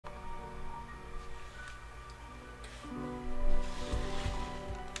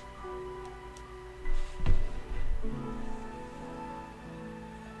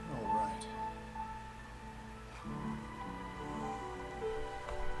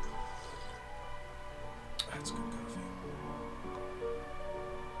That's good coffee.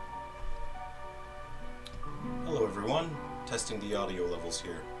 Hello everyone, testing the audio levels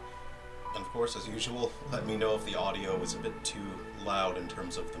here. And of course, as usual, let me know if the audio is a bit too loud in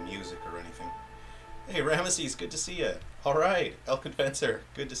terms of the music or anything. Hey Ramesses, good to see you. Alright, Elkin Fencer,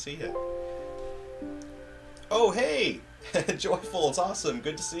 good to see you. Oh hey! Joyful, it's awesome,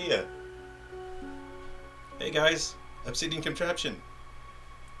 good to see you. Hey guys, Obsidian Contraption.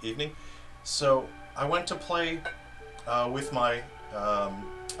 Evening. So, I went to play with my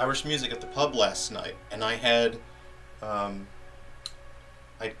Irish music at the pub last night, and I'd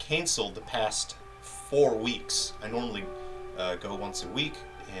canceled the past 4 weeks. I normally go once a week,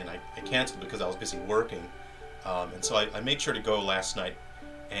 and I canceled because I was busy working. And so I made sure to go last night,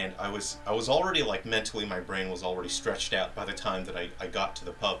 and I was already, like, mentally, my brain was already stretched out by the time that I got to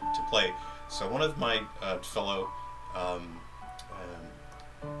the pub to play. So one of my fellow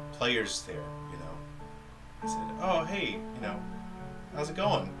players there, you know, I said, "Oh, hey, you know, how's it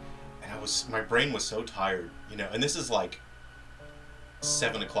going?" And my brain was so tired, you know, and this is like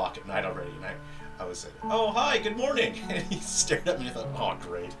 7 o'clock at night already, and I was like, "Oh, hi, good morning," and he stared at me and I thought, "Oh,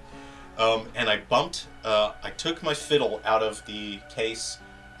 great." And I took my fiddle out of the case,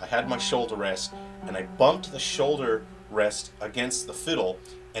 I had my shoulder rest, and I bumped the shoulder rest against the fiddle,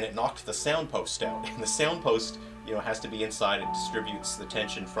 and it knocked the sound post out. And the sound post, you know, has to be inside. It distributes the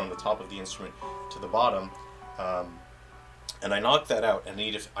tension from the top of the instrument to the bottom. And I knocked that out, and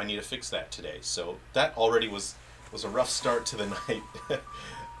I need to fix that today. So that already was a rough start to the night.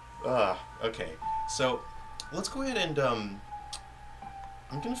 Okay, so let's go ahead and I'm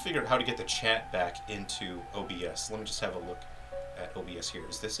gonna figure out how to get the chat back into OBS. Let me just have a look at OBS here.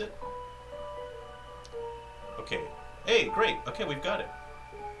 Is this it? Okay. Hey, great. Okay, we've got it.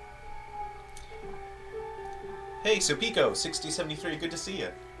 Hey, Sopico6073, good to see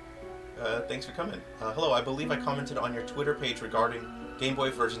you. Thanks for coming. Hello, I believe I commented on your Twitter page regarding Game Boy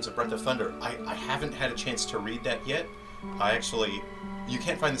versions of Breath of Thunder. I haven't had a chance to read that yet. You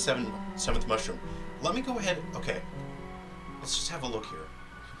can't find the seventh mushroom. Let me go ahead, okay. Let's just have a look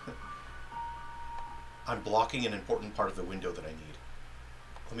here. I'm blocking an important part of the window that I need.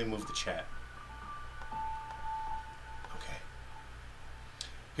 Let me move the chat. Okay.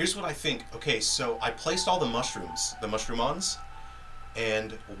 Here's what I think. Okay, so I placed all the mushrooms, the mushroom-ons,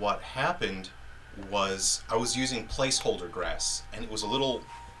 and what happened was I was using placeholder grass, and it was a little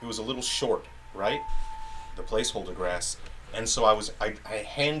short, right? The placeholder grass, and so I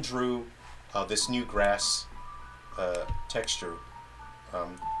hand drew this new grass texture,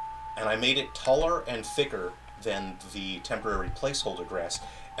 and I made it taller and thicker than the temporary placeholder grass,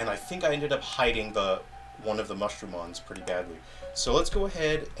 and I think I ended up hiding one of the mushroom-ons pretty badly. So let's go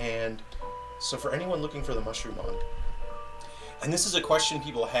ahead and, so for anyone looking for the mushroom-on, and this is a question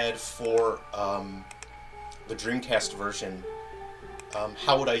people had for the Dreamcast version,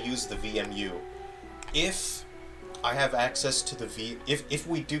 how would I use the VMU? If I have access to the if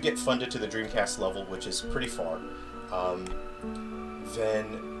we do get funded to the Dreamcast level, which is pretty far,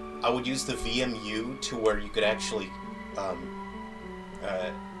 then I would use the VMU to where you could actually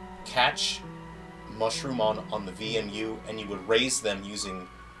catch mushroom on the VMU, and you would raise them using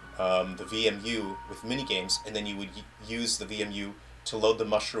the VMU with minigames, and then you would use the VMU to load the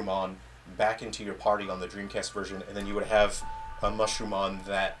mushroom on back into your party on the Dreamcast version, and then you would have a mushroom on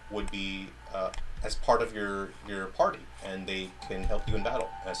that would be as part of your party, and they can help you in battle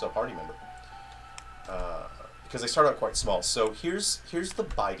as a party member. Because they start out quite small. So here's the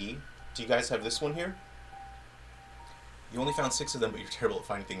Bitey. Do you guys have this one here? You only found 6 of them, but you're terrible at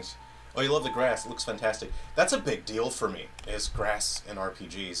finding things. Oh, you love the grass. It looks fantastic. That's a big deal for me, is grass in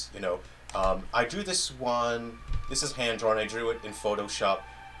RPGs, you know. I drew this one. This is hand-drawn. I drew it in Photoshop,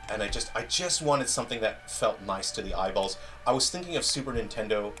 and I just wanted something that felt nice to the eyeballs. I was thinking of Super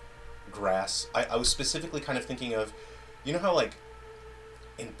Nintendo grass. I was specifically kind of thinking of, you know how, like,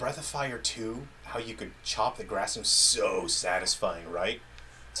 in Breath of Fire 2, how you could chop the grass, and it was so satisfying, right?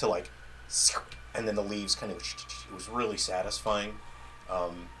 To, like, and then the leaves kind of, it was really satisfying.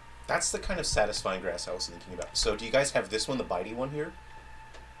 That's the kind of satisfying grass I was thinking about. So do you guys have this one, the Bitey one here?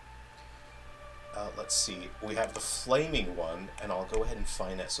 Let's see. We have the flaming one, and I'll go ahead and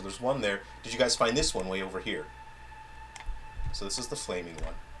find that. So there's one there. Did you guys find this one way over here? So this is the flaming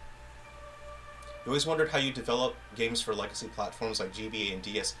one. I always wondered how you develop games for legacy platforms like GBA and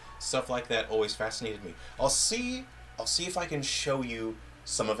DS. Stuff like that always fascinated me. I'll see if I can show you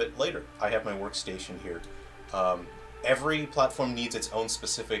some of it later. I have my workstation here. Every platform needs its own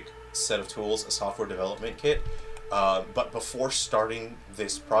specific set of tools, a software development kit. But before starting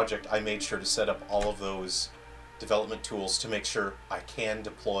this project, I made sure to set up all of those development tools to make sure I can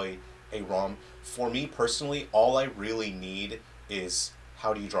deploy a ROM. For me personally, all I really need is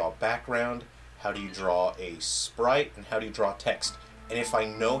how do you draw a background, how do you draw a sprite, and how do you draw text. And if I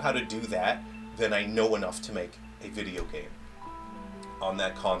know how to do that, then I know enough to make a video game on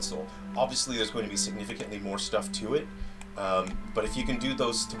that console. Obviously there's going to be significantly more stuff to it, but if you can do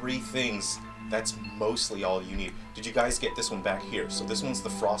those three things, that's mostly all you need. Did you guys get this one back here? So this one's the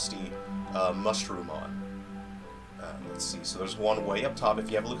Frosty Mushroomon. Let's see, so there's one way up top if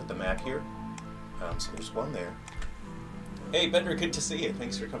you have a look at the map here. So there's one there. Hey Bender, good to see you.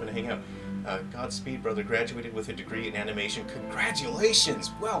 Thanks for coming to hang out. Godspeed, brother. Graduated with a degree in animation.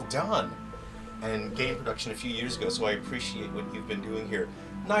 Congratulations! Well done! And game production a few years ago, so I appreciate what you've been doing here.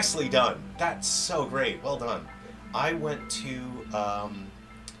 Nicely done. That's so great. Well done. I went to,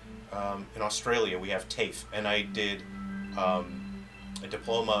 in Australia, we have TAFE, and I did a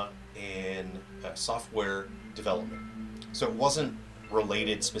diploma in software development. So it wasn't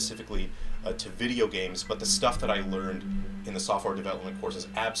related specifically to video games, but the stuff that I learned in the software development course is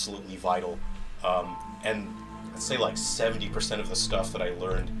absolutely vital. And I'd say like 70% of the stuff that I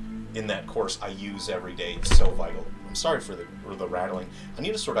learned in that course I use every day. It's so vital. I'm sorry for the rattling. I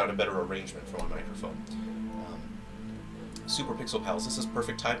need to sort out a better arrangement for my microphone. Super Pixel Pals, this is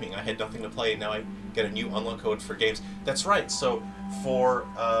perfect timing. I had nothing to play, and now I get a new unlock code for games. That's right, so for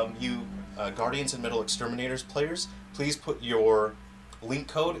you Guardians and Metal Exterminators players, please put your link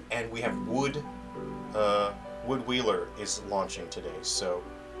code, and we have Wood Wheeler is launching today, so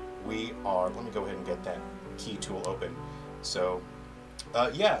we are, let me go ahead and get that key tool open. So,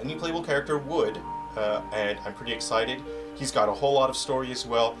 yeah, a new playable character, Wood, and I'm pretty excited. He's got a whole lot of story as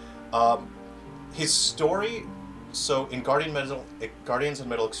well. His story, so in Guardians and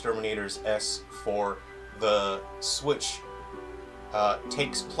Metal Exterminators S for the Switch,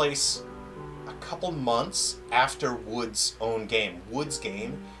 takes place a couple months after Wood's own game. Wood's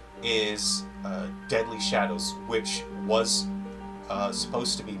game is Deadly Shadows, which was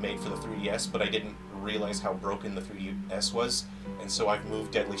supposed to be made for the 3DS, but I didn't realize how broken the 3DS was, and so I've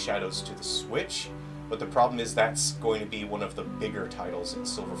moved Deadly Shadows to the Switch. But the problem is that's going to be one of the bigger titles in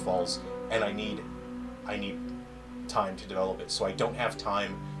Silver Falls, and I need time to develop it. So I don't have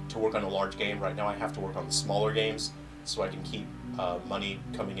time to work on a large game right now. I have to work on the smaller games so I can keep money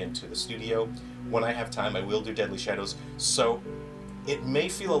coming into the studio. When I have time, I will do Deadly Shadows. So it may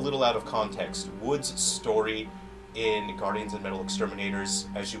feel a little out of context. Wood's story in Guardians and Metal Exterminators,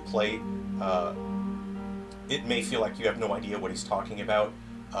 as you play, it may feel like you have no idea what he's talking about,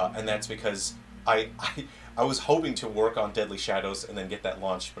 and that's because I was hoping to work on Deadly Shadows and then get that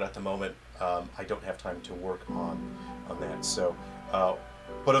launched, but at the moment I don't have time to work on that. So,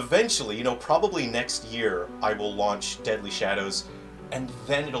 but eventually, you know, probably next year I will launch Deadly Shadows, and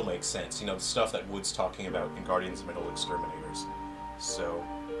then it'll make sense. You know, the stuff that Wood's talking about in Guardians and Metal Exterminators. So.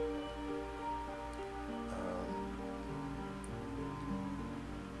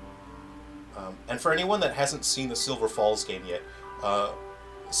 And for anyone that hasn't seen the Silver Falls game yet,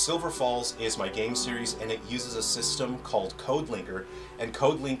 Silver Falls is my game series, and it uses a system called CodeLinker, and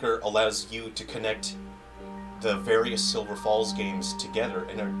CodeLinker allows you to connect the various Silver Falls games together,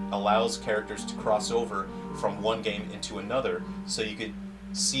 and it allows characters to cross over from one game into another, so you could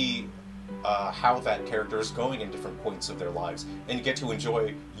see how that character is going in different points of their lives, and you get to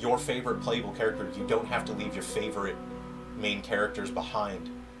enjoy your favorite playable character. You don't have to leave your favorite main characters behind.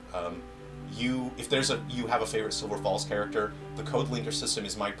 If you have a favorite Silver Falls character, the CodeLinker system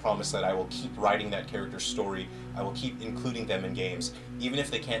is my promise that I will keep writing that character's story. I will keep including them in games. Even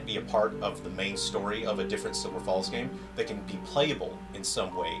if they can't be a part of the main story of a different Silver Falls game, they can be playable in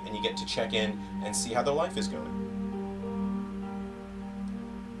some way, and you get to check in and see how their life is going.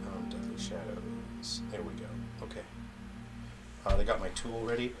 Deadly Shadows. There we go. Okay. They got my tool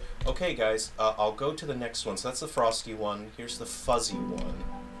ready. Okay, guys, I'll go to the next one. So that's the frosty one. Here's the fuzzy one.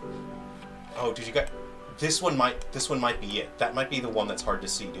 Oh, did you get this one? Might be it. That might be the one that's hard to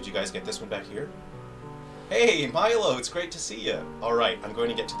see. Did you guys get this one back here? Hey, Milo, it's great to see you. All right, I'm going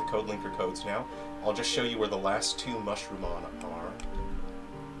to get to the CodeLinker codes now. I'll just show you where the last two Mushroomon are.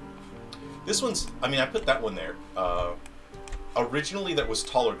 This one's, I mean, I put that one there. Originally, that was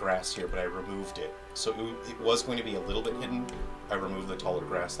taller grass here, but I removed it. So it was going to be a little bit hidden. I removed the taller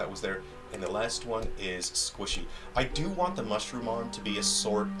grass that was there. And the last one is Squishy. I do want the Mushroomon to be a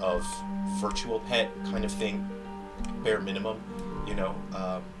sort of virtual pet kind of thing, bare minimum, you know.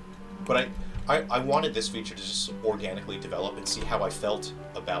 But I wanted this feature to just organically develop and see how I felt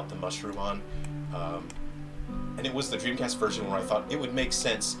about the Mushroomon. And it was the Dreamcast version where I thought it would make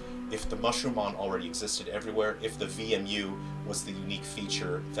sense if the Mushroomon already existed everywhere, if the VMU was the unique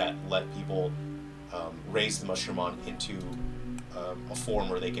feature that let people raise the Mushroomon into a form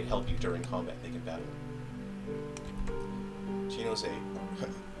where they can help you during combat. They can battle. Gino's a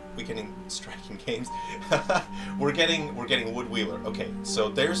weakening striking games. we're getting Wood Wheeler. Okay, so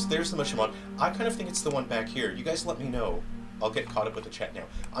there's the Mushroom. I kind of think it's the one back here. You guys let me know. I'll get caught up with the chat now.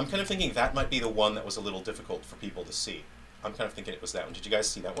 I'm kind of thinking that might be the one that was a little difficult for people to see. I'm kind of thinking it was that one. Did you guys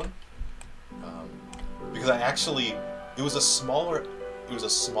see that one? Because I actually, it was a smaller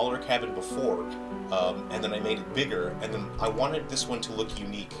cabin before, and then I made it bigger, and then I wanted this one to look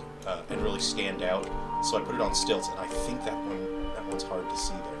unique and really stand out, so I put it on stilts, and I think that one's hard to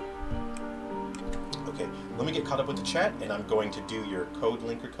see there. Okay, let me get caught up with the chat, and I'm going to do your code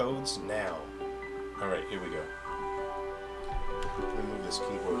linker codes now. Alright, here we go. Let me move this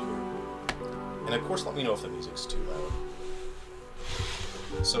keyboard here. And of course, let me know if the music's too loud.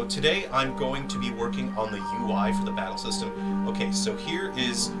 So today I'm going to be working on the UI for the battle system. Okay, so here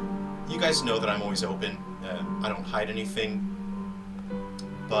is, you guys know that I'm always open, I don't hide anything,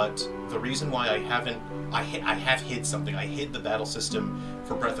 but the reason why I have hid something. I hid the battle system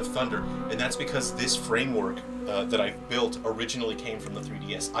for Breath of Thunder, and that's because this framework that I've built originally came from the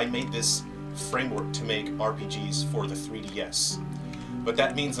 3DS. I made this framework to make RPGs for the 3DS, but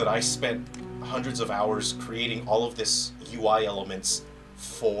that means that I spent hundreds of hours creating all of this UI elements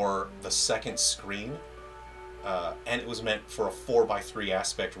for the second screen, and it was meant for a 4:3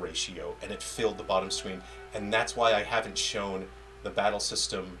 aspect ratio, and it filled the bottom screen, and that's why I haven't shown the battle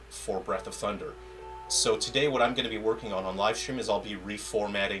system for Breath of Thunder. So today what I'm going to be working on livestream is I'll be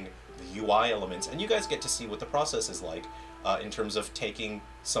reformatting the UI elements, and you guys get to see what the process is like in terms of taking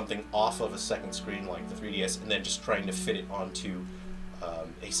something off of a second screen like the 3DS and then just trying to fit it onto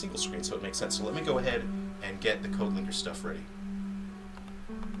a single screen so it makes sense. So let me go ahead and get the code linker stuff ready.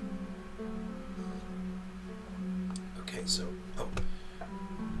 Okay, so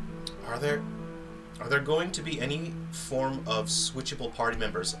are there going to be any form of switchable party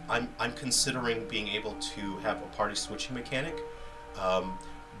members? I'm considering being able to have a party switching mechanic,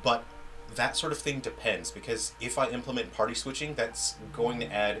 but that sort of thing depends, because if I implement party switching, that's going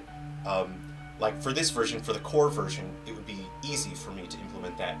to add, like for this version, for the core version, it would be easy for me to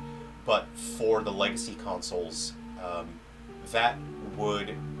implement that, but for the legacy consoles, that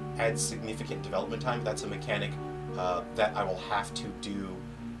would add significant development time. That's a mechanic that I will have to do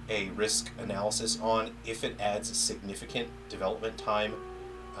a risk analysis on if it adds a significant development time.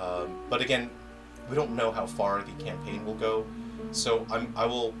 But again, we don't know how far the campaign will go, so I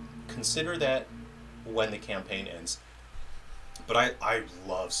will consider that when the campaign ends. But I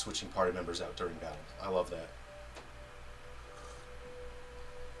love switching party members out during battle. I love that.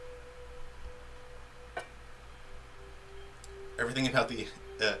 Everything about the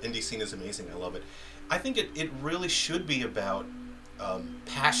indie scene is amazing. I love it. I think it really should be about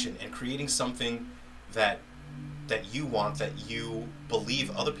passion and creating something that you want, that you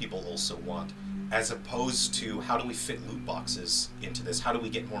believe other people also want, as opposed to how do we fit loot boxes into this? How do we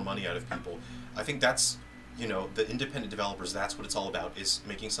get more money out of people? I think that's, you know, the independent developers, that's what it's all about, is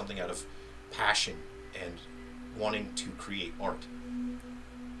making something out of passion and wanting to create art.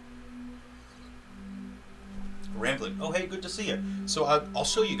 Ramblin'. Oh, hey, good to see you. So I'll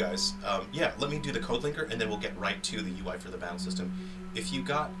show you guys. Yeah, let me do the code linker, and then we'll get right to the UI for the battle system. If you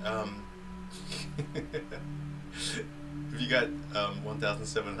got, if you got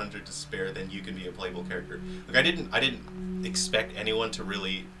 1,700 to spare, then you can be a playable character. Look, I didn't expect anyone to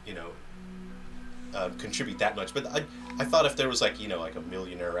really, you know, contribute that much, but I thought if there was like, you know, like a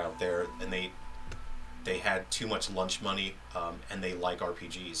millionaire out there and they had too much lunch money and they like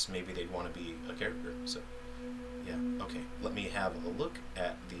RPGs, maybe they'd want to be a character. So. Yeah, okay, let me have a look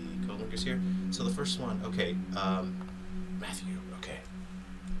at the code linkers here. So the first one, okay, Matthew, okay.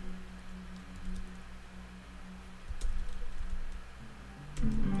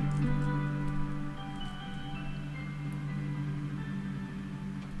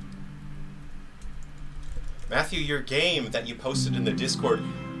 Matthew, your game that you posted in the Discord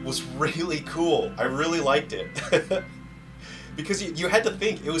was really cool. I really liked it. Because you had to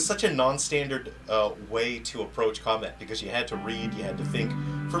think. It was such a non-standard way to approach combat, because you had to read, you had to think.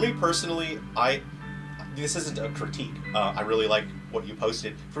 For me personally, this isn't a critique. I really like what you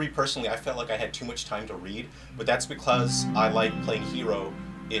posted. For me personally, I felt like I had too much time to read, but that's because I like playing hero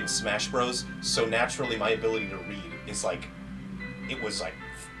in Smash Bros. So naturally, my ability to read is like, it was like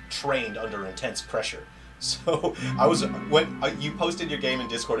trained under intense pressure. So I was, when you posted your game in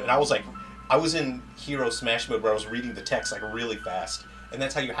Discord, and I was like, I was in Hero Smash mode where I was reading the text like really fast, and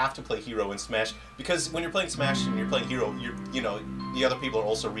that's how you have to play Hero in Smash, because when you're playing Smash and you're playing Hero, you know, the other people are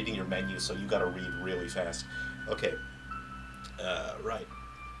also reading your menu, so you gotta read really fast. Okay, right.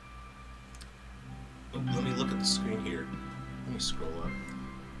 Let me look at the screen here. Let me scroll up.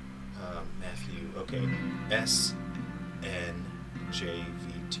 Matthew. Okay. SNJVT.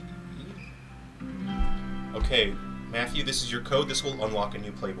 Okay, Matthew, this is your code. This will unlock a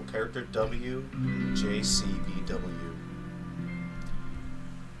new playable character. WJCBW.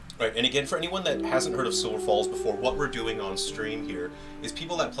 Right, and again, for anyone that hasn't heard of Silver Falls before, what we're doing on stream here is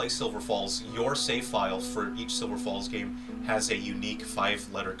people that play Silver Falls, your save file for each Silver Falls game has a unique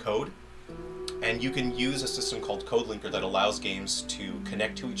 5-letter code. And you can use a system called Code Linker that allows games to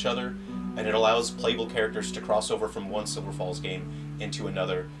connect to each other, and it allows playable characters to cross over from one Silver Falls game into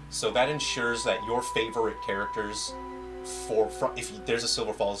another. So that ensures that your favorite characters, if there's a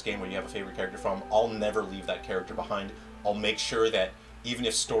Silver Falls game where you have a favorite character from, I'll never leave that character behind. I'll make sure that even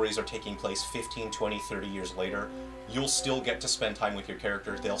if stories are taking place 15, 20, 30 years later, you'll still get to spend time with your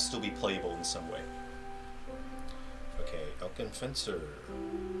character. They'll still be playable in some way. Okay, Elkin Fencer.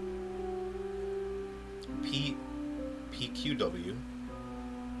 PQW.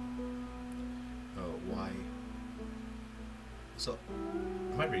 Oh, why? So,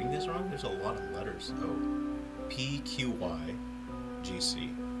 am I reading this wrong? There's a lot of letters. Oh,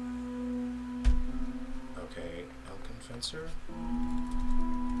 PQYGC. Okay, Elkin Fencer.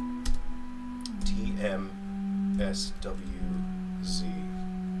 TMSWZ.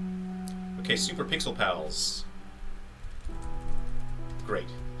 Okay, Super Pixel Pals. Great.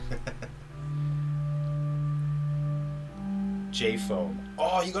 J-Foam.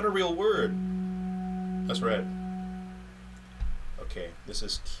 Oh, you got a real word. That's right. Okay, this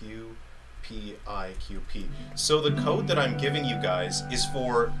is QPIQP. So the code that I'm giving you guys is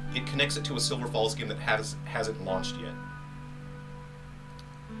for, it connects it to a Silver Falls game that hasn't launched yet.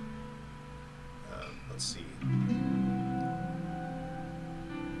 Let's see.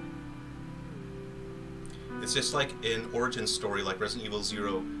 It's just like an origin story, like Resident Evil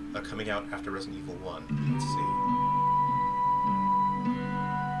 0 coming out after Resident Evil 1. Let's see.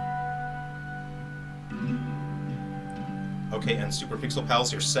 Okay, and Super Pixel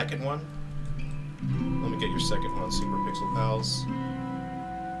Pals, your second one. Let me get your second one, Super Pixel Pals.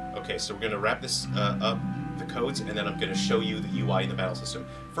 Okay, so we're going to wrap this up, the codes, and then I'm going to show you the UI in the battle system.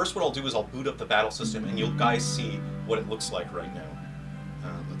 First, what I'll do is I'll boot up the battle system, and you'll guys see what it looks like right now.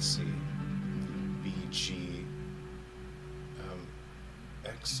 Let's see. BG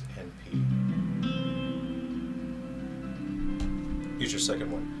XNP. Here's your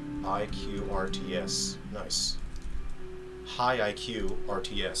second one. IQRTS. Nice. High IQ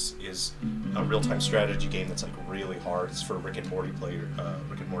RTS is a real-time strategy game that's like really hard. It's for Rick and Morty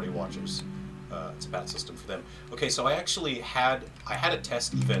Rick and Morty watchers. It's a battle system for them. Okay, so I actually had a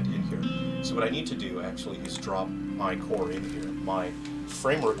test event in here. So what I need to do actually is drop my core in here. My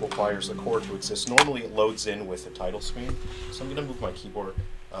framework requires the core to exist. Normally it loads in with the title screen. So I'm going to move my keyboard.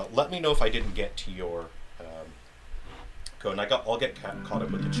 Let me know if I didn't get to your code. And I'll get caught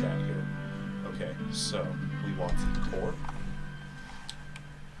up with the chat here. Okay, so we want the core.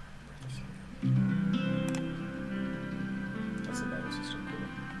 That's the battle system core.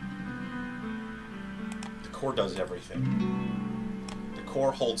 The core does everything. The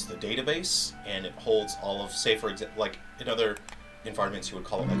core holds the database, and it holds all of, say for example, like in other environments you would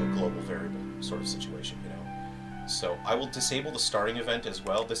call it like a global variable sort of situation, you know. So I will disable the starting event as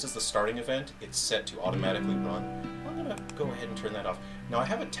well. This is the starting event. It's set to automatically run. I'm going to go ahead and turn that off. Now I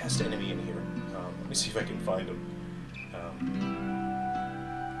have a test enemy in here. Let me see if I can find him.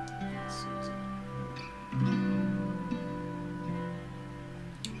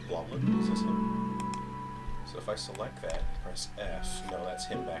 Bloblin, is this him? So if I select that and press F, no, that's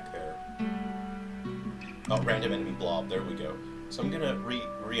him back there. Oh, random enemy blob, there we go. So I'm going to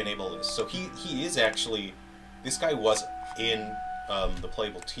re-enable this. So he is actually, this guy was in the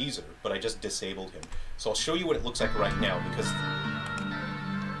playable teaser, but I just disabled him. So I'll show you what it looks like right now, because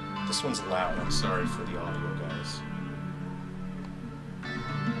this one's loud. I'm sorry for the audio, guys.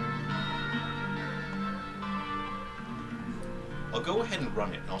 I'll go ahead and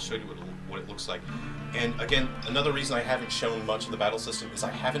run it, and I'll show you what it looks like. And again, another reason I haven't shown much of the battle system is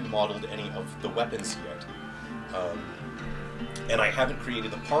I haven't modeled any of the weapons yet. And I haven't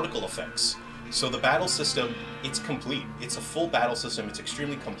created the particle effects. So the battle system, it's complete. It's a full battle system. It's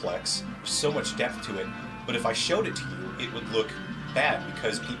extremely complex. There's so much depth to it. But if I showed it to you, it would look bad,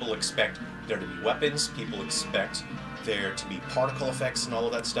 because people expect there to be weapons, people expect there to be particle effects and all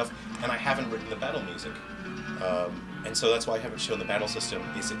of that stuff, and I haven't written the battle music. And so that's why I haven't shown the battle system.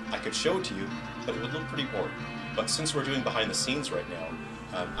 I could show it to you, but it would look pretty boring. But since we're doing behind the scenes right now,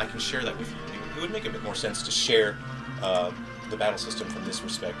 I can share that with you. It would make a bit more sense to share the battle system from this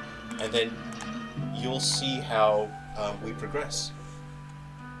respect, and then you'll see how we progress.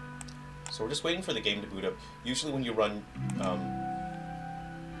 So So we're just waiting for the game to boot up. Usually when you run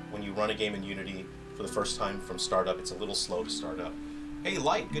a game in Unity for the first time from startup, it's a little slow to start up. Hey,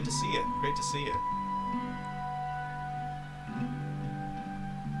 Light, good to see you. Great to see you.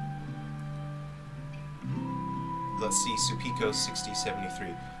 Let's see, Supiko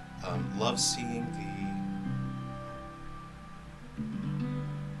 6073. Love seeing the...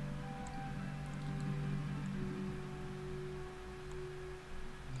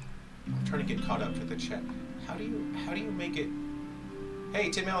 I'm trying to get caught up to the chat. How do you make it... Hey,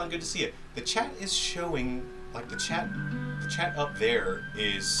 Tim Allen, good to see you. The chat is showing, like the chat up there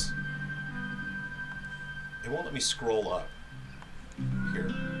is... It won't let me scroll up.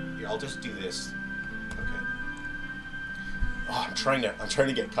 Here, I'll just do this. Okay. Oh, I'm trying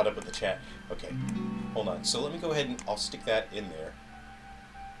to get caught up with the chat. Okay, hold on. So let me go ahead and I'll stick that in there.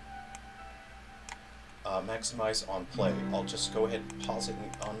 Maximize on play. I'll just go ahead and pause it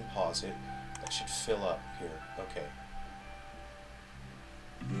and unpause it. That should fill up here. Okay.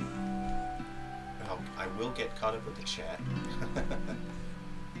 I will get caught up with the chat.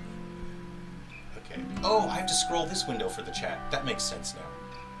 Okay. Oh, I have to scroll this window for the chat. That makes sense now.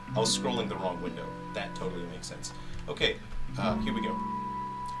 I was scrolling the wrong window. That totally makes sense. Okay, here we go.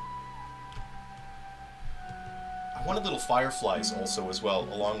 I wanted little fireflies also as well,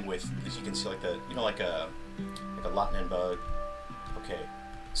 along with, as you can see, like like a Latnan bug. Okay,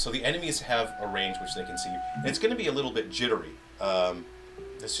 so the enemies have a range which they can see, and it's going to be a little bit jittery.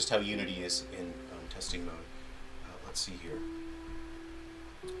 That's just how Unity is in testing mode. Let's see here.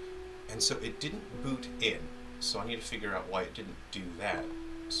 And so it didn't boot in, so I need to figure out why it didn't do that.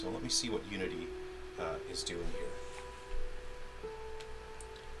 So let me see what Unity is doing here.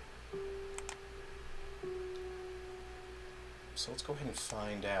 So let's go ahead and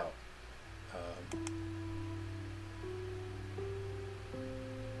find out.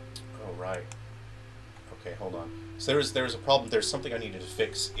 Oh, right. Okay, hold on. So there's a problem. There's something I needed to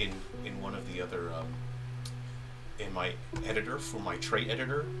fix in one of the other in my editor for my trait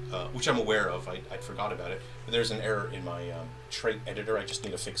editor, which I'm aware of. I forgot about it. But there's an error in my trait editor. I just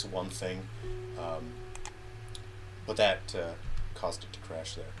need to fix one thing, but that caused it to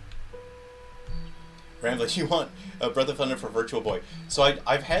crash there. Ramblin', you want Breath of Thunder for Virtual Boy? So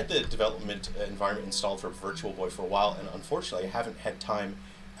I've had the development environment installed for Virtual Boy for a while, and unfortunately I haven't had time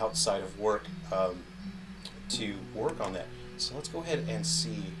outside of work to work on that. So let's go ahead and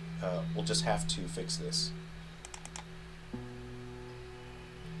see. We'll just have to fix this.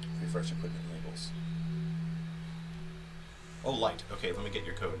 Refresh equipment labels. Oh, Light. Okay, let me get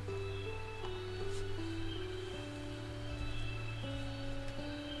your code.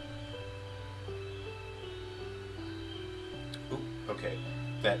 Ooh, okay.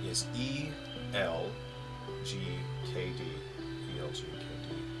 That is ELGKD. ELGKD.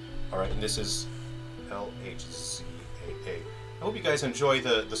 Alright, and this is LHZAA. I hope you guys enjoy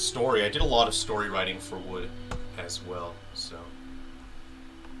the story. I did a lot of story writing for Wood as well, so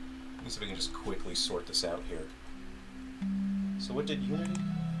let me see if we can just quickly sort this out here. So what did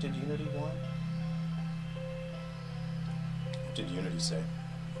Unity want? What did Unity say?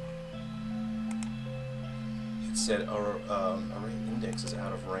 It said our array index is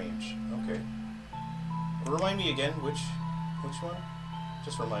out of range. Okay. Remind me again, which one?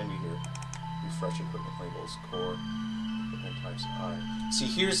 Just remind me here. Refresh equipment labels, core, equipment types I. See,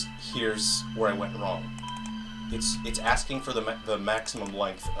 here's where I went wrong. It's asking for the maximum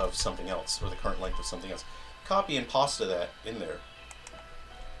length of something else, or the current length of something else. Copy and pasta that in there.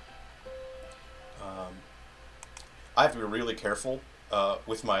 I have to be really careful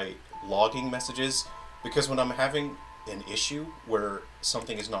with my logging messages, because when I'm having an issue where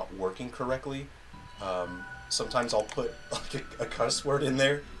something is not working correctly, sometimes I'll put like a cuss word in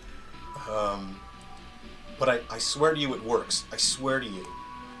there. But I swear to you it works. I swear to you.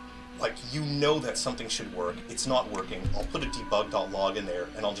 Like, you know that something should work. It's not working. I'll put a debug.log in there,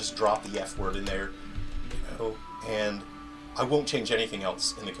 and I'll just drop the F word in there, you know, and I won't change anything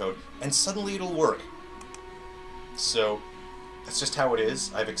else in the code, and suddenly it'll work. So that's just how it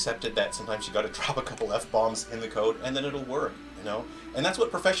is. I've accepted that sometimes you gotta drop a couple F-bombs in the code, and then it'll work, you know? And that's what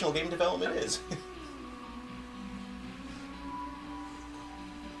professional game development is.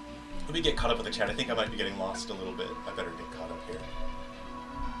 Let me get caught up with the chat. I think I might be getting lost a little bit. I better get caught up here.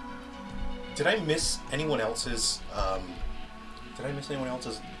 Did I miss anyone else's?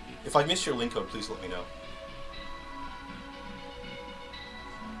 If I missed your link code, please let me know.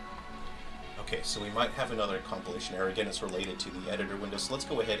 Okay, so we might have another compilation error. Again, it's related to the editor window. So let's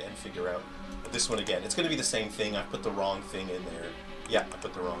go ahead and figure out this one again. It's going to be the same thing. I put the wrong thing in there. Yeah, I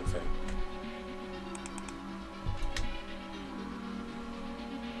put the wrong thing.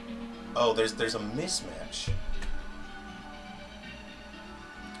 Oh, there's a mismatch.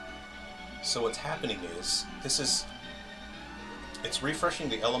 So what's happening is, it's refreshing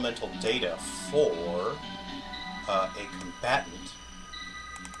the elemental data for a combatant.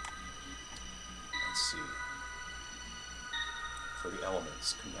 Let's see. For the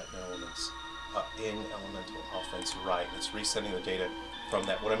elements, combatant elements, in elemental offense, right. It's resetting the data from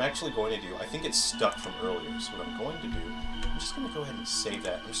that. What I'm actually going to do, I think it's stuck from earlier, so what I'm going to do, I'm just going to go ahead and save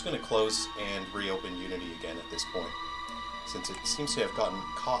that. I'm just going to close and reopen Unity again at this point, since it seems to have gotten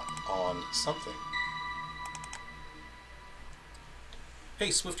caught on something.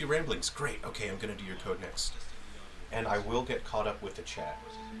 Hey, Swifty Ramblings, great. Okay, I'm going to do your code next. And I will get caught up with the chat.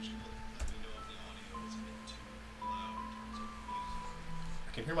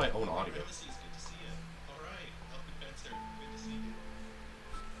 I can hear my own audio.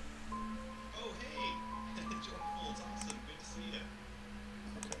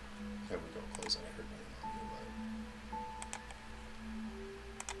 There we go, close it. I heard my own audio.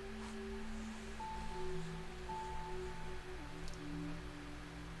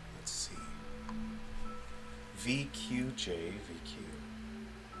 Let's see. VQJ, VQ.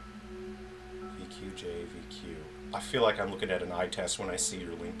 VQJ, VQ. I feel like I'm looking at an eye test when I see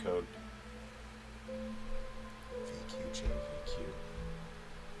your link code. VQJ, VQ.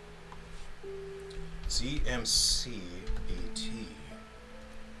 ZMCBT.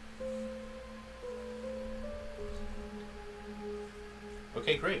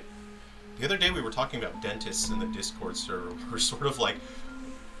 Okay, great. The other day we were talking about dentists in the Discord server. We're sort of like,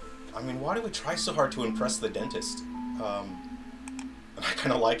 I mean, why do we try so hard to impress the dentist? And I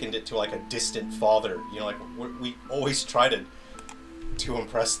kind of likened it to like a distant father. You know, like we always try to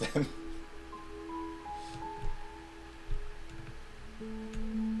impress them.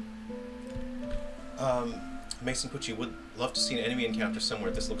 Mason Pucci would love to see an enemy encounter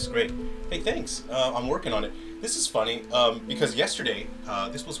somewhere. This looks great. Hey, thanks. I'm working on it. This is funny because yesterday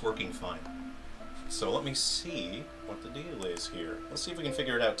this was working fine. So let me see what the deal is here. Let's see if we can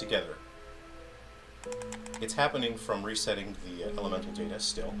figure it out together. It's happening from resetting the elemental data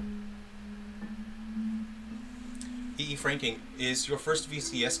still. EE Franking, is your first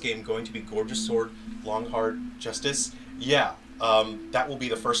VCS game going to be Gorgeous Sword, Long Hard Justice? Yeah, that will be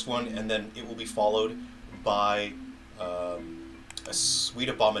the first one, and then it will be followed by a Sweet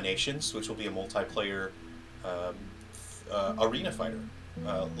Abominations, which will be a multiplayer arena fighter,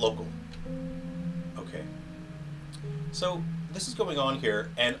 local. Okay. So this is going on here,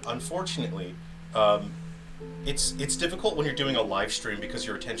 and unfortunately, it's difficult when you're doing a live stream because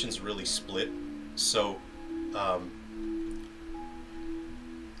your attention's really split. So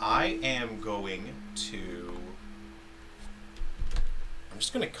I am going to. I'm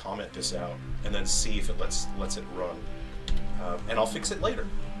just going to comment this out and then see if it lets it run, and I'll fix it later.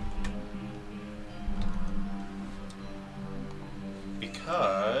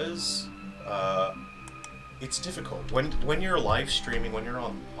 Because it's difficult when you're live streaming, when you're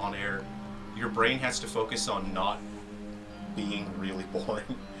on air, your brain has to focus on not being really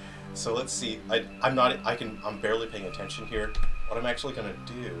boring. So let's see. I'm barely paying attention here. What I'm actually going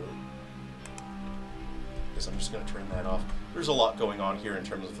to do is I'm just going to turn that off. There's a lot going on here in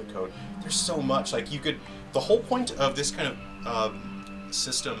terms of the code. There's so much. Like the whole point of this kind of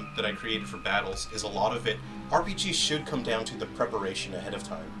system that I created for battles is a lot of it. RPGs should come down to the preparation ahead of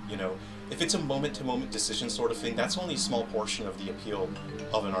time. You know, if it's a moment-to-moment decision sort of thing, that's only a small portion of the appeal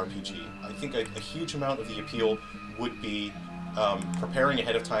of an RPG. I think a huge amount of the appeal would be preparing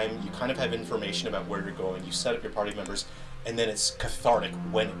ahead of time. You kind of have information about where you're going. You set up your party members, and then it's cathartic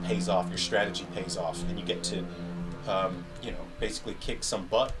when it pays off. Your strategy pays off, and you get to, you know, basically kick some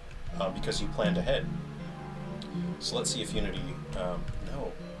butt because you planned ahead. So let's see if Unity.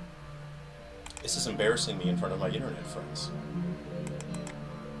 No. This is embarrassing me in front of my internet friends.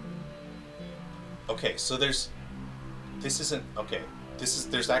 Okay, so there's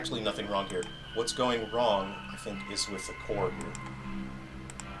actually nothing wrong here. What's going wrong, I think, is with the core here.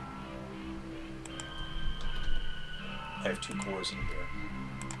 I have two cores in here.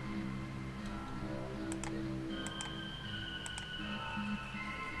 Let me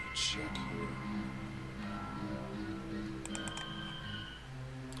check here.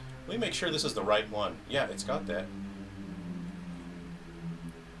 Let me make sure this is the right one. Yeah, it's got that.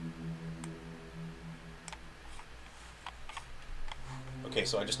 Okay,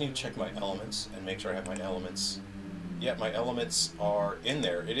 so I just need to check my elements and make sure I have my elements. Yeah, my elements are in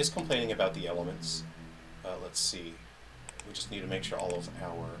there. It is complaining about the elements. Let's see. We just need to make sure all of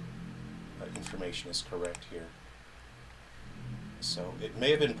our information is correct here. So it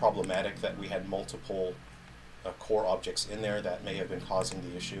may have been problematic that we had multiple core objects in there. That may have been causing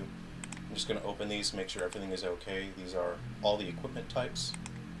the issue. I'm just going to open these, make sure everything is okay. These are all the equipment types.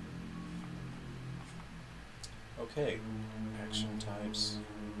 Okay, action types.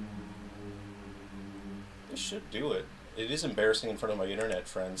 This should do it. It is embarrassing in front of my internet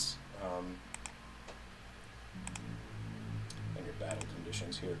friends. And your battle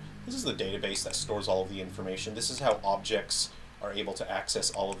conditions here. This is the database that stores all of the information. This is how objects are able to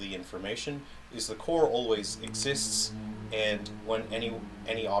access all of the information. Is the core always exists, and when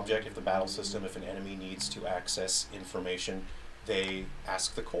any object, if the battle system, if an enemy needs to access information, they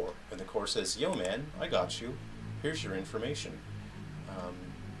ask the core, and the core says, "Yo, man, I got you. Here's your information."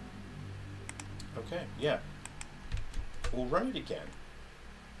 Okay, yeah. We'll run it again,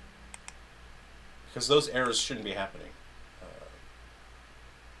 because those errors shouldn't be happening.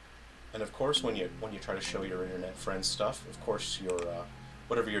 And of course, when you try to show your internet friends stuff, of course your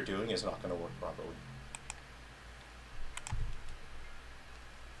whatever you're doing is not going to work properly.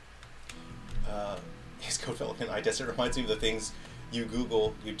 His code development, I guess it reminds me of the things you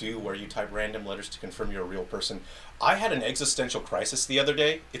do where you type random letters to confirm you're a real person. I had an existential crisis the other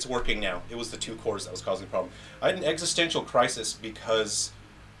day. It's working now. It was the 2 cores that was causing the problem. I had an existential crisis because,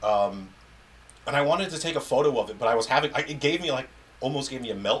 and I wanted to take a photo of it, but I was having, it gave me like, almost gave me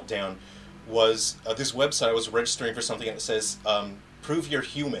a meltdown, was this website. I was registering for something and it says, prove you're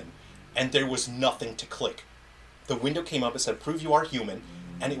human, and there was nothing to click. The window came up, it said, prove you are human,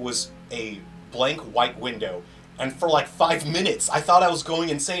 and it was a blank white window. And for like 5 minutes, I thought I was going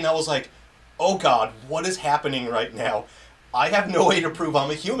insane. I was like, oh God, what is happening right now? I have no way to prove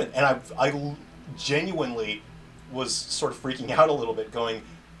I'm a human. And I genuinely was sort of freaking out a little bit, going,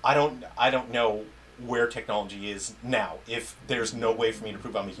 I don't know where technology is now if there's no way for me to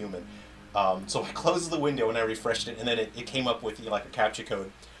prove I'm a human. So I closed the window and I refreshed it, and then it came up with like a CAPTCHA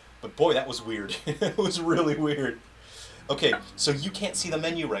code. But boy, that was weird. It was really weird. Okay, so you can't see the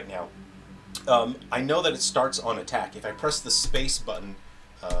menu right now. I know that it starts on attack. If I press the space button,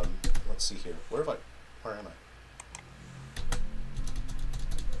 let's see here. Where am I?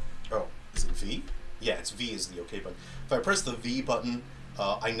 Oh, is it V? Yeah, it's V is the OK button. If I press the V button,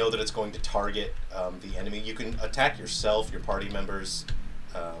 I know that it's going to target the enemy. You can attack yourself, your party members.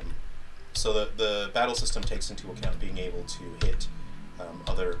 So the battle system takes into account being able to hit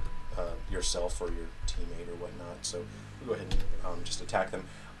yourself or your teammate or whatnot. So we'll go ahead and just attack them.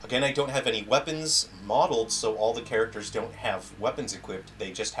 Again, I don't have any weapons modeled, so all the characters don't have weapons equipped.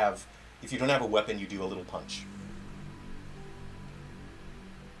 They just have, if you don't have a weapon, you do a little punch.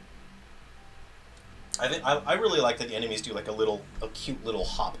 I really like that the enemies do like a cute little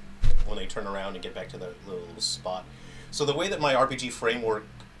hop when they turn around and get back to their little spot. So the way that my RPG framework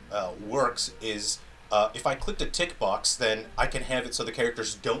works is if I clicked a tick box, then I can have it so the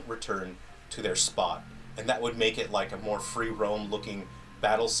characters don't return to their spot, and that would make it like a more free roam looking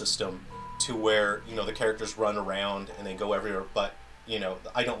battle system, to where, you know, the characters run around and they go everywhere. But, you know,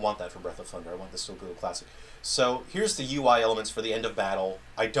 I don't want that for Breath of Thunder. I want this to go classic. So here's the UI elements for the end of battle.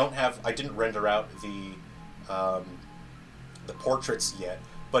 I didn't render out the portraits yet,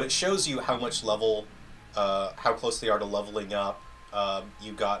 but it shows you how much level, how close they are to leveling up.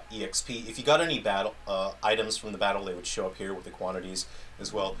 You got EXP. If you got any battle items from the battle, they would show up here with the quantities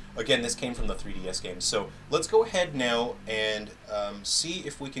as well. Again, this came from the 3DS game. So let's go ahead now and see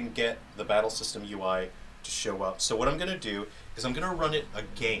if we can get the battle system UI to show up. So what I'm going to do is I'm going to run it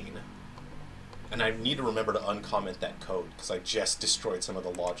again. And I need to remember to uncomment that code, because I just destroyed some of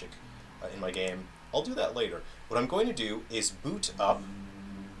the logic in my game. I'll do that later. What I'm going to do is boot up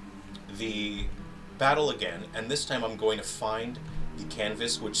the battle again, and this time I'm going to find the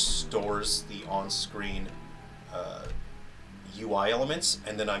canvas which stores the on-screen UI elements,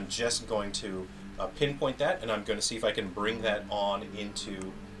 and then I'm just going to pinpoint that, and I'm going to see if I can bring that on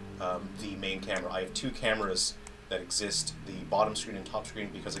into the main camera. I have 2 cameras that exist, the bottom screen and top screen,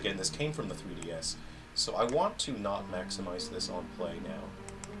 because again this came from the 3DS. So I want to not maximize this on play now.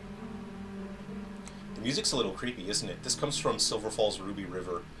 The music's a little creepy, isn't it? This comes from Silver Falls Ruby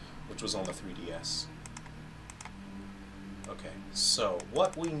River, which was on the 3DS. Okay, so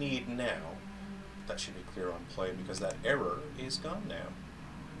what we need now, that should be clear on play because that error is gone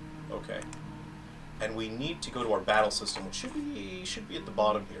now. Okay, and we need to go to our battle system, which should be at the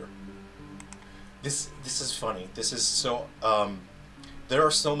bottom here. This is funny. This is so, there are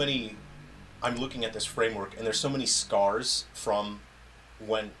so many, I'm looking at this framework, and there's so many scars from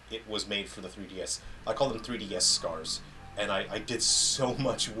when it was made for the 3DS. I call them 3DS scars, and I did so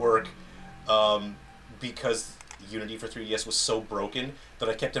much work because Unity for 3DS was so broken that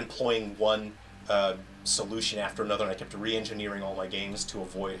I kept employing one solution after another, and I kept re-engineering all my games to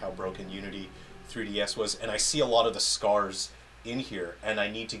avoid how broken Unity 3DS was. And I see a lot of the scars in here, and I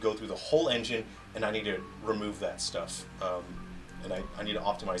need to go through the whole engine, and I need to remove that stuff. And I need to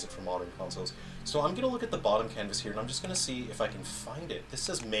optimize it for modern consoles. So I'm going to look at the bottom canvas here, and I'm just going to see if I can find it. This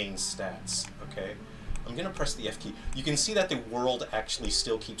says main stats, okay? I'm going to press the F key. You can see that the world actually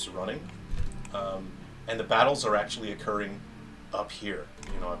still keeps running, and the battles are actually occurring up here.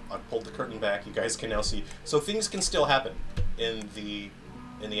 You know, I've pulled the curtain back. You guys can now see. So things can still happen in the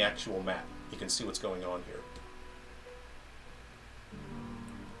actual map. You can see what's going on here.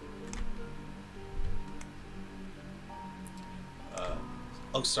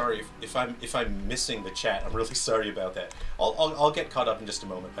 Oh, sorry if I'm missing the chat. I'm really sorry about that. I'll get caught up in just a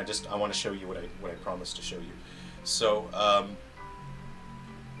moment. I want to show you what I promised to show you. So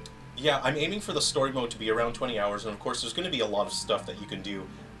yeah, I'm aiming for the story mode to be around 20 hours, and of course there's going to be a lot of stuff that you can do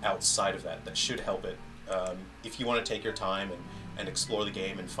outside of that should help it. If you want to take your time and explore the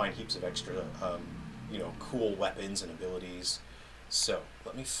game and find heaps of extra, you know, cool weapons and abilities. So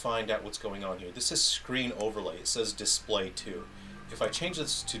let me find out what's going on here. This is screen overlay. It says display 2. If I change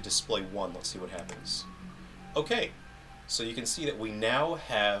this to display 1, let's see what happens. Okay, so you can see that we now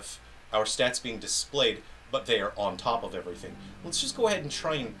have our stats being displayed, but they are on top of everything. Let's just go ahead and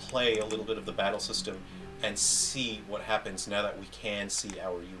try and play a little bit of the battle system and see what happens now that we can see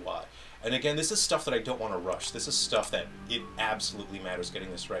our UI. And again, this is stuff that I don't want to rush. This is stuff that it absolutely matters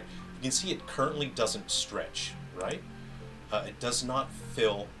getting this right. You can see it currently doesn't stretch, right? It does not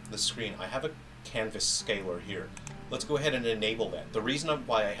fill the screen. I have a canvas scaler here. Let's go ahead and enable that. The reason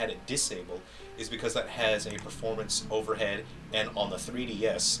why I had it disabled is because that has a performance overhead, and on the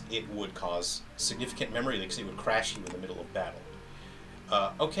 3DS it would cause significant memory leaks. It would crash you in the middle of battle.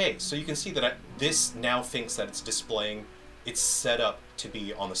 Okay, so you can see that this now thinks that it's displaying, it's set up to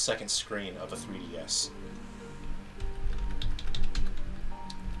be on the second screen of a 3DS.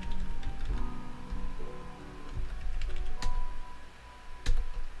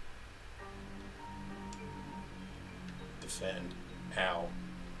 Defend. Ow.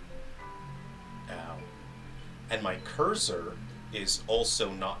 Ow. And my cursor is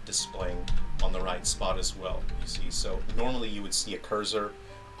also not displaying on the right spot as well, you see. So normally you would see a cursor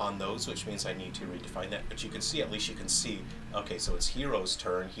on those, which means I need to redefine that. But you can see, at least you can see, okay, so it's Hero's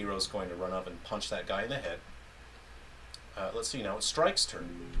turn. Hero's going to run up and punch that guy in the head. Let's see, now it's Strike's turn.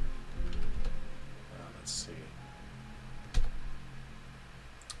 Let's see.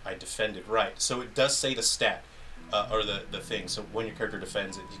 I defended, right. So it does say the stat. Or the thing, so when your character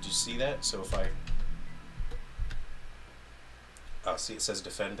defends it, did you see that? So if I, see it says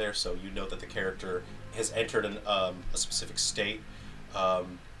defend there, so you know that the character has entered a specific state.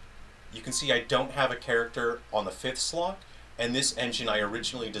 You can see I don't have a character on the 5th slot, and this engine I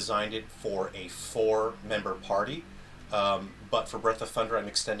originally designed it for a 4-member party, but for Breath of Thunder I'm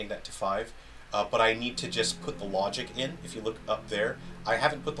extending that to 5. But I need to just put the logic in. If you look up there, I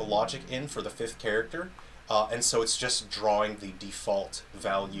haven't put the logic in for the 5th character. And so it's just drawing the default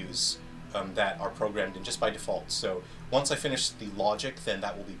values that are programmed in just by default. So once I finish the logic, then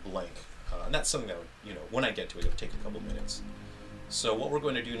that will be blank. And that's something that, you know, when I get to it, it'll take a couple minutes. So what we're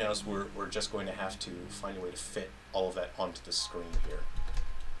going to do now is we're just going to have to find a way to fit all of that onto the screen here.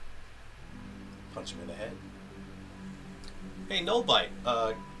 Punch him in the head. Hey,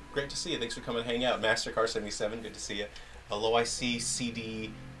 Nullbyte, great to see you. Thanks for coming and hang out. MasterCar77, good to see you. Hello, I see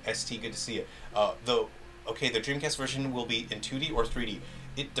CD ST, good to see you. Okay, the Dreamcast version will be in 2D or 3D.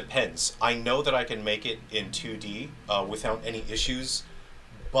 It depends. I know that I can make it in 2D without any issues,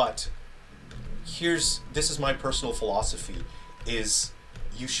 but this is my personal philosophy, is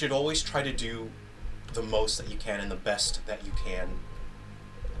you should always try to do the most that you can and the best that you can.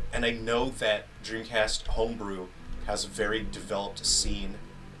 And I know that Dreamcast Homebrew has a very developed scene.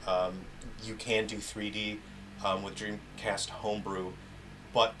 You can do 3D with Dreamcast Homebrew,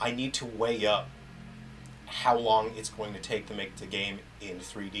 but I need to weigh up how long it's going to take to make the game in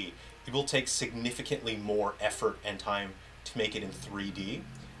 3D. It will take significantly more effort and time to make it in 3D,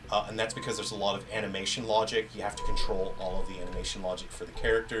 and that's because there's a lot of animation logic. You have to control all of the animation logic for the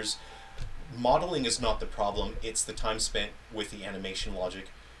characters. Modeling is not the problem, it's the time spent with the animation logic.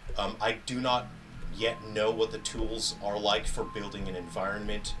 I do not yet know what the tools are like for building an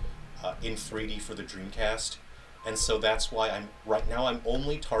environment in 3D for the Dreamcast, and so that's why right now I'm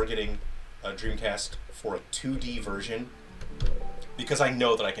only targeting Dreamcast for a 2D version, because I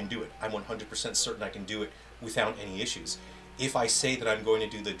know that I can do it. I'm 100% certain I can do it without any issues. If I say that I'm going to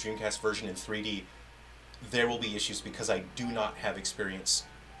do the Dreamcast version in 3D, there will be issues because I do not have experience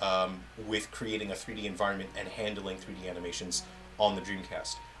with creating a 3D environment and handling 3D animations on the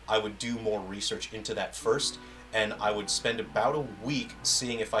Dreamcast. I would do more research into that first, and I would spend about a week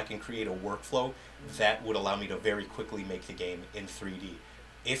seeing if I can create a workflow that would allow me to very quickly make the game in 3D.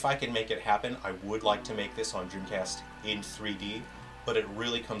 If I can make it happen, I would like to make this on Dreamcast in 3D, but it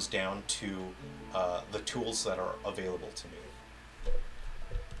really comes down to the tools that are available to me.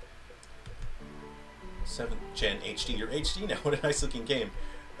 7th Gen HD, you're HD now, what a nice looking game.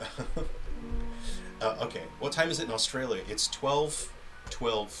 Okay, what time is it in Australia? It's 12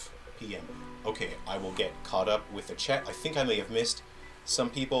 p.m. Okay, I will get caught up with the chat. I think I may have missed some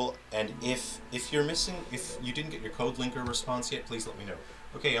people, and if you're missing, if you didn't get your code linker response yet, please let me know.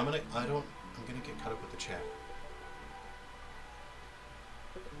 Okay, I'm gonna get caught up with the chat.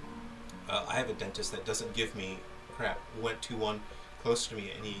 I have a dentist that doesn't give me crap. Went to one close to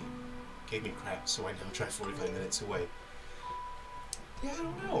me and he gave me crap, so I now drive 45 minutes away. Yeah, I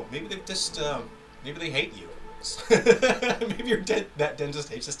don't know. Maybe they just maybe they hate you. Maybe that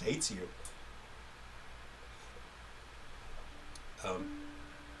dentist just hates you.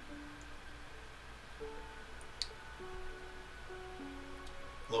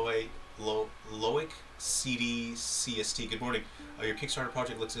 Loic CD CST. Good morning. Your Kickstarter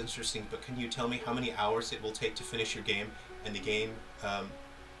project looks interesting, but can you tell me how many hours it will take to finish your game, and the game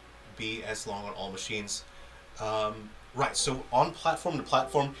be as long on all machines? Right, so on platform to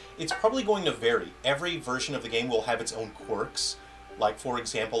platform, it's probably going to vary. Every version of the game will have its own quirks. Like, for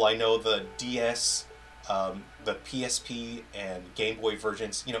example, I know the DS, the PSP, and Game Boy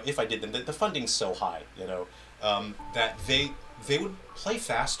versions, you know, if I did them, the funding's so high, you know, that they would play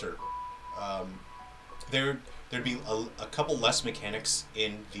faster. There'd be a couple less mechanics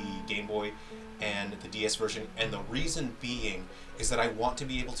in the Game Boy and the DS version, and the reason being is that I want to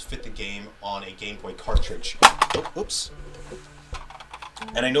be able to fit the game on a Game Boy cartridge. Oops.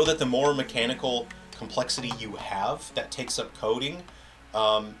 And I know that the more mechanical complexity you have, that takes up coding,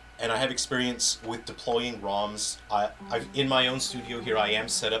 and I have experience with deploying ROMs. In my own studio here, I am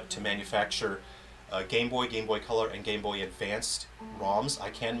set up to manufacture Game Boy, Game Boy Color, and Game Boy Advanced ROMs.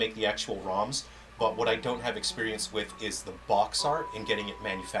 I can make the actual ROMs, but what I don't have experience with is the box art and getting it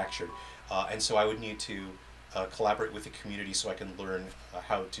manufactured. And so I would need to collaborate with the community so I can learn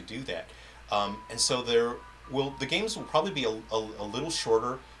how to do that. And so the games will probably be a little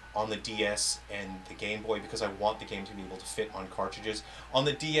shorter on the DS and the Game Boy because I want the game to be able to fit on cartridges. On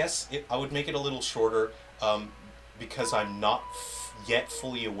the DS, I would make it a little shorter because I'm not yet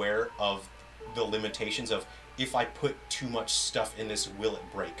fully aware of the limitations of if I put too much stuff in this, will it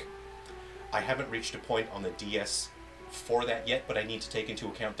break? I haven't reached a point on the DS for that yet, but I need to take into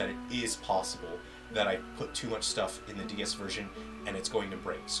account that it is possible that I put too much stuff in the DS version and it's going to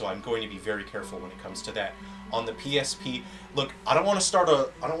break. So I'm going to be very careful when it comes to that. On the PSP, look, I don't want to start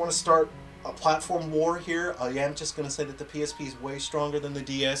a platform war here. I am just going to say that the PSP is way stronger than the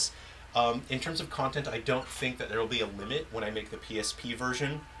DS. In terms of content, I don't think that there will be a limit when I make the PSP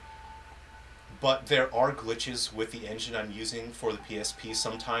version. But there are glitches with the engine I'm using for the PSP.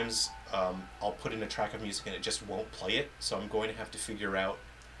 Sometimes I'll put in a track of music and it just won't play it. So I'm going to have to figure out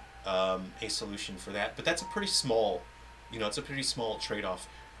a solution for that. But that's a pretty small, it's a pretty small trade-off.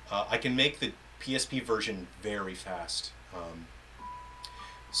 I can make the PSP version very fast.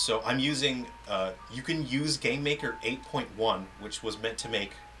 So I'm using, you can use GameMaker 8.1, which was meant to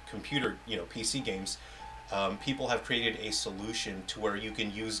make computer, PC games. People have created a solution to where you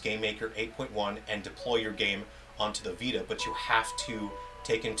can use GameMaker 8.1 and deploy your game onto the Vita, but you have to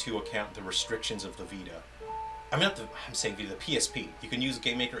take into account the restrictions of the Vita. I'm saying Vita, the PSP. You can use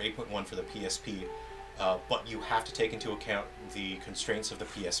GameMaker 8.1 for the PSP, but you have to take into account the constraints of the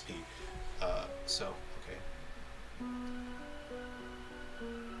PSP. Okay.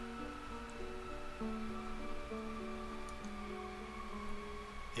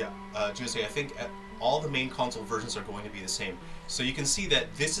 Yeah, Tuesday, I think all the main console versions are going to be the same. So you can see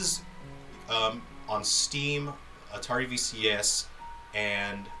that this is on Steam, Atari VCS,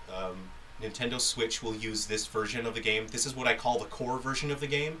 and Nintendo Switch will use this version of the game. This is what I call the core version of the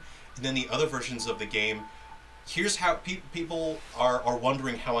game. And then the other versions of the game, here's how people are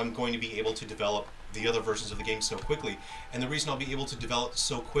wondering how I'm going to be able to develop the other versions of the game so quickly. And the reason I'll be able to develop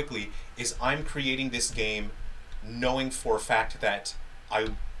so quickly is I'm creating this game knowing for a fact that I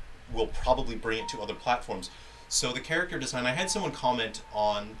will probably bring it to other platforms. So the character design, I had someone comment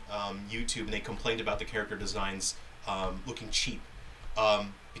on YouTube and they complained about the character designs looking cheap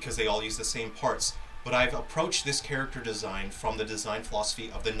because they all use the same parts. But I've approached this character design from the design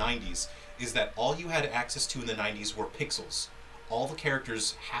philosophy of the 90s, is that all you had access to in the 90s were pixels. All the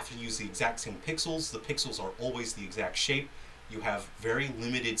characters have to use the exact same pixels. The pixels are always the exact shape. You have very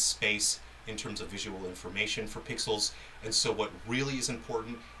limited space in terms of visual information for pixels. And so what really is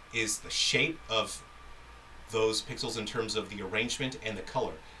important is the shape of those pixels in terms of the arrangement and the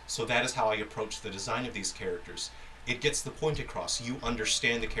color. So that is how I approach the design of these characters. It gets the point across. You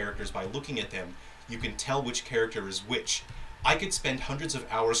understand the characters by looking at them. You can tell which character is which. I could spend hundreds of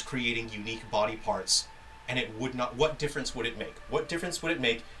hours creating unique body parts, and it would not... What difference would it make? What difference would it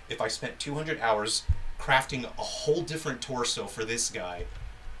make if I spent 200 hours crafting a whole different torso for this guy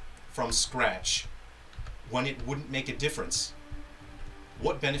from scratch, when it wouldn't make a difference?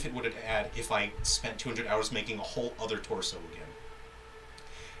 What benefit would it add if I spent 200 hours making a whole other torso again?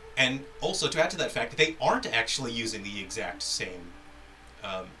 And also, to add to that fact, they aren't actually using the exact same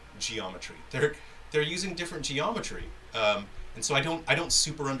geometry. They're using different geometry, and so I don't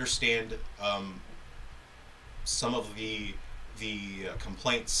super understand some of the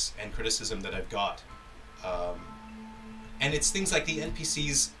complaints and criticism that I've got. And it's things like the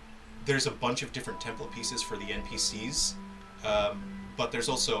NPCs. There's a bunch of different template pieces for the NPCs, but there's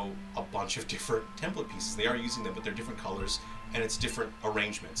also a bunch of different template pieces. They are using them, but they're different colors, and it's different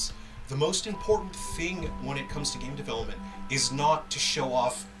arrangements. The most important thing when it comes to game development is not to show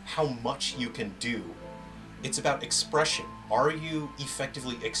off how much you can do. It's about expression. Are you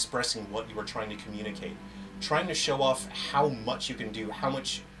effectively expressing what you are trying to communicate? Trying to show off how much you can do, how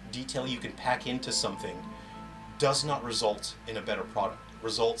much detail you can pack into something, does not result in a better product.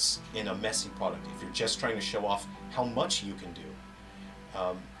 Results in a messy product if you're just trying to show off how much you can do.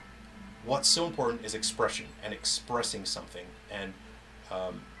 What's so important is expression and expressing something. And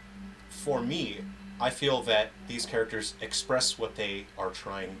for me, I feel that these characters express what they are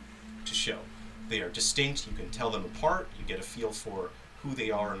trying to show. They are distinct, you can tell them apart, you get a feel for who they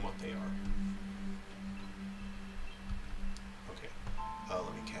are and what they are. Okay,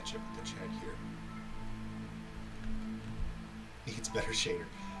 let me catch up with the chat here. Needs better shader.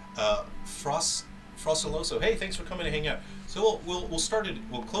 Frostaloso, hey, thanks for coming to hang out. So we'll start it.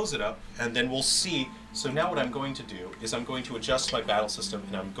 We'll close it up, and then we'll see. So now what I'm going to do is I'm going to adjust my battle system,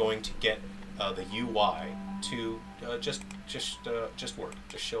 and I'm going to get the UI to just work,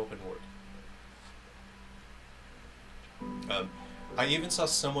 just show up and work. I even saw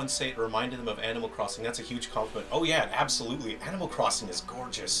someone say it reminded them of Animal Crossing. That's a huge compliment. Oh yeah, absolutely. Animal Crossing is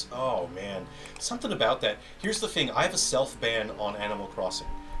gorgeous. Oh man, something about that. Here's the thing, I have a self-ban on Animal Crossing.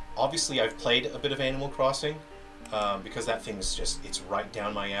 Obviously I've played a bit of Animal Crossing, because that thing is just, it's right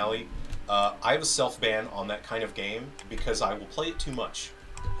down my alley. I have a self-ban on that kind of game because I will play it too much.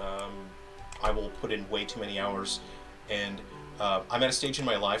 I will put in way too many hours, and I'm at a stage in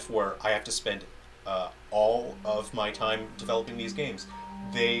my life where I have to spend all of my time developing these games.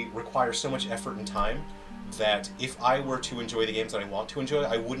 They require so much effort and time that if I were to enjoy the games that I want to enjoy,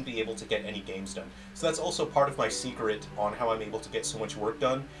 I wouldn't be able to get any games done. So that's also part of my secret on how I'm able to get so much work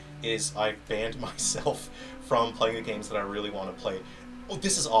done, is I've banned myself from playing the games that I really want to play. Oh,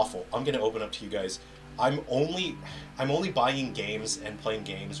 this is awful. I'm going to open up to you guys. I'm only buying games and playing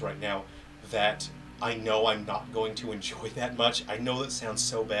games right now that I know I'm not going to enjoy that much. I know that sounds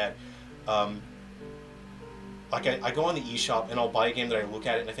so bad. Like I go on the eShop and I'll buy a game that I look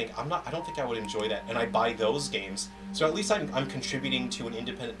at it and I think I don't think I would enjoy that, and I buy those games. So at least I'm contributing to an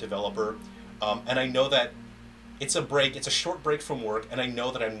independent developer, and I know that it's a short break from work, and I know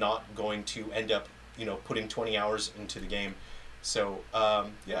that I'm not going to end up, putting 20 hours into the game. So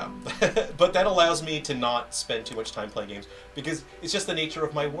yeah, but that allows me to not spend too much time playing games because it's just the nature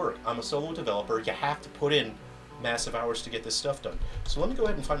of my work. I'm a solo developer. You have to put in massive hours to get this stuff done. So let me go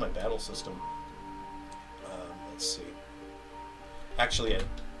ahead and find my battle system. Let's see. Actually,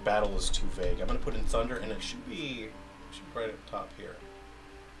 battle is too vague. I'm going to put in thunder, and it should be right at the top here.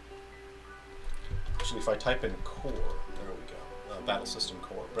 Actually, if I type in core, there we go. Battle system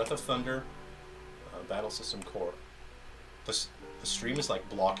core. Breath of Thunder, battle system core. The stream is like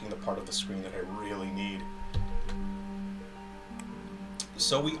blocking the part of the screen that I really need.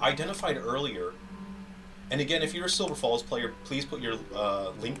 So we identified earlier, and again, if you're a Silver Falls player, please put your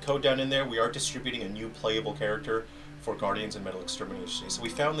link code down in there. We are distributing a new playable character for Guardians and Metal Exterminators today. So we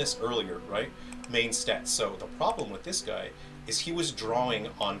found this earlier, right? Main stats. So the problem with this guy is he was drawing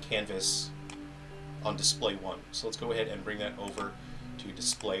on canvas on display 1. So let's go ahead and bring that over to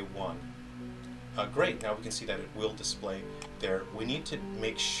display 1. Great, now we can see that it will display there. We need to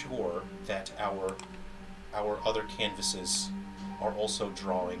make sure that our other canvases are also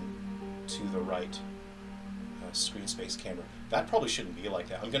drawing to the right screen space camera. That probably shouldn't be like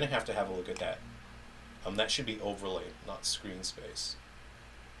that. I'm going to have a look at that. That should be overlay, not screen space.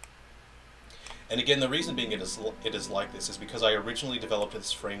 And again, the reason being it is like this is because I originally developed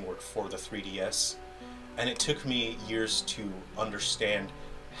this framework for the 3DS, and it took me years to understand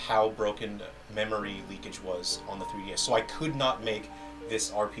how broken memory leakage was on the 3DS. So I could not make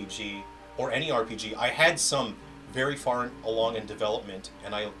this RPG or any RPG. I had some very far along in development,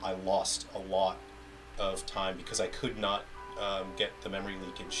 and I lost a lot of time because I could not get the memory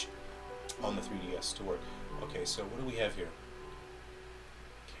leakage on the 3DS to work. Okay, so what do we have here?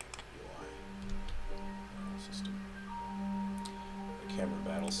 System. The camera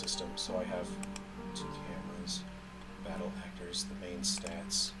battle system. So I have 2 cameras, battle actors, the main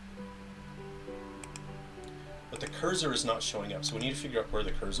stats. But the cursor is not showing up, so we need to figure out where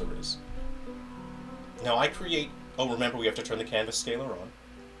the cursor is. Now I create, oh remember we have to turn the canvas scaler on.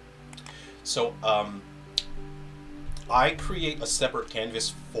 So I create a separate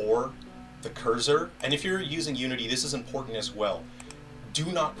canvas for the cursor, and if you're using Unity, this is important as well. Do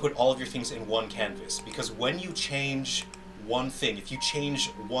not put all of your things in one canvas, because when you change one thing, if you change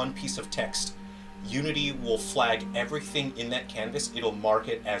one piece of text, Unity will flag everything in that canvas. It'll mark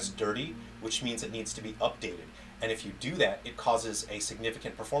it as dirty, which means it needs to be updated. And if you do that, it causes a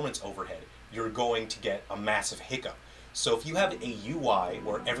significant performance overhead. You're going to get a massive hiccup. So if you have a UI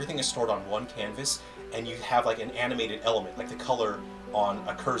where everything is stored on one canvas, and you have like an animated element, like the color on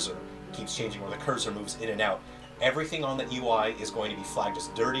a cursor keeps changing, or the cursor moves in and out, everything on that UI is going to be flagged as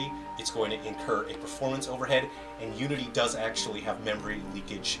dirty. It's going to incur a performance overhead, and Unity does actually have memory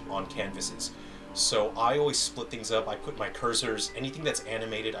leakage on canvases. So I always split things up. I put my cursors, anything that's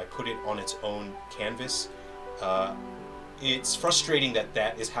animated, I put it on its own canvas. It's frustrating that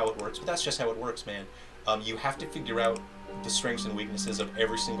that is how it works, but that's just how it works, man. You have to figure out the strengths and weaknesses of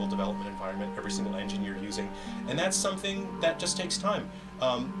every single development environment, every single engine you're using, and that's something that just takes time.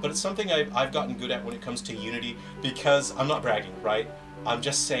 But it's something I've gotten good at when it comes to Unity, because I'm not bragging, right? I'm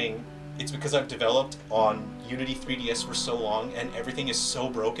just saying it's because I've developed on Unity 3DS for so long, and everything is so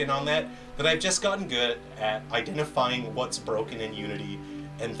broken on that, that I've just gotten good at identifying what's broken in Unity,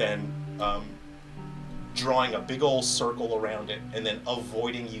 and then drawing a big old circle around it, and then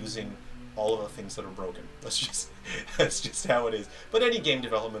avoiding using all of the things that are broken. That's just how it is. But any game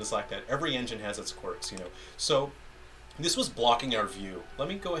development is like that. Every engine has its quirks, you know. So this was blocking our view. Let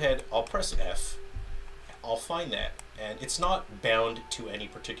me go ahead, I'll press F. I'll find that, and it's not bound to any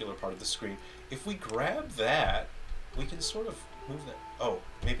particular part of the screen. If we grab that, we can sort of move that. Oh,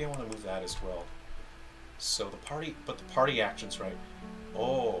 maybe I want to move that as well. So the party action's right.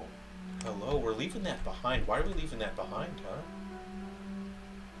 Oh, hello, we're leaving that behind. Why are we leaving that behind, huh?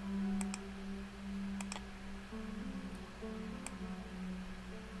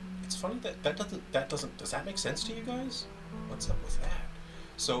 It's funny that doesn't, does that make sense to you guys? What's up with that?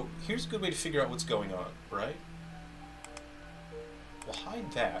 So here's a good way to figure out what's going on, right? We'll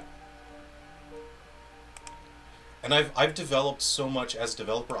hide that. And I've developed so much as a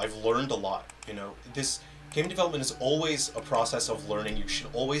developer. I've learned a lot, you know. This game development is always a process of learning. You should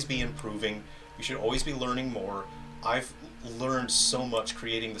always be improving. You should always be learning more. I've learned so much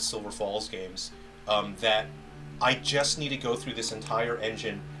creating the Silver Falls games that I just need to go through this entire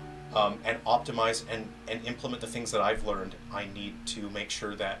engine and optimize and implement the things that I've learned. I need to make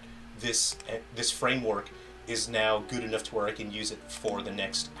sure that this framework is now good enough to where I can use it for the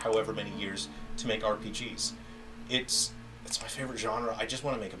next however many years to make RPGs. It's my favorite genre. I just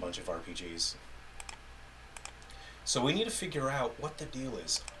want to make a bunch of RPGs. So we need to figure out what the deal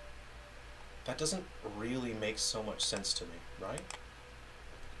is. That doesn't really make so much sense to me, right?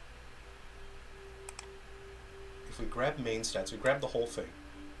 If we grab main stats, we grab the whole thing.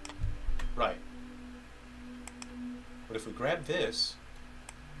 Right. But if we grab this,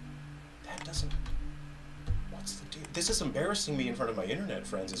 that doesn't... What's the deal? This is embarrassing me in front of my internet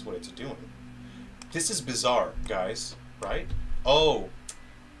friends is what it's doing. This is bizarre, guys, right? Oh,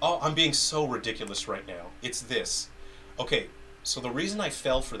 I'm being so ridiculous right now. It's this. Okay, so the reason I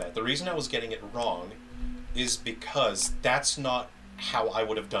fell for that, the reason I was getting it wrong, is because that's not how I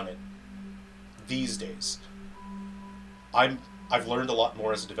would have done it these days. I've learned a lot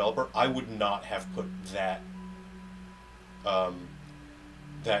more as a developer. I would not have put that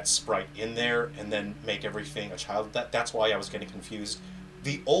that sprite in there and then make everything a child. That's why I was getting confused.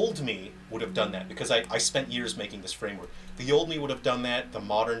 The old me would have done that because I spent years making this framework. The old me would have done that. The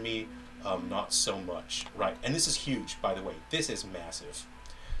modern me, not so much, right? And this is huge, by the way. This is massive.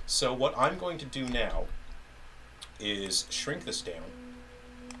 So what I'm going to do now is shrink this down.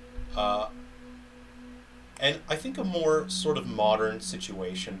 And I think a more sort of modern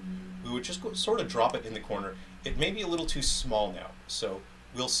situation, we would just sort of drop it in the corner. It may be a little too small now, so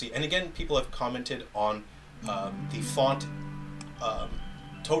we'll see. And again, people have commented on the font.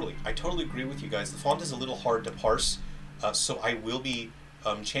 Totally, I totally agree with you guys. The font is a little hard to parse, so I will be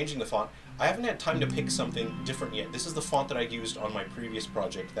changing the font. I haven't had time to pick something different yet. This is the font that I used on my previous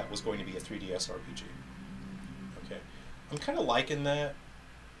project that was going to be a 3DS RPG. Okay, I'm kind of liking that.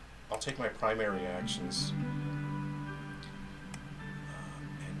 I'll take my primary actions.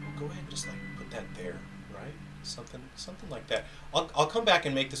 And we'll go ahead and just like put that there, right? Something like that. I'll come back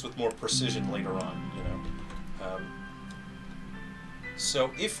and make this with more precision later on, you know.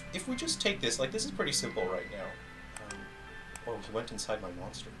 So if we just take this, like this is pretty simple right now. Oh, he went inside my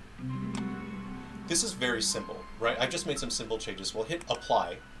monster. This is very simple, right? I've just made some simple changes. We'll hit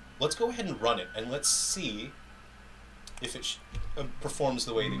apply. Let's go ahead and run it, and let's see if it performs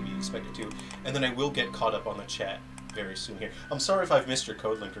the way that we expect it to. And then I will get caught up on the chat very soon here. I'm sorry if I've missed your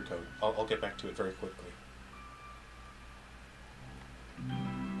code, linker code. I'll get back to it very quickly. Yeah.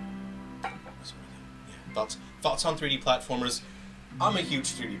 Thoughts on 3D platformers? I'm a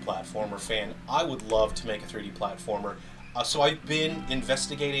huge 3D platformer fan. I would love to make a 3D platformer. So I've been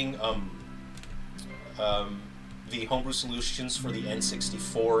investigating the homebrew solutions for the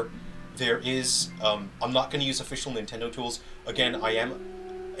N64. There is, I'm not going to use official Nintendo tools. Again, I am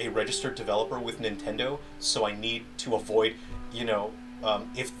a registered developer with Nintendo, so I need to avoid, you know,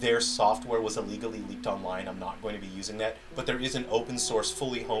 if their software was illegally leaked online, I'm not going to be using that. But there is an open source,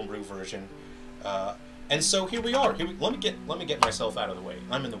 fully homebrew version. And so here we are. Let me get myself out of the way.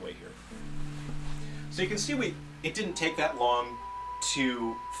 I'm in the way here. So you can see it didn't take that long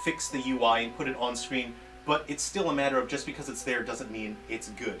to fix the UI and put it on screen, but it's still a matter of just because it's there doesn't mean it's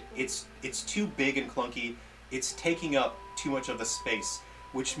good. It's too big and clunky. It's taking up too much of the space,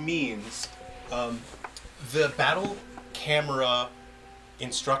 which means the battle camera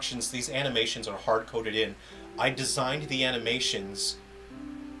instructions, these animations are hard-coded in. I designed the animations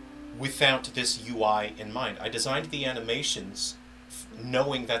without this UI in mind. I designed the animations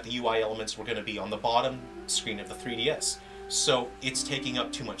knowing that the UI elements were going to be on the bottom screen of the 3DS. So it's taking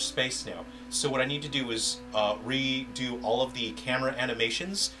up too much space now. So what I need to do is redo all of the camera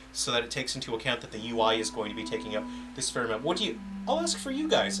animations so that it takes into account that the UI is going to be taking up this fair amount. I'll ask for you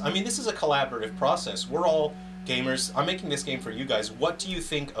guys. I mean, this is a collaborative process. We're all gamers. I'm making this game for you guys. What do you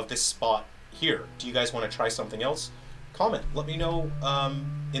think of this spot here? Do you guys want to try something else? Comment. Let me know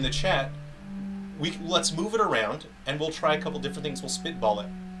in the chat. Let's move it around, and we'll try a couple different things. We'll spitball it.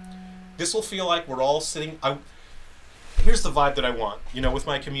 This will feel like we're all sitting... Here's the vibe that I want, you know, with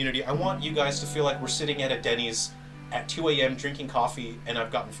my community. I want you guys to feel like we're sitting at a Denny's at 2 a.m. drinking coffee, and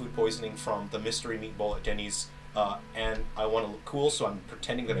I've gotten food poisoning from the mystery meatball at Denny's, and I want to look cool, so I'm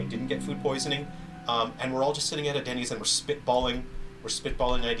pretending that I didn't get food poisoning, and we're all just sitting at a Denny's and we're spitballing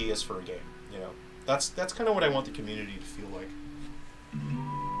ideas for a game, you know. That's kind of what I want the community to feel like.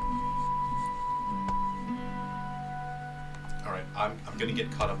 All right, I'm gonna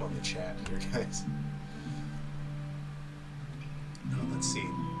get caught up on the chat here, guys. Let's see.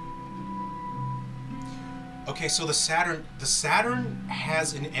 Okay, so the Saturn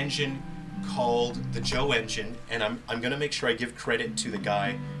has an engine called the Joe engine, and I'm gonna make sure I give credit to the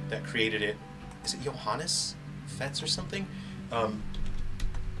guy that created it. Is it Johannes Fetz or something?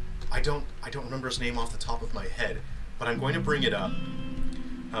 I don't remember his name off the top of my head, but I'm going to bring it up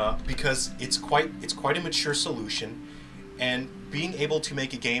because it's quite a mature solution, and being able to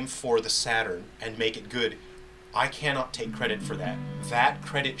make a game for the Saturn and make it good, I cannot take credit for that. That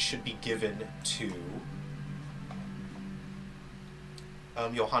credit should be given to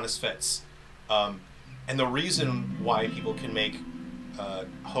Johannes Fetz. And the reason why people can make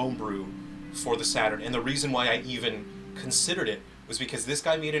homebrew for the Saturn, and the reason why I even considered it, was because this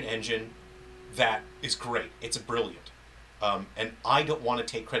guy made an engine that is great. It's brilliant. And I don't want to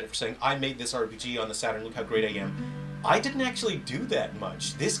take credit for saying, I made this RPG on the Saturn, look how great I am. I didn't actually do that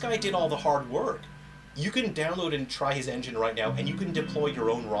much. This guy did all the hard work. You can download and try his engine right now, and you can deploy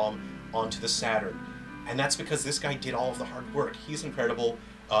your own ROM onto the Saturn. And that's because this guy did all of the hard work. He's incredible,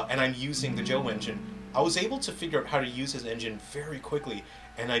 and I'm using the Joe engine. I was able to figure out how to use his engine very quickly,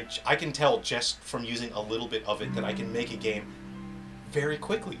 and I can tell just from using a little bit of it that I can make a game very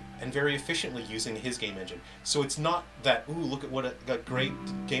quickly and very efficiently using his game engine. So it's not that, ooh, look at what a great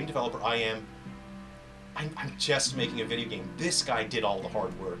game developer I am. I'm just making a video game. This guy did all the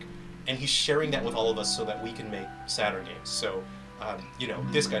hard work, and he's sharing that with all of us so that we can make Saturn games. So, you know,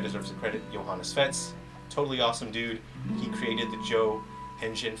 this guy deserves the credit. Johannes Fetz, totally awesome dude. He created the Joe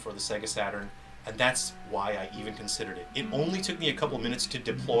engine for the Sega Saturn, and that's why I even considered it. It only took me a couple minutes to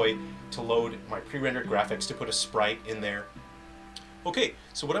deploy, to load my pre-rendered graphics, to put a sprite in there. Okay,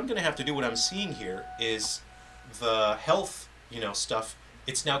 so what I'm going to have to do, what I'm seeing here, is the health, you know, stuff,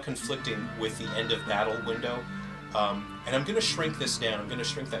 it's now conflicting with the end of battle window. And I'm going to shrink this down. I'm going to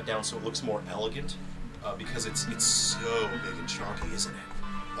shrink that down so it looks more elegant, because it's so big and chunky, isn't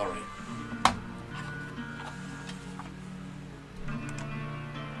it? All right.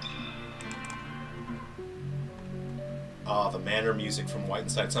 Ah, the Manor music from White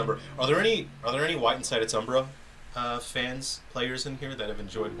Inside Its Umbra. Are there any White Inside Its Umbra fans, players in here that have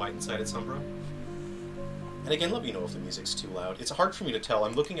enjoyed White Inside Its Umbra? And again, let me know if the music's too loud. It's hard for me to tell.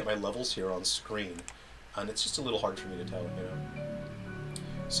 I'm looking at my levels here on screen, and it's just a little hard for me to tell, you know.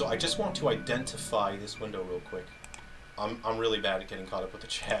 So I just want to identify this window real quick. I'm really bad at getting caught up with the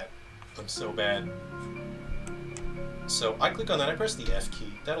chat. I'm so bad. So I click on that, I press the F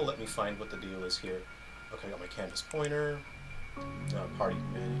key. That'll let me find what the deal is here. Okay, I got my canvas pointer. Party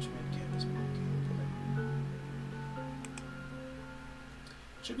management, canvas pointer.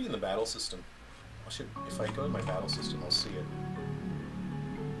 Should be in the battle system. If I go to my battle system, I'll see it.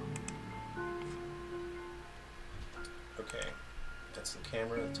 Okay, that's the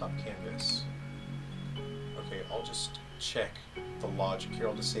camera, top canvas. Okay, I'll just check the logic here.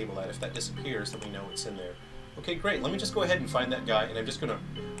 I'll disable that. If that disappears, then we know it's in there. Okay, great. Let me just go ahead and find that guy, and I'm just gonna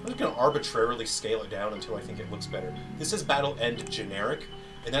arbitrarily scale it down until I think it looks better. This is Battle End Generic,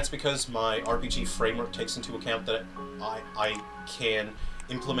 and that's because my RPG framework takes into account that I can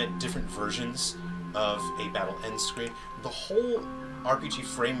implement different versions of a Battle End screen. The whole RPG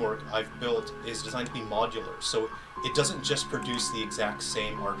framework I've built is designed to be modular, so it doesn't just produce the exact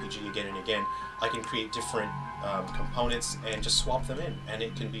same RPG again and again. I can create different components and just swap them in, and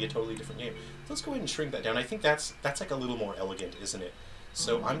it can be a totally different game. So let's go ahead and shrink that down. I think that's like a little more elegant, isn't it?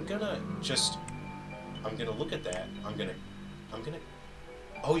 So I'm gonna look at that. I'm gonna.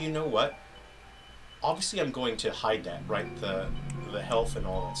 Oh, you know what? Obviously, I'm going to hide that, right? The health and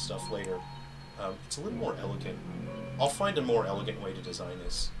all that stuff later. It's a little more elegant. I'll find a more elegant way to design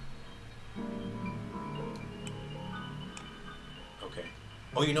this. Okay.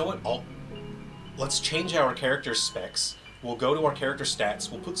 Oh, you know what? Let's change our character specs. We'll go to our character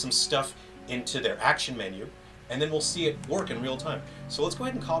stats. We'll put some stuff into their action menu, and then we'll see it work in real time. So let's go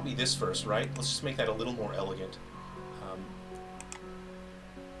ahead and copy this first, right? Let's just make that a little more elegant.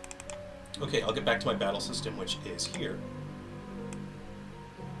 Okay, I'll get back to my battle system, which is here.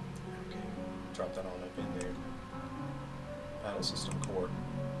 Okay, drop that on up in there. Battle system core.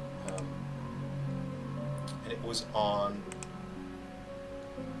 And it was on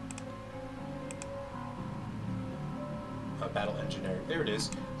Battle Engineering. There it is.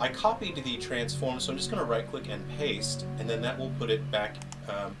 I copied the transform, so I'm just going to right click and paste, and then that will put it back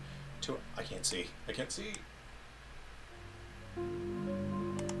to... I can't see.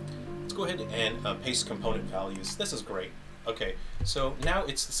 Let's go ahead and paste component values. This is great. Okay, so now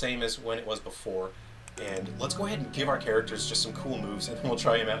it's the same as when it was before, and let's go ahead and give our characters just some cool moves, and then we'll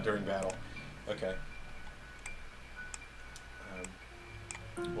try them out during battle. Okay.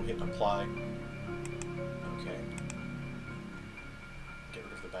 We'll hit apply. Okay. Get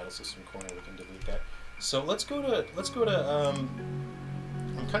rid of the battle system corner. We can delete that. So let's go to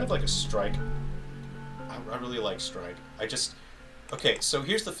I'm kind of like a strike. I really like strike. Okay, so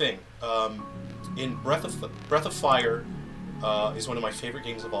here's the thing. In Breath of Fire is one of my favorite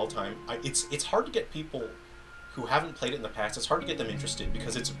games of all time. It's hard to get people who haven't played it in the past. It's hard to get them interested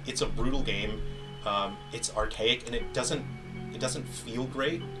because it's a brutal game. It's archaic and it doesn't feel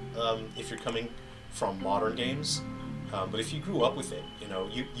great if you're coming from modern games. But if you grew up with it, you know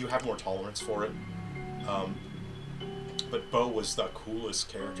you have more tolerance for it. But Bo was the coolest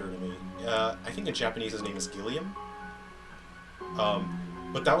character to me. I think in Japanese his name is Gilliam.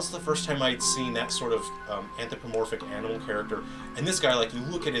 But that was the first time I'd seen that sort of anthropomorphic animal character. And this guy, like, you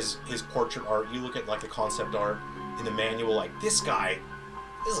look at his portrait art, you look at, like, the concept art in the manual, like, this is like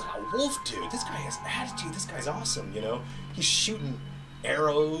a wolf dude. This guy has attitude. This guy's awesome, you know? He's shooting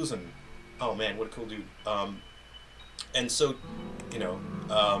arrows and, oh man, what a cool dude. And so, you know,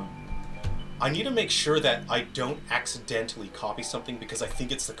 I need to make sure that I don't accidentally copy something because I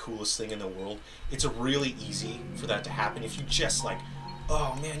think it's the coolest thing in the world. It's really easy for that to happen. If you just like,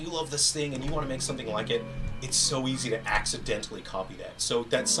 oh man, you love this thing and you want to make something like it, it's so easy to accidentally copy that. So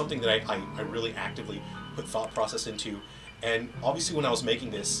that's something that I really actively put thought process into. And obviously when I was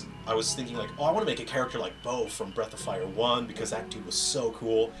making this, I was thinking like, oh, I want to make a character like Bo from Breath of Fire 1 because that dude was so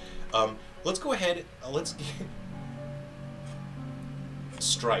cool. Let's go ahead, let's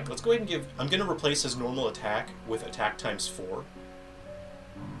strike. Let's go ahead and give... I'm going to replace his normal attack with attack times 4.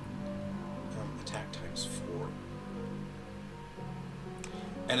 Attack times 4.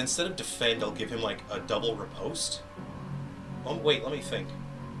 And instead of defend, I'll give him like a double riposte. Oh, wait, let me think.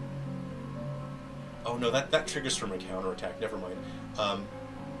 Oh no, that triggers from a counterattack. Never mind.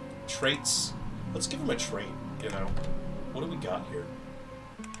 Traits. Let's give him a trait, you know. What do we got here?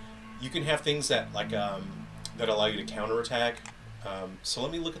 You can have things that, like, that allow you to counterattack. So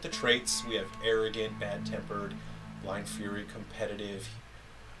let me look at the traits. We have arrogant, bad-tempered, blind fury, competitive.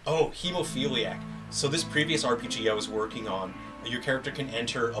 Oh, hemophiliac. So this previous RPG I was working on, your character can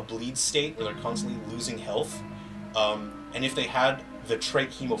enter a bleed state where they're constantly losing health. And if they had the trait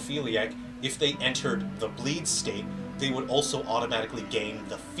hemophiliac, if they entered the bleed state, they would also automatically gain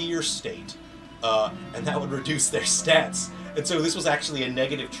the fear state. And that would reduce their stats. And so this was actually a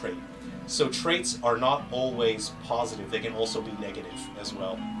negative trait. So traits are not always positive, they can also be negative as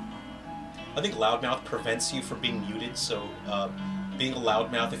well. I think loudmouth prevents you from being muted, so being a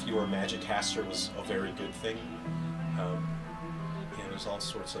loudmouth if you were a magic caster was a very good thing. Yeah, there's all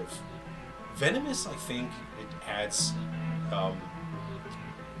sorts of... Venomous, I think, it adds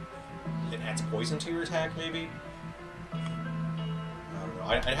poison to your attack, maybe? I don't know,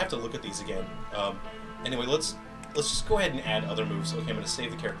 I'd have to look at these again. Anyway, let's just go ahead and add other moves. Okay, I'm going to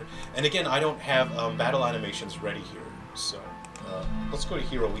save the character. And again, I don't have battle animations ready here, so let's go to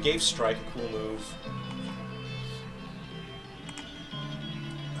Hero. We gave Strike a cool move.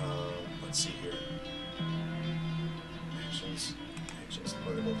 Let's see here. Actions,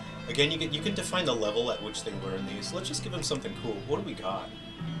 learnable. Again, you can define the level at which they learn these. Let's just give them something cool. What do we got?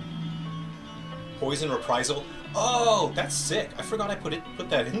 Poison Reprisal. Oh, that's sick. I forgot I put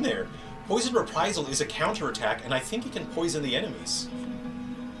that in there. Poison Reprisal is a counterattack, and I think it can poison the enemies.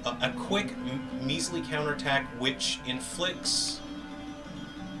 A quick, measly counterattack which inflicts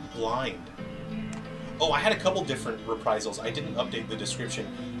blind. Oh, I had a couple different reprisals. I didn't update the description,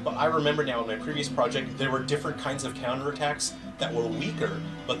 but I remember now in my previous project there were different kinds of counterattacks that were weaker,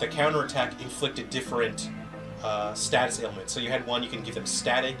 but the counterattack inflicted different status ailments. So you had one, you can give them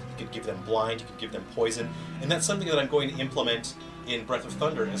static, you could give them blind, you could give them poison, and that's something that I'm going to implement in Breath of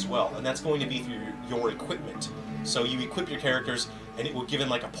Thunder as well, and that's going to be through your equipment. So you equip your characters, and it will give them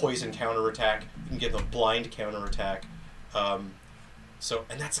like a poison counterattack, you can give them blind counterattack. And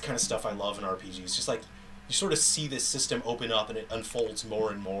that's the kind of stuff I love in RPGs. Just like, you sort of see this system open up and it unfolds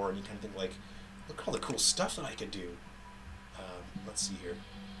more and more, and you kind of think like, look at all the cool stuff that I could do. Let's see here.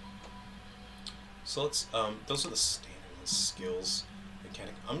 So let's, those are the standard skills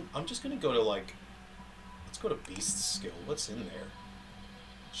mechanic. I'm just going to go to like, let's go to Beast skill. What's in there?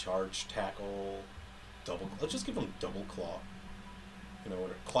 Charge, tackle, double, let's just give them double claw. You know,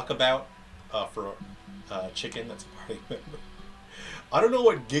 cluckabout for chicken, that's a party member. I don't know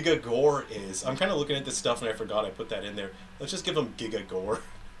what Giga Gore is. I'm kind of looking at this stuff and I forgot I put that in there. Let's just give him Giga Gore.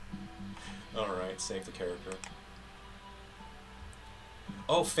 Alright, save the character.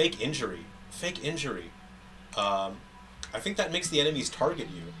 Oh, Fake Injury. Fake Injury. I think that makes the enemies target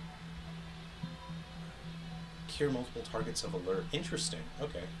you. Cure multiple targets of alert. Interesting.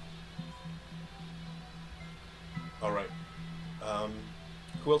 Okay. Alright.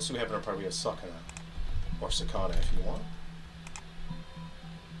 Who else do we have in our party? We have Sakana. Or Sakana if you want.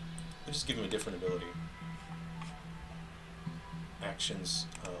 We'll just give him a different ability. Actions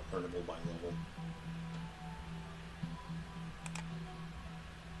earnable by level.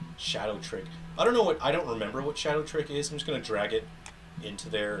 Shadow Trick. I don't remember what Shadow Trick is. I'm just gonna drag it into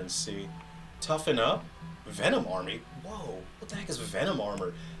there and see. Toughen Up. Venom Army. Whoa, what the heck is Venom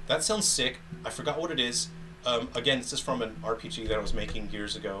Armor? That sounds sick. I forgot what it is. Again, this is from an RPG that I was making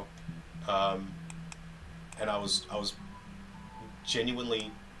years ago, and I was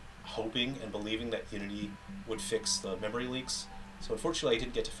genuinely hoping and believing that Unity would fix the memory leaks. So unfortunately, I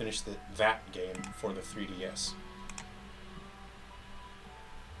didn't get to finish that game for the 3DS.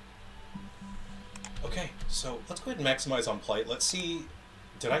 Okay, so let's go ahead and maximize on play. Let's see.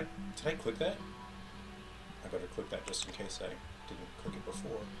 Did I click that? I better click that just in case I didn't click it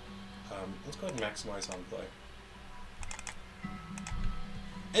before. Let's go ahead and maximize on play.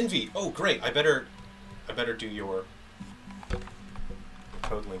 Envy. Oh, great. I better do your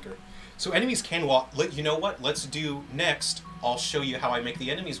code linker. So enemies can walk. You know what? Let's do next. I'll show you how I make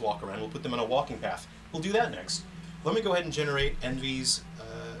the enemies walk around. We'll put them on a walking path. We'll do that next. Let me go ahead and generate Envy's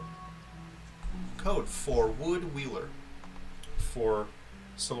code for Wood Wheeler for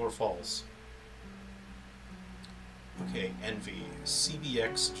Silver Falls. Okay, Envy,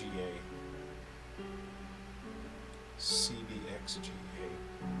 CBXGA. CBXGA.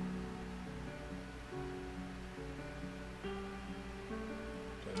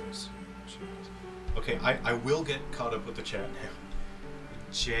 Okay, I will get caught up with the chat now.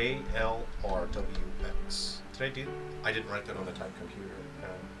 JLRWX. Did I do? I didn't write that on the type computer.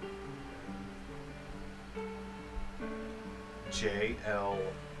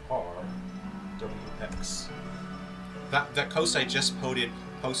 JLRWX. That post I just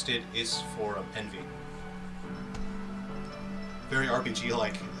posted is for Envy. Very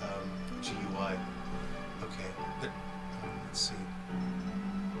RPG-like GUI. Okay, let's see.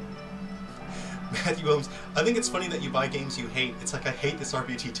 Matthew Williams, I think it's funny that you buy games you hate. It's like, I hate this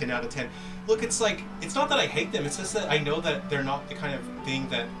RPG, 10 out of 10. Look, it's like, it's not that I hate them, it's just that I know that they're not the kind of thing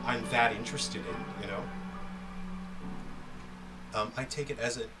that I'm that interested in, you know? I take it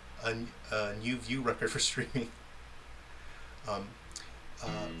as a new view record for streaming.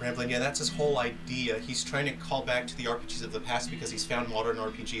 Ramblin', yeah, that's his whole idea. He's trying to call back to the RPGs of the past because he's found modern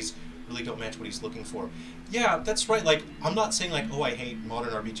RPGs really don't match what he's looking for. Yeah, that's right. Like, I'm not saying like, oh, I hate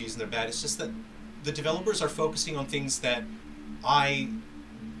modern RPGs and they're bad. It's just that the developers are focusing on things that I'm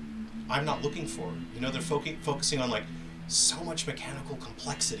not looking for. You know, they're focusing on like so much mechanical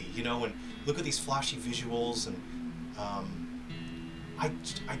complexity. You know, and look at these flashy visuals, and I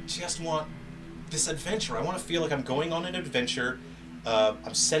just want this adventure. I want to feel like I'm going on an adventure.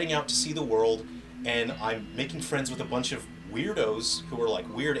 I'm setting out to see the world, and I'm making friends with a bunch of weirdos who are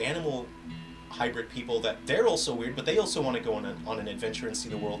like weird animal hybrid people that they're also weird, but they also want to go on an adventure and see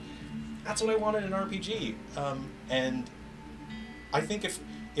the world. That's what I want in an RPG, and I think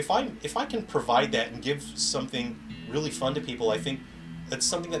if I can provide that and give something really fun to people, I think that's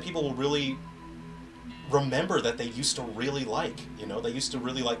something that people will really remember that they used to really like. You know, they used to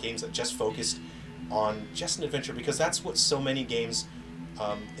really like games that just focused on just an adventure, because that's what so many games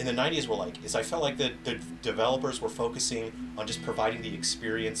in the 90s were like, is I felt like the developers were focusing on just providing the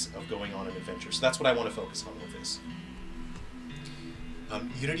experience of going on an adventure. So that's what I want to focus on with this.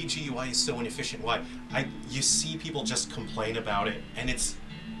 Unity GUI is so inefficient. Why? You see people just complain about it, and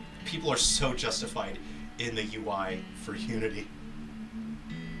people are so justified in the UI for Unity.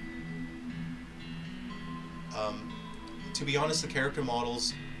 To be honest, the character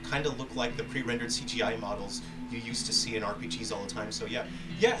models kind of look like the pre-rendered CGI models you used to see in RPGs all the time. So yeah,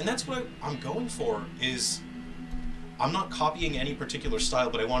 and that's what I'm going for. Is I'm not copying any particular style,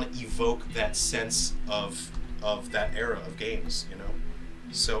 but I want to evoke that sense of that era of games. You know,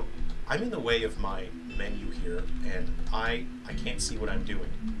 so I'm in the way of my menu here, and I can't see what I'm doing.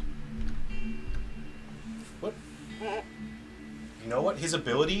 What? You know what? His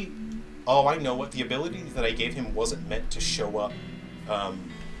ability. Oh, I know what. The ability that I gave him wasn't meant to show up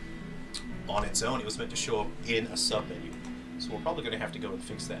on its own. It was meant to show up in a submenu. So we're probably going to have to go and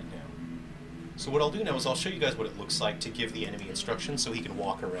fix that now. So what I'll do now is I'll show you guys what it looks like to give the enemy instructions so he can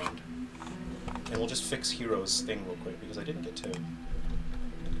walk around. And we'll just fix Hero's thing real quick, because I didn't get to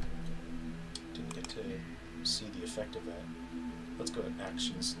see the effect of that. Let's go to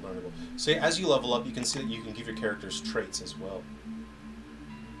actions, learnable. So as you level up, you can see that you can give your characters traits as well.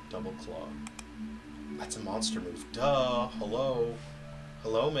 Double claw. That's a monster move. Duh. Hello.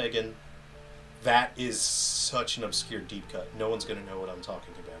 Hello, Megan. That is such an obscure deep cut. No one's going to know what I'm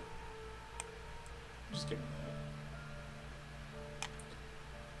talking about. Just give me that.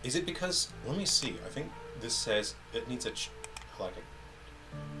 Is it because... Let me see. I think this says it needs a...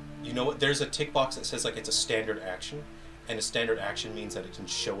 You know what? There's a tick box that says like it's a standard action. And a standard action means that it can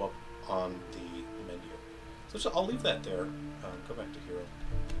show up on the menu. So I'll leave that there. Go back to Hero.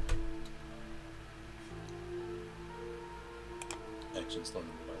 Actions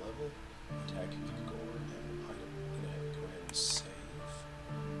learnable by level. Attack, gore, and item. I'm gonna go ahead and save.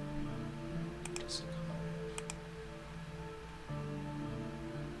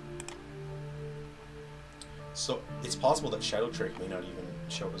 So it's possible that Shadow Trait may not even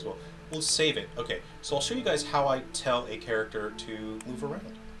show up as well. We'll save it. Okay, so I'll show you guys how I tell a character to move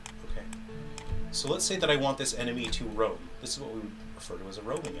around. Okay. So let's say that I want this enemy to roam. This is what we would refer to as a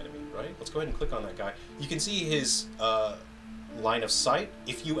roaming enemy, right? Let's go ahead and click on that guy. You can see his line of sight.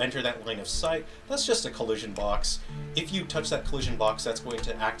 If you enter that line of sight, that's just a collision box. If you touch that collision box, that's going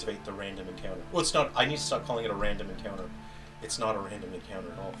to activate the random encounter. Well, it's not. I need to stop calling it a random encounter. It's not a random encounter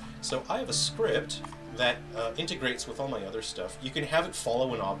at all. So I have a script that integrates with all my other stuff. You can have it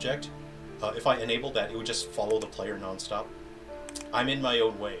follow an object. If I enabled that, it would just follow the player nonstop. I'm in my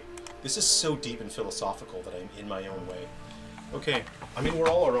own way. This is so deep and philosophical that I'm in my own way. Okay, I mean, we're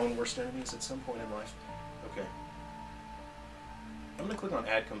all our own worst enemies at some point in life. Okay. I'm going to click on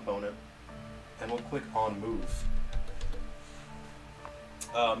Add Component, and we'll click on Move.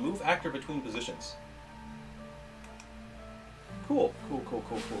 Move actor between positions. Cool.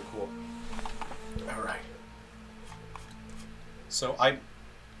 Alright. So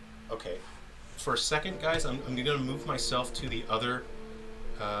okay. For a second, guys, I'm going to move myself to the other...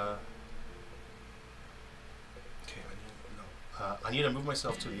 I need to move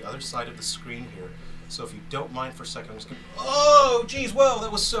myself to the other side of the screen here. So if you don't mind for a second, I'm just going to... Oh, geez, whoa,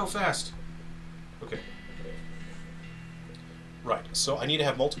 that was so fast. Okay. Right, so I need to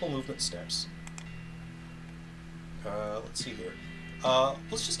have multiple movement steps. Let's see here.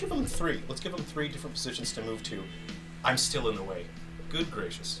 Let's just give them 3. Let's give them 3 different positions to move to. I'm still in the way. Good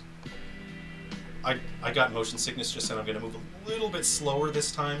gracious. I got motion sickness just then. I'm going to move a little bit slower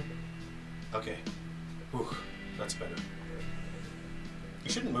this time. Okay. Whew, that's better. You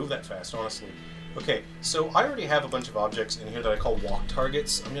shouldn't move that fast, honestly. Okay, so I already have a bunch of objects in here that I call walk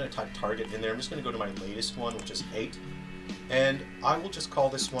targets. I'm going to type target in there. I'm just going to go to my latest one, which is 8. And I will just call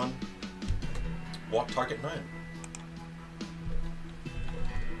this one walk target 9.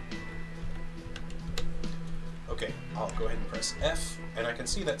 Okay, I'll go ahead and press F, and I can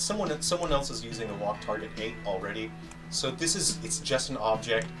see that someone else is using the walk target 8 already. So it's just an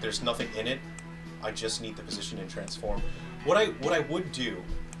object. There's nothing in it. I just need the position and transform. What I would do,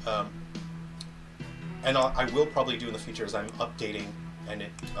 and I will probably do in the future as I'm updating and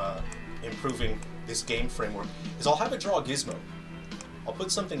improving this game framework, is I'll have it draw a gizmo. I'll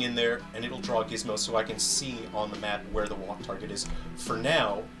put something in there and it'll draw a gizmo so I can see on the map where the walk target is. For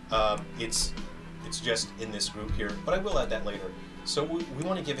now, it's just in this group here, but I will add that later. So we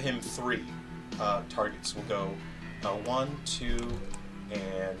want to give him 3 targets. We'll go 1, 2,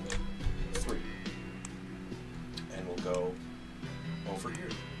 and 3. And we'll go over here.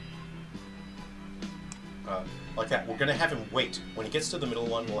 Like that. We're going to have him wait. When he gets to the middle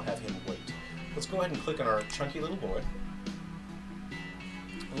one, we'll have him wait. Let's go ahead and click on our chunky little boy.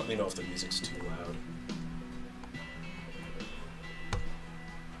 And let me know if the music's too loud.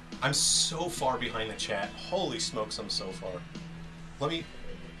 I'm so far behind the chat. Holy smokes, I'm so far. Let me...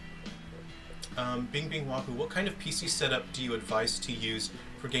 Bing Bing Wahoo, what kind of PC setup do you advise to use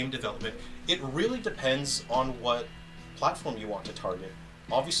for game development? It really depends on what platform you want to target.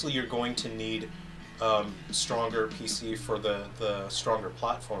 Obviously, you're going to need stronger PC for the stronger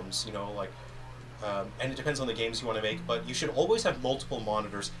platforms, you know, like... and it depends on the games you want to make, but you should always have multiple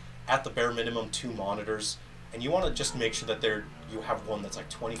monitors, at the bare minimum 2 monitors, and you want to just make sure that you have one that's like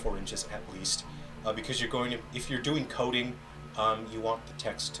 24 inches at least, because you're going to, if you're doing coding, you want the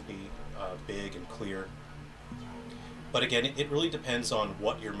text to be big and clear. But again, it really depends on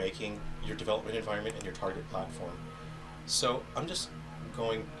what you're making, your development environment, and your target platform. So I'm just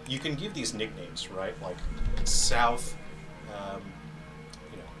going, you can give these nicknames, right? Like south,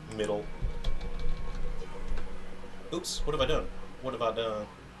 you know, middle. Oops, what have I done? What have I done?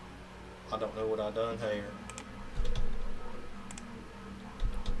 I don't know what I've done here.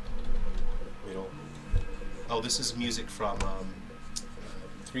 Middle. Oh, this is music from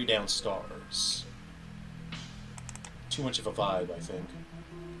 3 Down Stars. Too much of a vibe, I think.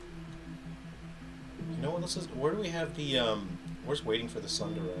 You know what this is? Where do we have the, where's Waiting for the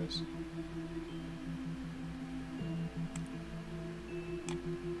Sun to Rise?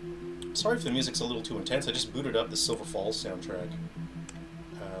 Sorry if the music's a little too intense. I just booted up the Silver Falls soundtrack.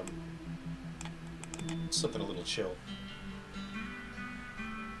 Something a little chill.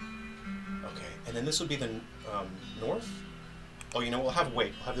 Okay, and then this would be the north. Oh, you know, we'll have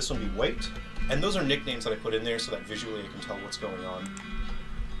wait. We'll have this one be wait. And those are nicknames that I put in there so that visually I can tell what's going on.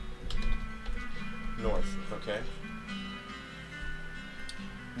 North, okay.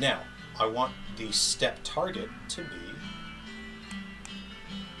 Now, I want the step target to be...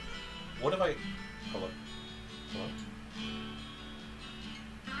 What have I... Hello? Hello?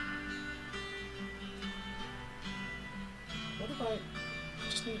 What have I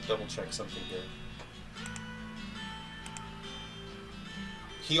just need to double check something here.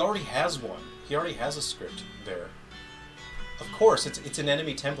 He already has one. He already has a script there. Of course, it's an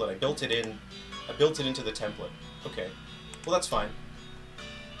enemy template. I built it into the template. Okay. Well, that's fine.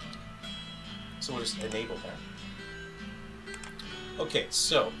 So we'll just enable that. Okay,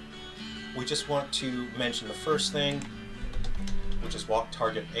 so we just want to mention the first thing, which is walk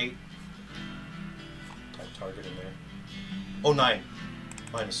target 8. Type target in there. Oh, 9.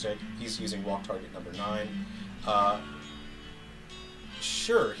 My mistake. He's using walk target number 9.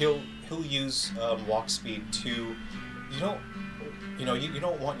 Sure, he'll use walk speed 2. You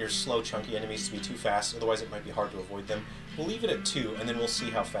don't want your slow, chunky enemies to be too fast. Otherwise, it might be hard to avoid them. We'll leave it at 2, and then we'll see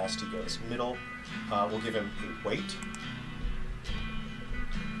how fast he goes. Middle, we'll give him a wait.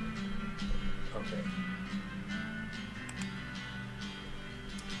 Okay.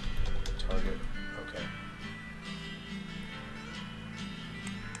 Target. Okay.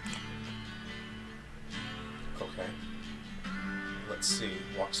 Okay. Let's see.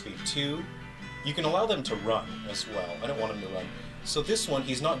 Walk speed 2. You can allow them to run as well. I don't want him to run. So this one,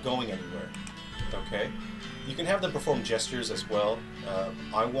 he's not going anywhere. Okay. You can have them perform gestures as well.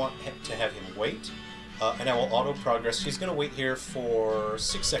 I want to have him wait, and I will auto progress. He's going to wait here for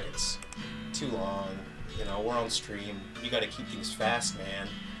 6 seconds. Too long. You know, we're on stream. You got to keep things fast, man.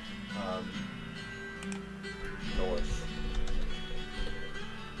 North.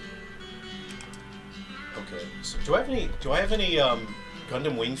 Okay. So do I have any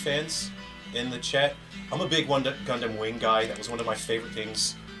Gundam Wing fans? in the chat. I'm a big Gundam Wing guy. That was one of my favorite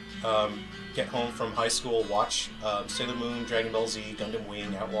things. Get home from high school, watch Sailor Moon, Dragon Ball Z, Gundam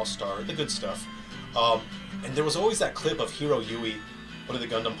Wing, Outlaw Star, the good stuff. And there was always that clip of Hiro Yui, one of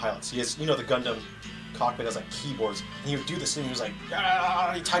the Gundam pilots. He has, you know, the Gundam cockpit has like keyboards, and he would do this thing. He was like,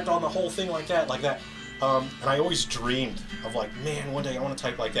 ah, he typed on the whole thing like that. And I always dreamed of like, man, one day I want to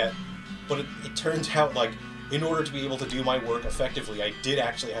type like that. But it turns out like, in order to be able to do my work effectively, I did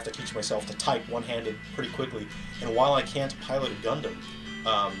actually have to teach myself to type one-handed pretty quickly. And while I can't pilot a Gundam,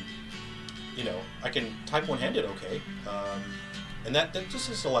 you know, I can type one-handed okay. And that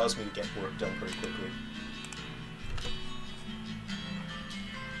just allows me to get work done pretty quickly.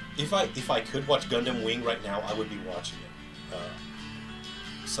 If I could watch Gundam Wing right now, I would be watching it.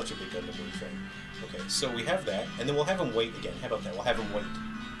 Such a big Gundam Wing fan. Okay, so we have that, and then we'll have him wait again. How about that? We'll have him wait.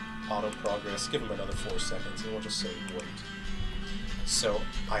 Auto progress, give him another 4 seconds, and we'll just say wait. So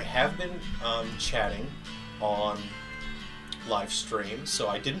I have been chatting on live stream, so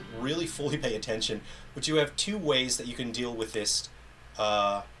I didn't really fully pay attention, but you have 2 ways that you can deal with this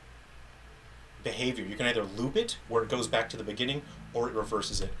behavior. You can either loop it, where it goes back to the beginning, or it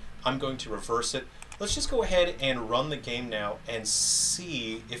reverses it. I'm going to reverse it. Let's just go ahead and run the game now and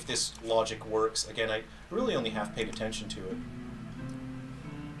see if this logic works. Again, I really only half paid attention to it.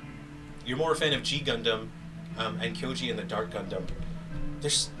 You're more a fan of G Gundam and Kyoji and the Dark Gundam.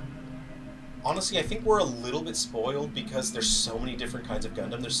 Honestly, I think we're a little bit spoiled because there's so many different kinds of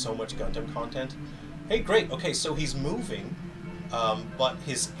Gundam. There's so much Gundam content. Hey, great. Okay, so he's moving, but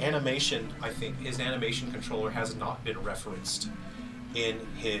his animation, I think, his animation controller has not been referenced in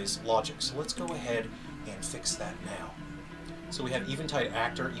his logic. So let's go ahead and fix that now. So we have Eventide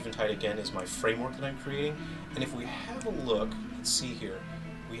Actor. Eventide, again, is my framework that I'm creating. And if we have a look, let's see here.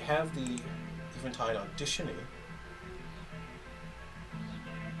 We have the Eventide auditioning.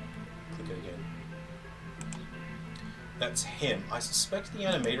 Click it again. That's him. I suspect the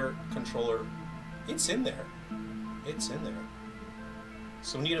animator controller, it's in there. It's in there.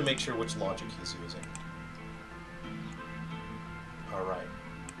 So we need to make sure which logic he's using. Alright.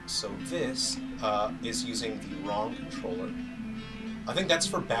 So this is using the wrong controller. I think that's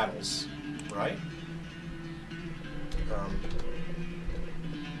for battles, right?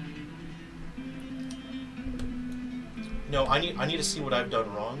 No, I need to see what I've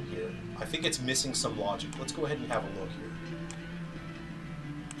done wrong here. I think it's missing some logic. Let's go ahead and have a look here.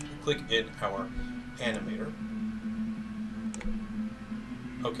 Click in our animator.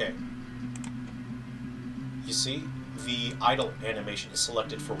 Okay. You see, the idle animation is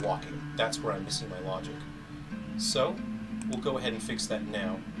selected for walking. That's where I'm missing my logic. So, we'll go ahead and fix that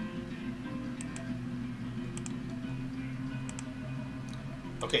now.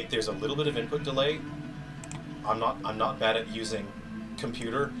 Okay, there's a little bit of input delay. I'm not bad at using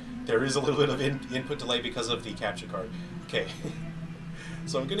computer. There is a little bit of input delay because of the capture card. Okay,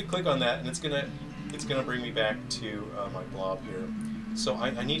 so I'm gonna click on that, and it's gonna bring me back to my blob here. So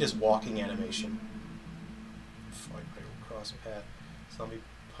I need his walking animation. Fight idle, cross path, zombie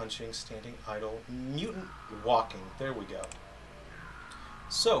punching, standing idle, mutant walking. There we go.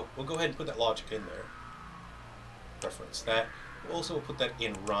 So we'll go ahead and put that logic in there. Reference that. We'll also put that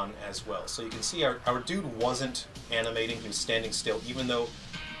in run as well. So you can see our dude wasn't animating, he was standing still, even though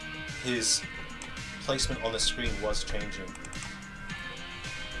his placement on the screen was changing.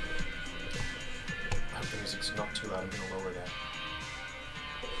 I hope the music's not too loud, I'm going to lower that.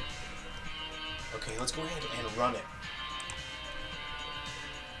 Okay, let's go ahead and run it.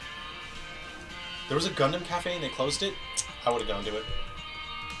 There was a Gundam cafe and they closed it. I would have gone to it.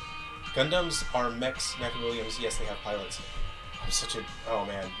 Gundams are mechs, Nathan Williams, yes, they have pilots. I'm such a... oh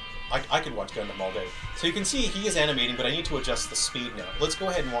man. I could watch Gundam all day. So you can see he is animating, but I need to adjust the speed now. Let's go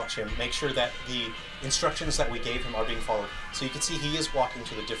ahead and watch him, make sure that the instructions that we gave him are being followed. So you can see he is walking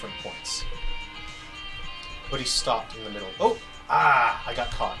to the different points. But he stopped in the middle. Oh! Ah! I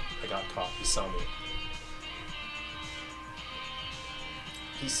got caught. I got caught. He saw me.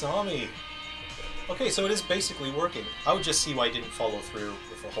 He saw me. Okay, so it is basically working. I would just see why I didn't follow through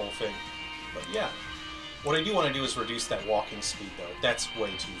with the whole thing. But yeah. What I do want to do is reduce that walking speed, though. That's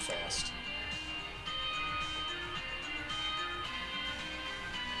way too fast.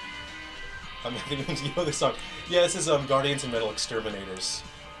 I mean, you know this song? Yeah, this is Guardians and Metal Exterminators.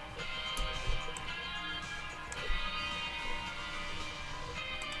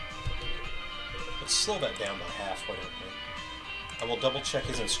 Let's slow that down by half, why don't we? I will double check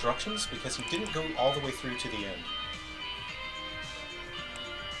his instructions because he didn't go all the way through to the end.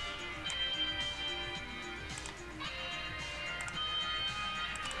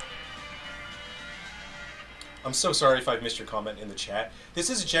 I'm so sorry if I've missed your comment in the chat. This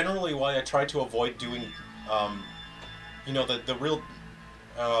is generally why I try to avoid doing, you know,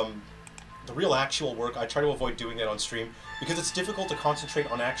 um, the real actual work. I try to avoid doing that on stream because it's difficult to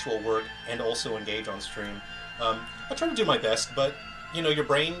concentrate on actual work and also engage on stream. I try to do my best, but you know, your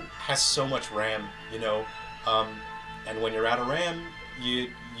brain has so much RAM, you know, and when you're out of RAM, you're,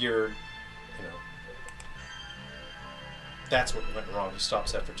 you know, that's what went wrong. He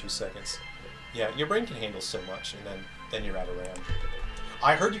stops after 2 seconds. Yeah, your brain can handle so much, and then you're out of RAM.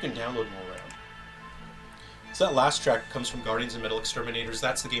 I heard you can download more RAM. So that last track comes from Guardians and Metal Exterminators.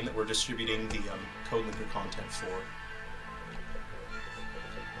 That's the game that we're distributing the Code Linker content for.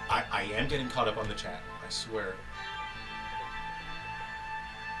 I am getting caught up on the chat, I swear.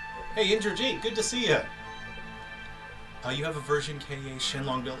 Hey, Injur G, good to see you. You have a version KA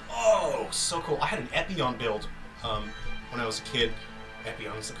Shenlong build. Oh, so cool. I had an Epion build when I was a kid.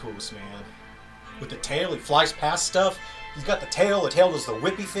 Epion's the coolest, man. With the tail, he flies past stuff. He's got the tail does the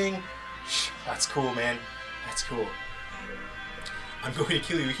whippy thing. That's cool, man. That's cool. I'm going to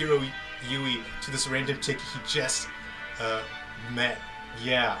kill you, Hiro Yui, to this random chick he just met.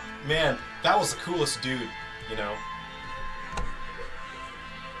 Yeah, man, that was the coolest dude, you know.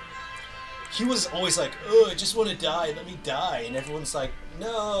 He was always like, "Oh, I just want to die. Let me die." And everyone's like,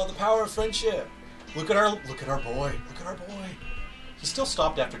 "No, the power of friendship. Look at our boy. Look at our boy." He still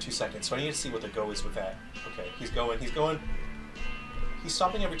stopped after 2 seconds, so I need to see what the go is with that. Okay, he's going. He's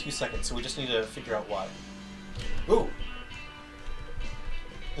stopping every 2 seconds, so we just need to figure out why. Ooh.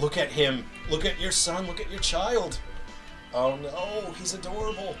 Look at him. Look at your son. Look at your child. Oh no, he's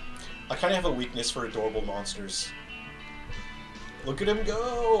adorable. I kind of have a weakness for adorable monsters. Look at him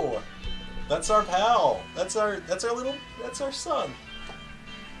go. That's our pal. That's our son.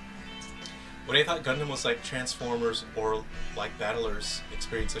 What I thought Gundam was like Transformers or like Battlers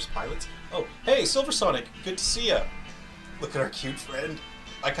experience as pilots. Oh, hey, Silver Sonic, good to see ya. Look at our cute friend.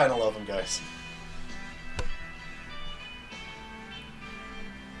 I kind of love him, guys.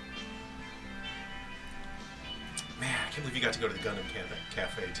 Man, I can't believe you got to go to the Gundam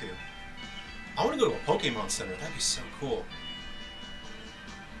Cafe too. I want to go to a Pokemon Center. That'd be so cool.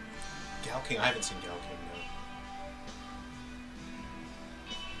 Gal King, I haven't seen Gal King,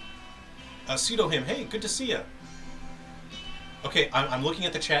 no. Pseudo him, hey, good to see ya. Okay, I'm looking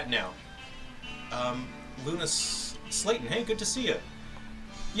at the chat now. Luna Slayton, hey, good to see ya.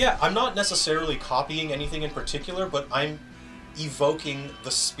 Yeah, I'm not necessarily copying anything in particular, but I'm evoking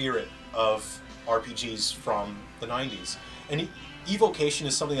the spirit of RPGs from the 90s. And evocation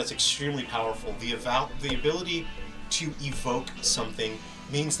is something that's extremely powerful. The ability to evoke something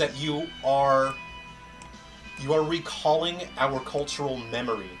means that you are recalling our cultural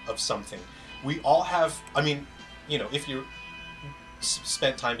memory of something. We all have, I mean, you know, if you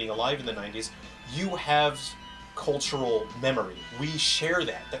spent time being alive in the 90s, you have cultural memory. We share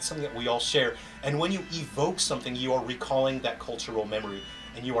that. That's something that we all share. And when you evoke something, you are recalling that cultural memory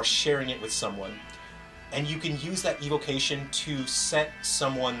and you are sharing it with someone. And you can use that evocation to set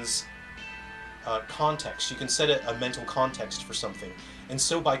someone's context. You can set a mental context for something. And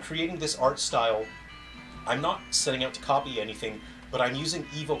so by creating this art style, I'm not setting out to copy anything, but I'm using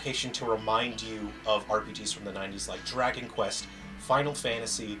evocation to remind you of RPGs from the 90s like Dragon Quest, Final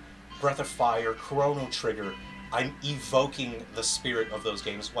Fantasy, Breath of Fire, Chrono Trigger. I'm evoking the spirit of those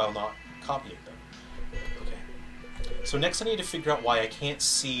games while not copying them. Okay. So next I need to figure out why I can't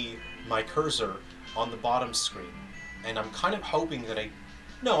see my cursor on the bottom screen. And I'm kind of hoping that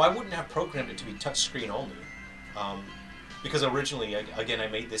no, I wouldn't have programmed it to be touchscreen only. Because originally, again, I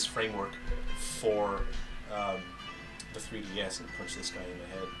made this framework for the 3DS and punched this guy in the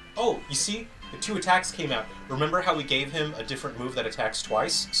head. Oh, you see? The 2 attacks came out. Remember how we gave him a different move that attacks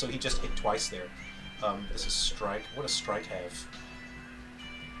twice? So he just hit twice there. This is Strike. What does Strike have?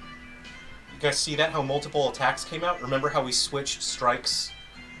 You guys see that? How multiple attacks came out? Remember how we switched Strike's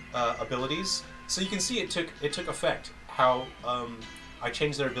abilities? So you can see it took effect. How I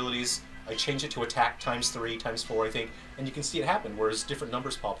changed their abilities. I changed it to attack ×3, ×4, I think, and you can see it happen, whereas different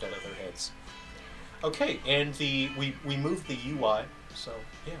numbers popped out of their heads. Okay, and we moved the UI, so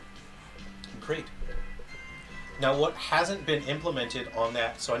yeah, great. Now what hasn't been implemented on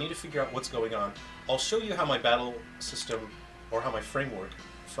that, so I need to figure out what's going on. I'll show you how my battle system, or how my framework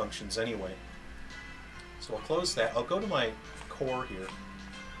functions anyway. So I'll close that. I'll go to my core here.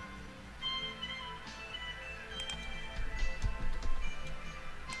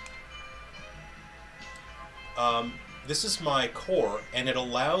 This is my core, and it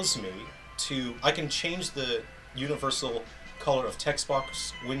allows me to, I can change the universal color of text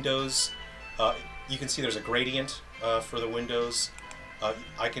box windows. You can see there's a gradient for the windows.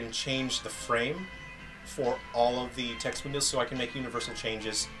 I can change the frame for all of the text windows, so I can make universal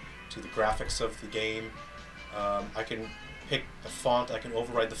changes to the graphics of the game. I can pick the font, I can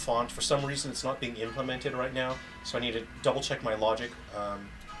override the font. For some reason it's not being implemented right now, so I need to double check my logic,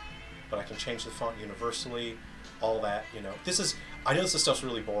 but I can change the font universally, all that, you know. I know this stuff's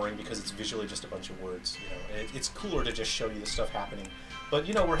really boring because it's visually just a bunch of words, you know, and it's cooler to just show you the stuff happening. But,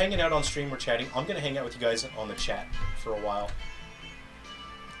 you know, we're hanging out on stream, we're chatting. I'm going to hang out with you guys on the chat for a while.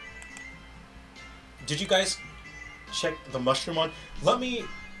 Did you guys check the Mushroomon? Let me,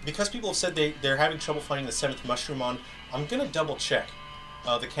 because people have said they're having trouble finding the 7th Mushroomon, I'm going to double check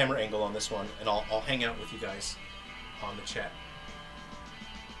the camera angle on this one, and I'll hang out with you guys on the chat.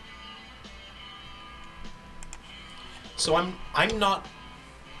 So I'm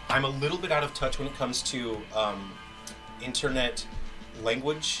a little bit out of touch when it comes to internet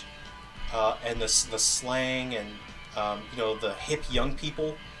language and the slang and you know, the hip young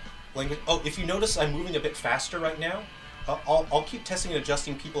people language. Oh, if you notice, I'm moving a bit faster right now. I'll keep testing and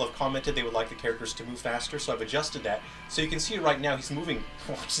adjusting. People have commented they would like the characters to move faster, so I've adjusted that. So you can see right now he's moving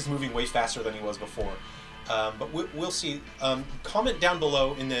way faster than he was before. But we'll see. Comment down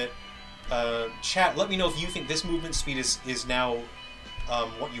below in the chat. Let me know if you think this movement speed is now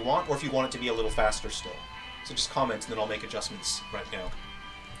what you want, or if you want it to be a little faster still. So just comment, and then I'll make adjustments right now.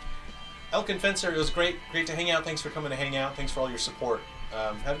 Elkin Fencer, it was great to hang out. Thanks for coming to hang out. Thanks for all your support.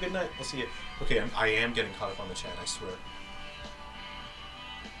 Have a good night. We'll see you. Okay, I am getting caught up on the chat, I swear.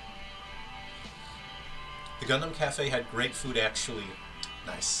 The Gundam Cafe had great food, actually.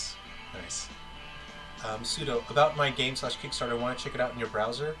 Nice. Nice. Pseudo, about my game/Kickstarter, want to check it out in your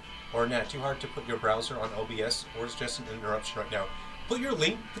browser? Or not, too hard to put your browser on OBS, or is just an interruption right now? Put your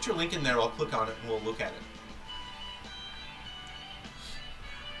link in there, I'll click on it and we'll look at it.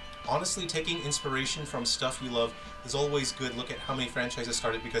 Honestly, taking inspiration from stuff you love is always good. Look at how many franchises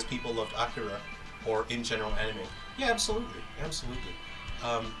started because people loved Akira, or in general anime. Yeah, absolutely, absolutely.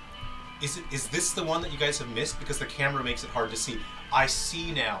 Is this the one that you guys have missed? Because the camera makes it hard to see. I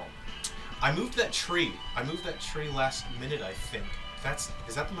see now. I moved that tree. I moved that tree last minute, I think.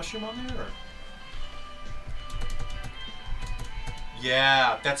 Is that the mushroom on there? Or?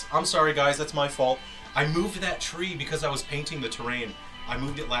 Yeah, I'm sorry guys, that's my fault. I moved that tree because I was painting the terrain. I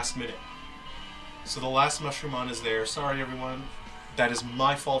moved it last minute. So the last Mushroomon is there. Sorry everyone. That is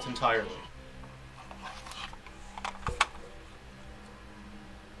my fault entirely.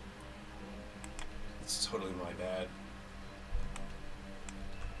 It's totally my bad.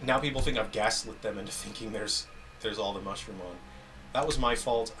 Now people think I've gaslit them into thinking there's all the Mushroomon. That was my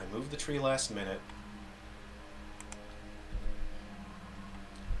fault. I moved the tree last minute.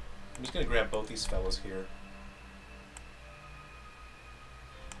 I'm just going to grab both these fellows here.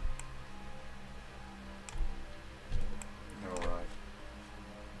 Alright.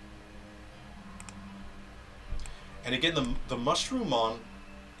 And again, the Mushroomon,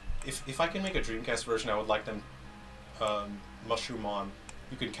 if I can make a Dreamcast version, I would like them, Mushroomon,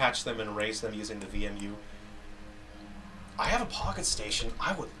 you can catch them and raise them using the VMU. I have a Pocket Station.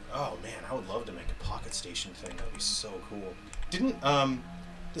 Oh man, I would love to make a Pocket Station thing. That would be so cool.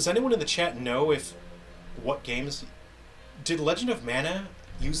 Does anyone in the chat know what games... Did Legend of Mana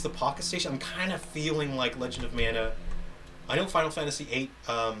use the Pocket Station? I'm kind of feeling like Legend of Mana... I know Final Fantasy VIII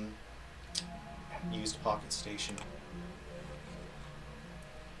used Pocket Station.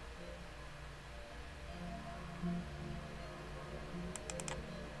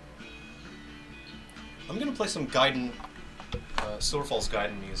 I'm going to play some Gaiden... Silver Falls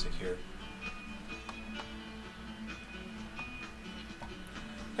Gaiden music here.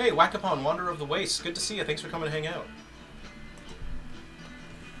 Hey, Whack-a-pon, Wanderer of the Waste. Good to see you. Thanks for coming to hang out.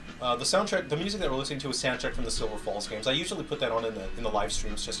 The soundtrack, the music that we're listening to is soundtrack from the Silver Falls games. I usually put that on in the live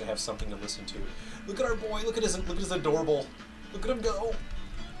streams just to have something to listen to. Look at our boy. Look at his adorable. Look at him go.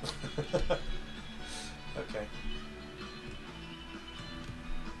 Okay.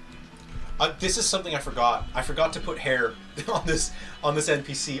 This is something I forgot. I forgot to put hair on this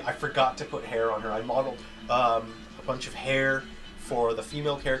NPC. I forgot to put hair on her. I modeled a bunch of hair for the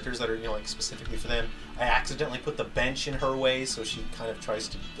female characters that are, you know, like specifically for them. I accidentally put the bench in her way, so she kind of tries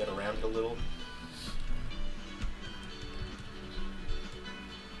to get around it a little.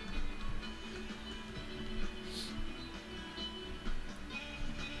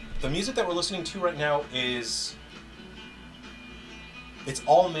 The music that we're listening to right now it's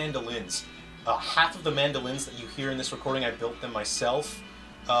all mandolins. Half of the mandolins that you hear in this recording, I built them myself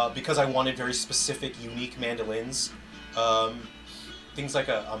because I wanted very specific, unique mandolins. Things like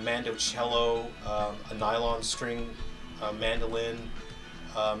a mandocello, a nylon string mandolin.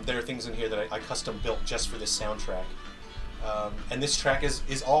 There are things in here that I custom built just for this soundtrack. And this track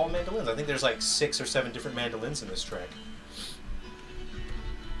is all mandolins. I think there's like 6 or 7 different mandolins in this track.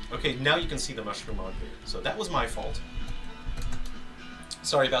 Okay, now you can see the mushroom on here. So that was my fault.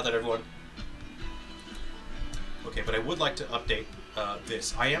 Sorry about that, everyone. Okay, but I would like to update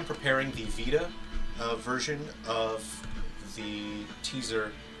this. I am preparing the Vita version of the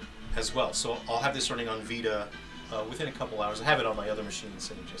teaser as well. So I'll have this running on Vita within a couple hours. I have it on my other machine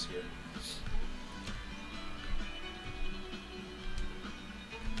sitting just here.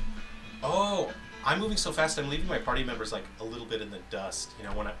 Oh, I'm moving so fast. I'm leaving my party members like a little bit in the dust. You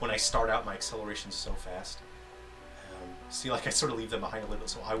know, when I start out, my acceleration's so fast. See, like I sort of leave them behind a little bit,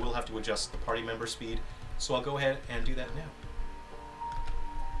 so I will have to adjust the party member speed. So I'll go ahead and do that now.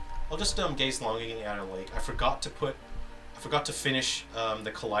 I'll just gaze longingly at a lake. I forgot to finish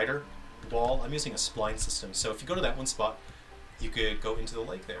the collider wall. I'm using a spline system, so if you go to that one spot, you could go into the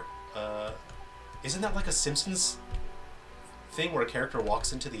lake there. Isn't that like a Simpsons thing where a character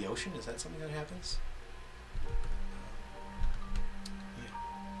walks into the ocean? Is that something that happens? Yeah.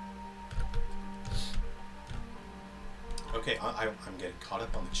 Okay, I'm getting caught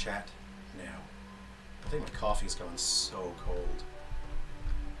up on the chat now. I think my coffee's gone so cold.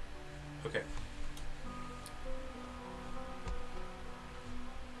 Okay.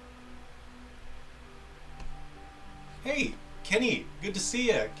 Hey, Kenny, good to see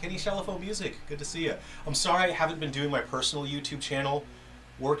ya. Kenny Shalafo Music, good to see ya. I'm sorry I haven't been doing my personal YouTube channel.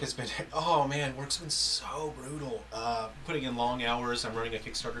 Work has been, oh man, work's been so brutal. Putting in long hours, I'm running a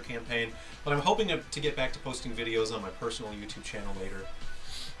Kickstarter campaign, but I'm hoping to get back to posting videos on my personal YouTube channel later.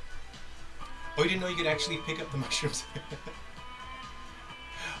 Oh, you didn't know you could actually pick up the mushrooms?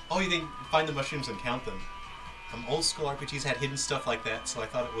 Oh, you didn't find the mushrooms and count them. Old school RPGs had hidden stuff like that, so I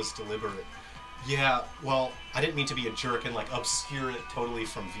thought it was deliberate. Yeah, well, I didn't mean to be a jerk and like obscure it totally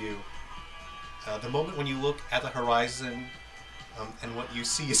from view. The moment when you look at the horizon and what you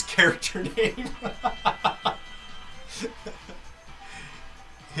see is character name.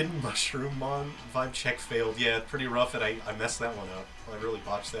 Hidden mushroom mon vibe check failed. Yeah, pretty rough that I messed that one up. I really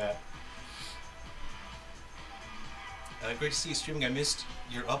botched that. Great to see you streaming. I missed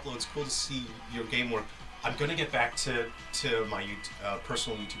your uploads. Cool to see your game work. I'm gonna get back to my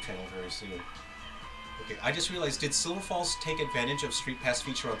personal YouTube channel very soon. Okay, I just realized, did Silver Falls take advantage of Street Pass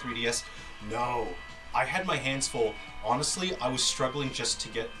feature on 3DS? No. I had my hands full. Honestly, I was struggling just to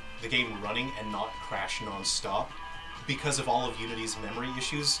get the game running and not crash non-stop because of all of Unity's memory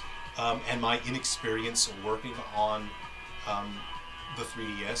issues and my inexperience working on the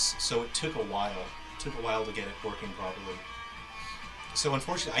 3DS. So it took a while. It took a while to get it working properly. So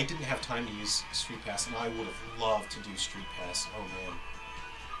unfortunately, I didn't have time to use Street Pass, and I would have loved to do Street Pass. Oh man.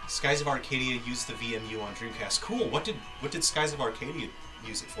 Skies of Arcadia used the VMU on Dreamcast. Cool. What did Skies of Arcadia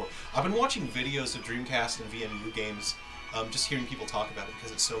use it for? I've been watching videos of Dreamcast and VMU games, just hearing people talk about it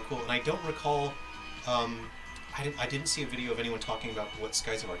because it's so cool. And I don't recall. I didn't see a video of anyone talking about what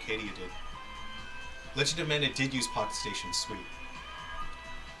Skies of Arcadia did. Legend of Mana did use Pocket Station. Sweet.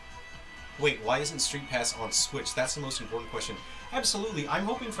 Wait, why isn't Street Pass on Switch? That's the most important question. Absolutely. I'm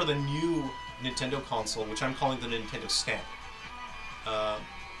hoping for the new Nintendo console, which I'm calling the Nintendo Stamp.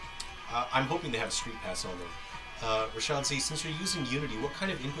 I'm hoping they have a Street Pass on there. Rashad Z, since you're using Unity, what kind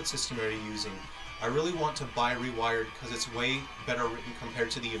of input system are you using? I really want to buy Rewired because it's way better written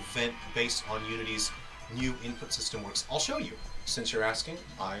compared to the event based on Unity's new input system works. I'll show you. Since you're asking,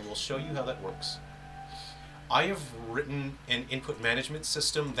 I will show you how that works. I have written an input management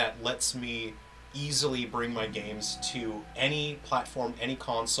system that lets me easily bring my games to any platform, any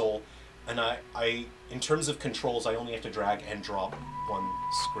console, and I in terms of controls, I only have to drag and drop one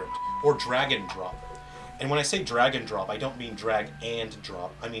script, or drag and drop. And when I say drag and drop, I don't mean drag and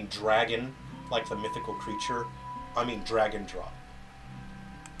drop. I mean dragon, like the mythical creature. I mean drag and drop.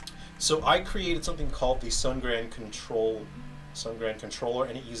 So I created something called the Sungran Controller,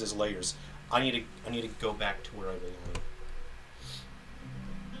 and it uses layers. I need to go back to where I belong.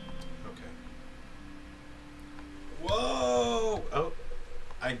 Okay. Whoa! Oh,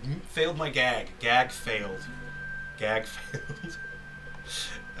 I failed my gag. Gag failed. Gag failed.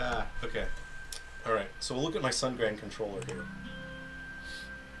 Okay. All right. So we'll look at my Sungran controller here.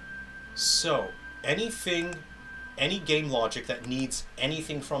 So anything, any game logic that needs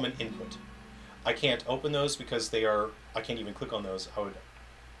anything from an input, I can't open those because they are. I can't even click on those. I would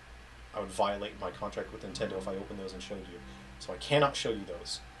violate my contract with Nintendo if I opened those and showed you. So I cannot show you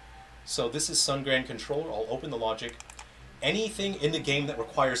those. So this is Sungran Controller. I'll open the logic. Anything in the game that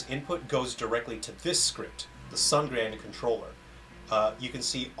requires input goes directly to this script, the Sungran Controller. You can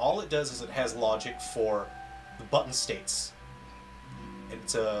see all it does is it has logic for the button states.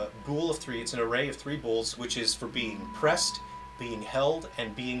 It's a bool of 3. It's an array of 3 bools, which is for being pressed, being held,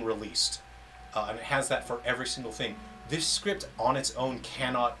 and being released. And it has that for every single thing. This script on its own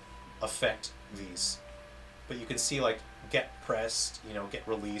cannot affect these. But you can see, like, get pressed, you know, get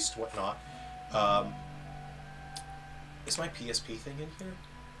released, whatnot. Is my PSP thing in here?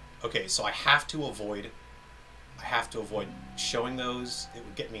 Okay, so I have to avoid showing those. It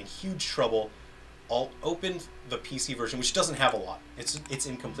would get me in huge trouble. I'll open the PC version, which doesn't have a lot. It's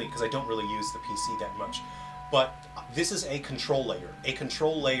incomplete because I don't really use the PC that much. But this is a control layer. A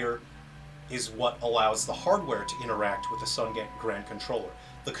control layer is what allows the hardware to interact with the Sun-Grand controller.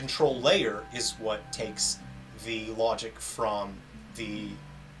 The control layer is what takes the logic from the,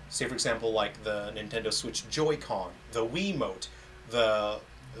 say for example, like the Nintendo Switch Joy-Con, the Wiimote, the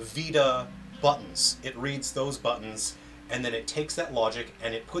Vita buttons. It reads those buttons, and then it takes that logic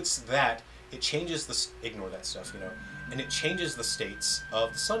and it puts that, it changes the, ignore that stuff, you know, and it changes the states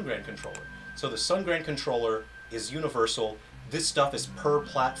of the Sun-Grand controller. So the Sun-Grand controller is universal. This stuff is per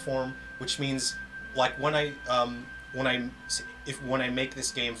platform, which means, like when I make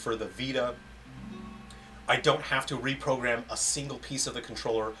this game for the Vita, I don't have to reprogram a single piece of the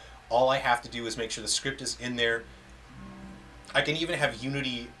controller. All I have to do is make sure the script is in there. I can even have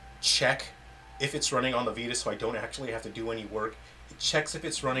Unity check if it's running on the Vita, so I don't actually have to do any work. It checks if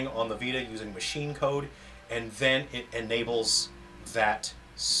it's running on the Vita using machine code, and then it enables that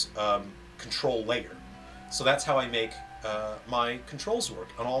control layer. So that's how I make my controls work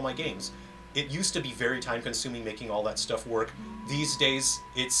on all my games. It used to be very time-consuming making all that stuff work. These days,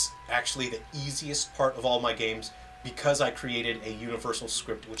 it's actually the easiest part of all my games because I created a universal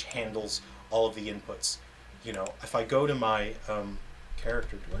script which handles all of the inputs. You know, if I go to my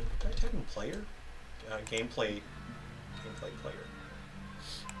character, do I type in player? Gameplay player.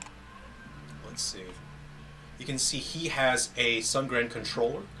 Let's see. You can see he has a Sun-Grand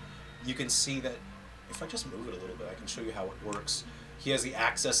controller. You can see that if I just move it a little bit, I can show you how it works. He has the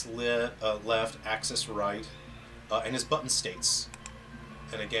axis left, axis right, and his button states.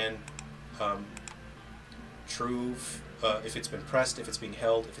 And again, true if it's been pressed, if it's being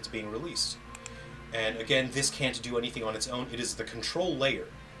held, if it's being released. And again, this can't do anything on its own. It is the control layer.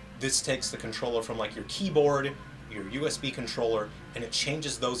 This takes the controller from like your keyboard, your USB controller, and it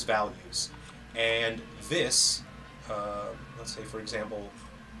changes those values. And this, let's say for example,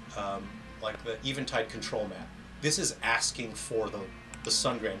 like the Eventide control map. This is asking for the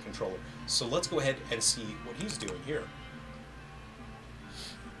Sun-Grand controller. So let's go ahead and see what he's doing here.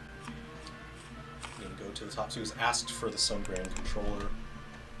 I'm going to go to the top. So he's asked for the Sun-Grand controller.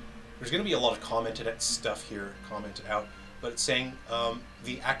 There's going to be a lot of commented stuff here, commented out, but it's saying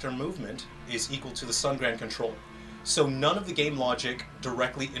the actor movement is equal to the Sun-Grand controller. So none of the game logic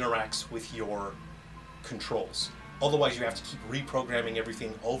directly interacts with your controls. Otherwise, you have to keep reprogramming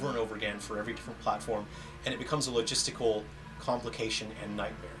everything over and over again for every different platform, and it becomes a logistical complication and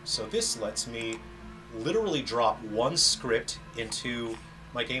nightmare. So this lets me literally drop one script into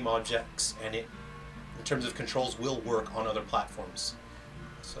my game objects, and it, in terms of controls, will work on other platforms.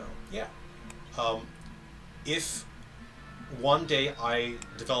 So, yeah. If one day I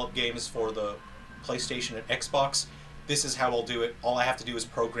develop games for the PlayStation and Xbox, this is how I'll do it. All I have to do is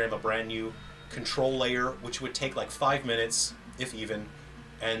program a brand new control layer, which would take like 5 minutes, if even,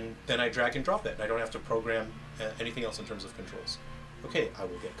 and then I drag and drop it. I don't have to program anything else in terms of controls. Okay, I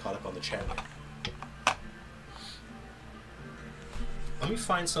will get caught up on the chat now. Let me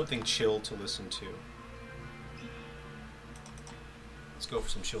find something chill to listen to. Let's go for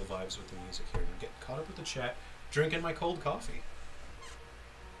some chill vibes with the music here and get caught up with the chat, drinking my cold coffee.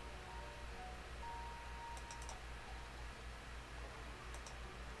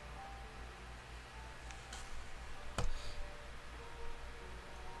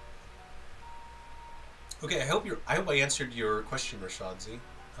 Okay, I hope I answered your question, Rashadzi.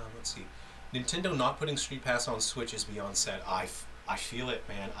 Let's see. Nintendo not putting Street Pass on Switch is beyond sad. I feel it,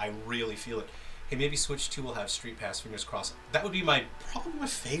 man. I really feel it. Hey, maybe Switch 2 will have Street Pass, fingers crossed. That would be probably my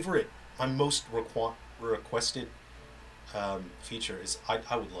favorite, my most requested feature is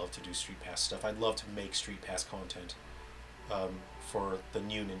I would love to do Street Pass stuff. I'd love to make Street Pass content for the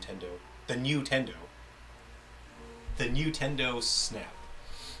new Nintendo. The Nintendo Snap.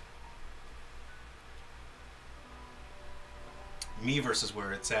 Miiverse is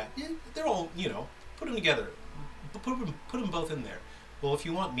where it's at. Yeah, they're all, you know, put them together. Put them both in there. Well, if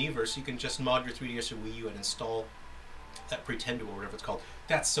you want Miiverse, you can just mod your 3DS or Wii U and install that Pretendo or whatever it's called.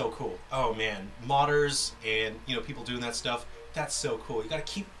 That's so cool. Oh man, modders and, you know, people doing that stuff. That's so cool. You gotta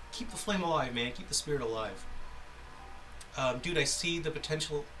keep the flame alive, man. Keep the spirit alive. Dude, I see the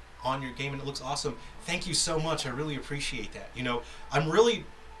potential. on your game and it looks awesome. Thank you so much. I really appreciate that. You know, I'm really,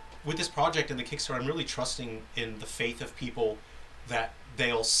 with this project and the Kickstarter, I'm really trusting in the faith of people that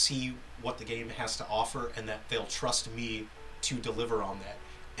they'll see what the game has to offer and that they'll trust me to deliver on that.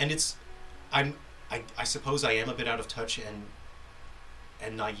 And I suppose I am a bit out of touch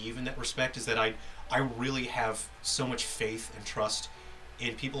and naive in that respect, is that I really have so much faith and trust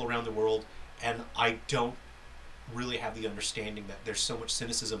in people around the world, and I don't really have the understanding that there's so much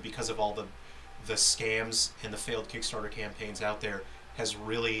cynicism because of all the scams and the failed Kickstarter campaigns out there has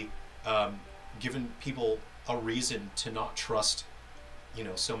really given people a reason to not trust, you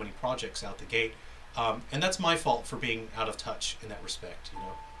know, so many projects out the gate. And that's my fault for being out of touch in that respect, you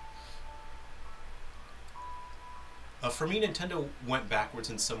know. For me, Nintendo went backwards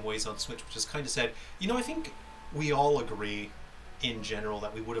in some ways on Switch, which is kind of sad. You know, I think we all agree in general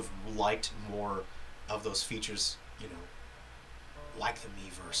that we would have liked more of those features, you know, like the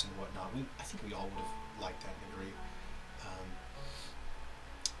Miiverse and whatnot. I think we all would have liked that and agree.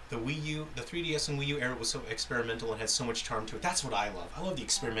 The Wii U, the 3DS and Wii U era was so experimental and had so much charm to it. That's what I love. I love the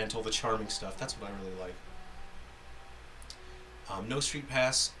experimental, the charming stuff. That's what I really like. No Street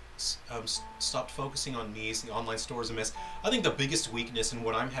Pass. Stopped focusing on Mii's. The online store is a mess. I think the biggest weakness and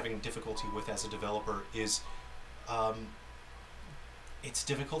what I'm having difficulty with as a developer is it's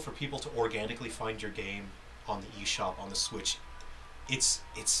difficult for people to organically find your game on the eShop on the Switch. It's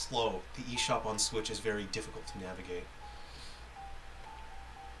slow. The eShop on Switch is very difficult to navigate.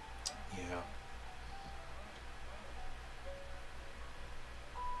 Yeah.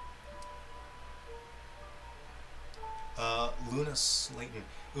 Luna Slayton.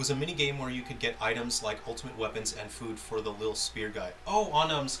 It was a mini game where you could get items like ultimate weapons and food for the little spear guy. Oh,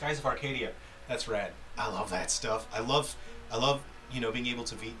 on Skies of Arcadia. That's rad. I love that stuff. I love, you know, being able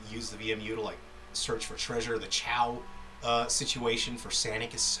to use the VMU to like search for treasure. The Chow situation for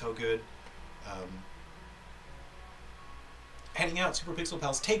Sanic is so good. Heading out, Super Pixel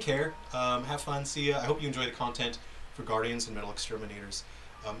Pals. Take care. Have fun. See ya. I hope you enjoy the content for Guardians and Metal Exterminators.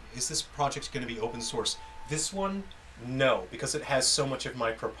 Is this project going to be open source? This one, no, because it has so much of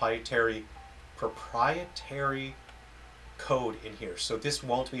my proprietary code in here. So this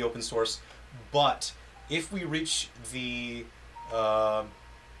won't be open source. But if we reach the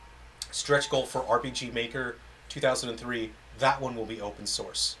stretch goal for RPG Maker 2003, that one will be open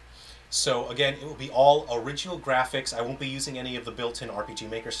source. So again, it will be all original graphics. I won't be using any of the built-in RPG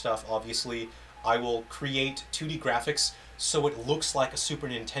Maker stuff, obviously. I will create 2D graphics so it looks like a Super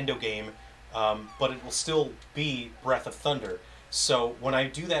Nintendo game, but it will still be Breath of Thunder. So when I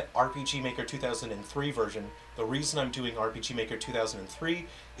do that RPG Maker 2003 version, the reason I'm doing RPG Maker 2003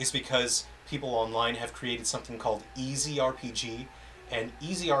 is because people online have created something called Easy RPG, and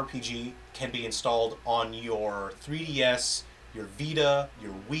Easy RPG can be installed on your 3DS, your Vita,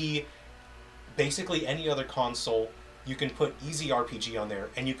 your Wii, basically any other console. You can put Easy RPG on there,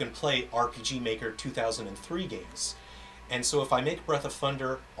 and you can play RPG Maker 2003 games. And so if I make Breath of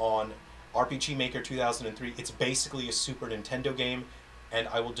Thunder on RPG Maker 2003, it's basically a Super Nintendo game, and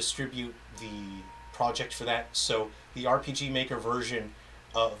I will distribute the project for that. So the RPG Maker version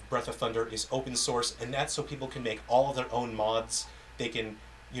of Breath of Thunder is open source, and that's so people can make all of their own mods. They can,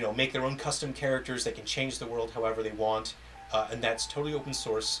 you know, make their own custom characters. They can change the world however they want, and that's totally open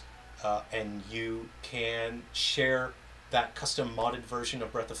source. And you can share that custom modded version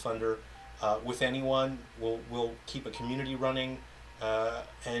of Breath of Thunder with anyone. We'll keep a community running,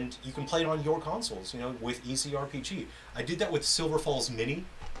 and you can play it on your consoles, you know, with Easy RPG. I did that with Silver Falls Mini,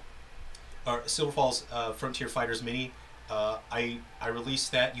 or Silver Falls Frontier Fighters Mini. I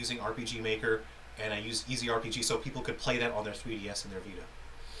released that using RPG Maker, and I used Easy RPG so people could play that on their 3DS and their Vita.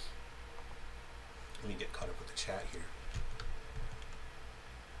 Let me get caught up with the chat here.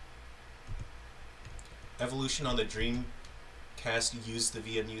 Evolution on the Dreamcast used the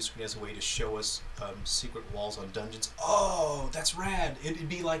VMU screen as a way to show us secret walls on dungeons. Oh, that's rad! It'd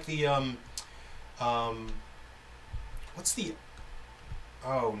be like the what's the?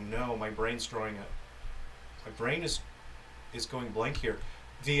 Oh no, my brain's drawing up. My brain is going blank here.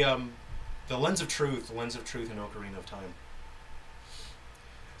 The Lens of Truth, in Ocarina of Time.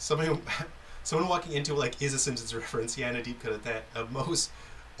 Someone walking into it like is a Simpsons reference. Yeah, and a deep cut at that. Mo's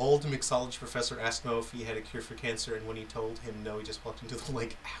old mixology professor asked Mo if he had a cure for cancer, and when he told him no, he just walked into the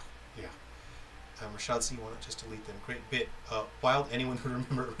lake. Ow. Yeah. Rashad C, why not just delete them? Great bit. Wild, anyone who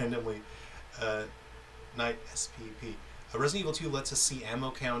remember it randomly. Night SPP. Resident Evil 2 lets us see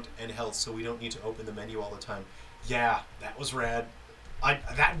ammo count and health, so we don't need to open the menu all the time. Yeah, that was rad.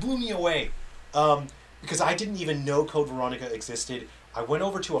 That blew me away. Because I didn't even know Code Veronica existed. I went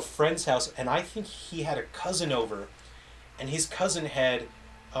over to a friend's house, and I think he had a cousin over, and his cousin had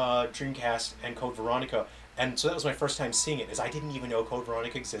Dreamcast and Code Veronica, and so that was my first time seeing it. Is I didn't even know Code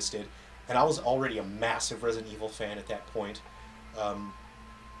Veronica existed, and I was already a massive Resident Evil fan at that point.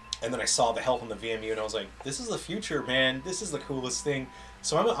 And then I saw the help on the VMU, and I was like, "This is the future, man! This is the coolest thing."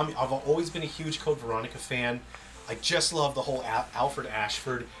 So I've always been a huge Code Veronica fan. I just love the whole Alfred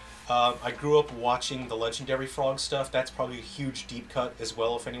Ashford. I grew up watching the Legendary Frog stuff. That's probably a huge deep cut as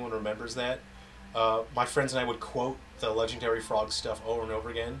well, if anyone remembers that. My friends and I would quote the Legendary Frog stuff over and over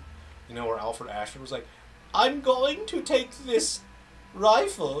again. You know, where Alfred Ashford was like, "I'm going to take this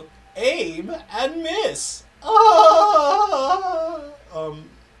rifle, aim, and miss." Ah!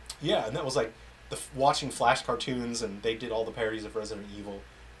 Yeah, and that was like watching Flash cartoons, and they did all the parodies of Resident Evil.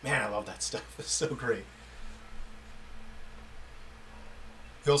 Man, I love that stuff. It's so great.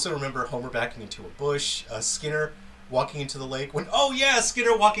 You also remember Homer backing into a bush, Skinner walking into the lake. Oh yeah,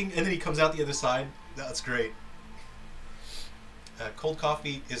 Skinner walking, and then he comes out the other side. That's great. Cold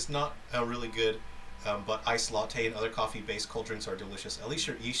coffee is not really good, but iced latte and other coffee-based cold drinks are delicious. At least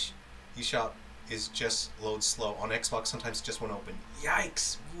your eShop is just loads slow. On Xbox, sometimes it just won't open.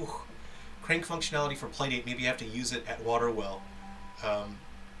 Yikes! Ooh. Crank functionality for Playdate. Maybe you have to use it at Waterwell.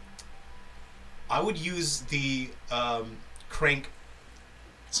 I would use the crank.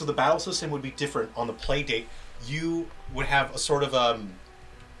 So the battle system would be different on the Playdate. You would have a sort of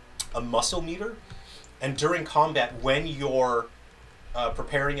a muscle meter, and during combat, when you're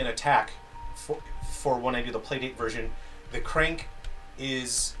preparing an attack for when I do the Playdate version, the crank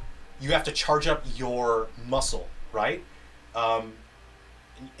is, you have to charge up your muscle, right? And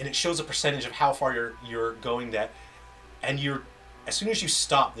it shows a percentage of how far you're going that, and as soon as you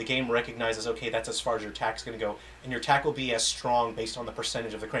stop, the game recognizes, okay, that's as far as your attack's going to go, and your attack will be as strong based on the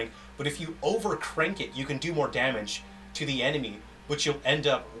percentage of the crank. But if you over crank it, you can do more damage to the enemy, which you'll end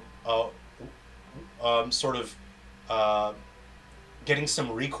up getting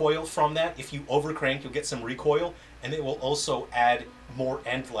some recoil from that. If you over crank, you'll get some recoil, and it will also add more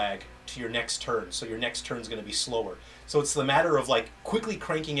end lag to your next turn, so your next turn is going to be slower. So it's the matter of like quickly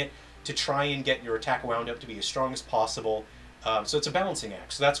cranking it to try and get your attack wound up to be as strong as possible. So it's a balancing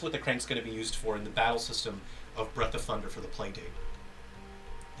act. So that's what the crank's going to be used for in the battle system of Breath of Thunder for the Playdate.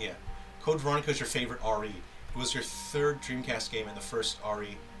 Yeah. Code Veronica is your favorite RE. It was your third Dreamcast game and the first RE.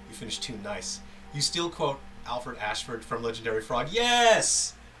 You finished 2. Nice. You still quote Alfred Ashford from Legendary Frog.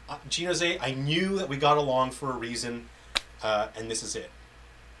 Yes! Ginoze, I knew that we got along for a reason, and this is it.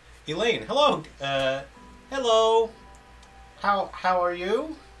 Elaine, hello. Hello. How are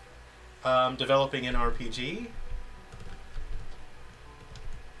you? Developing an RPG.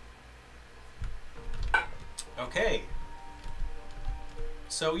 Okay.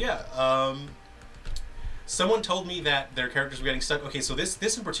 So yeah, someone told me that their characters were getting stuck. Okay, so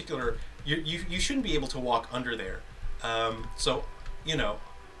this in particular, you shouldn't be able to walk under there. So, you know,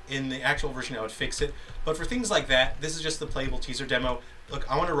 in the actual version I would fix it. But for things like that, this is just the playable teaser demo. Look,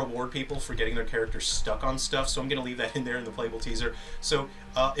 I want to reward people for getting their characters stuck on stuff, so I'm going to leave that in there in the playable teaser. So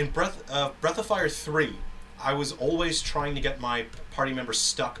in Breath of Fire 3, I was always trying to get my party members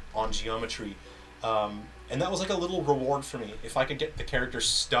stuck on geometry. And that was like a little reward for me. If I could get the characters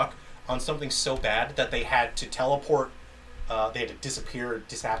stuck on something so bad that they had to teleport, they had to disappear, or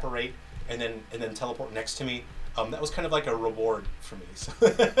disapparate, and then teleport next to me, that was kind of like a reward for me. So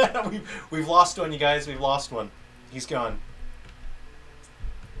we've lost one, you guys. We've lost one. He's gone.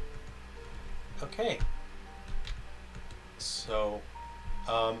 Okay. So,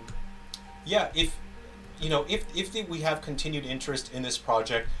 yeah, if we have continued interest in this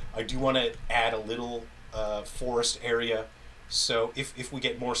project, I do want to add a little forest area. So if we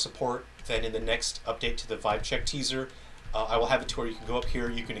get more support, then in the next update to the Vibe Check teaser, I will have it to where you can go up here,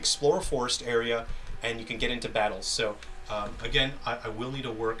 you can explore a forest area, and you can get into battles. So again, I will need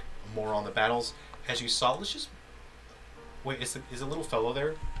to work more on the battles. As you saw, let's just wait. Is a little fellow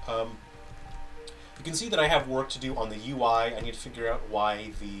there? You can see that I have work to do on the UI. I need to figure out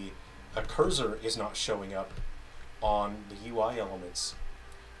why the cursor is not showing up on the UI elements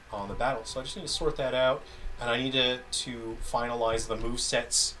on the battle. So I just need to sort that out, and I need to finalize the move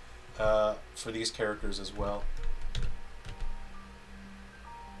sets for these characters as well.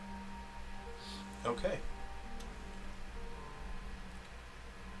 Okay.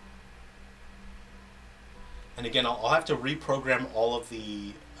 And again, I'll have to reprogram all of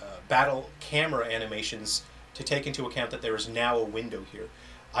the battle camera animations to take into account that there is now a window here.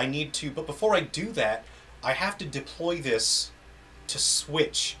 I need to, but before I do that, I have to deploy this to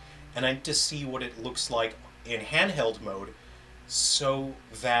Switch, and I need to see what it looks like in handheld mode so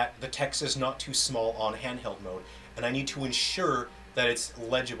that the text is not too small on handheld mode. And I need to ensure that it's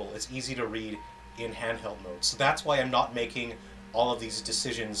legible, it's easy to read in handheld mode. So that's why I'm not making all of these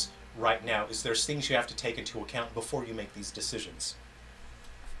decisions right now is there's things you have to take into account before you make these decisions.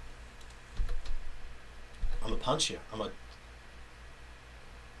 I'm gonna punch you.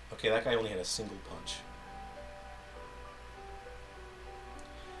 Okay, that guy only had a single punch.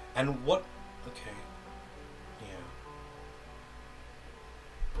 And what... Okay.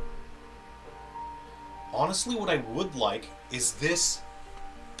 Yeah. Honestly, what I would like is this...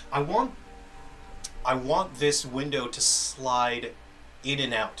 I want this window to slide in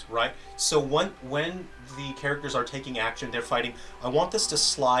and out, right? So when the characters are taking action, they're fighting, I want this to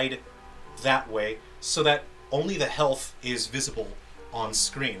slide that way so that only the health is visible on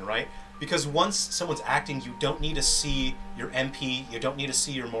screen, right? Because once someone's acting, you don't need to see your MP, you don't need to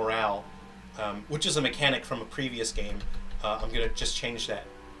see your morale, which is a mechanic from a previous game. I'm going to just change that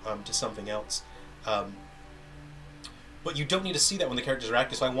to something else. But you don't need to see that when the characters are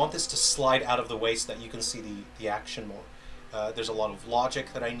acting, so I want this to slide out of the way so that you can see the action more. There's a lot of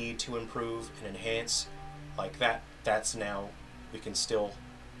logic that I need to improve and enhance, like that. That's now, we can still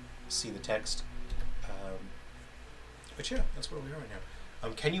see the text. But yeah, that's where we are right now.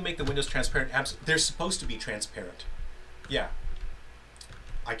 Can you make the windows transparent? They're supposed to be transparent. Yeah.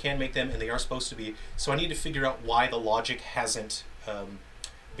 I can make them, and they are supposed to be. So I need to figure out why the logic hasn't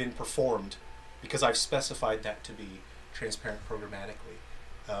been performed, because I've specified that to be transparent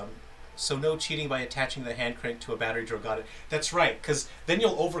programmatically. So no cheating by attaching the hand crank to a battery drill. Got it. That's right, because then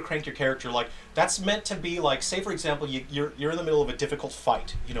you'll overcrank your character. Like, that's meant to be like, say for example, you're in the middle of a difficult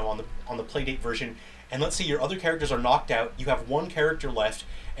fight, you know, on the Playdate version, and let's say your other characters are knocked out, you have one character left,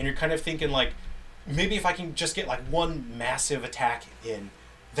 and you're kind of thinking like, maybe if I can just get like one massive attack in,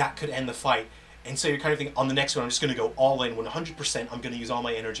 that could end the fight. And so you're kind of thinking, on the next one, I'm just going to go all in, 100%, I'm going to use all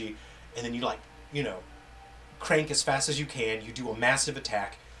my energy, and then you like, you know, crank as fast as you can, you do a massive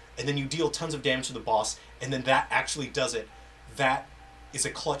attack, and then you deal tons of damage to the boss, and then that actually does it. That is a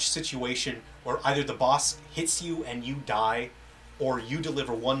clutch situation where either the boss hits you and you die, or you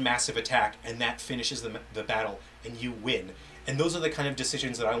deliver one massive attack and that finishes the battle and you win. And those are the kind of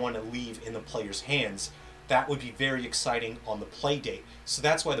decisions that I want to leave in the player's hands. That would be very exciting on the Playdate. So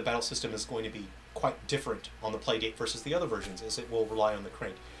that's why the battle system is going to be quite different on the Playdate versus the other versions, is it will rely on the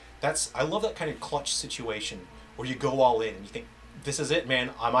crank. I love that kind of clutch situation where you go all in and you think, this is it,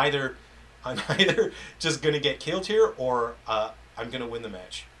 man. I'm either just gonna get killed here, or I'm gonna win the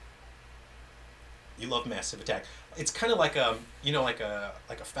match. You love massive attack. It's kind of like you know, like a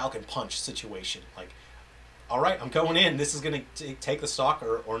Falcon Punch situation. Like, all right, I'm going in. This is gonna take the stock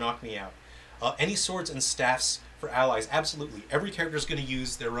or knock me out. Any swords and staffs for allies? Absolutely. Every character is gonna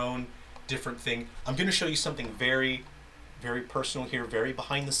use their own different thing. I'm gonna show you something very, very personal here, very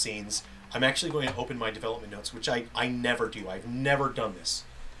behind the scenes. I'm actually going to open my development notes, which I never do. I've never done this.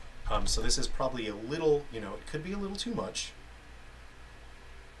 So this is probably a little, you know, it could be a little too much.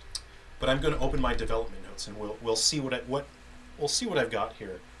 But I'm going to open my development notes, and we'll see we'll see what I've got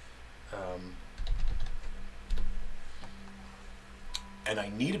here. And I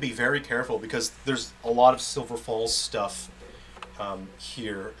need to be very careful because there's a lot of Silver Falls stuff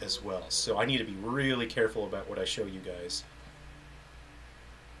here as well. So I need to be really careful about what I show you guys.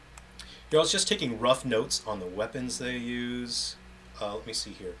 I was just taking rough notes on the weapons they use. Let me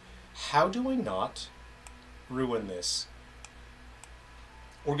see here. How do I not ruin this?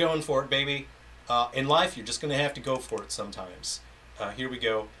 We're going for it, baby. In life, you're just going to have to go for it sometimes. Here we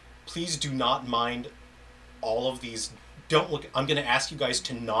go. Please do not mind all of these. Don't look. I'm going to ask you guys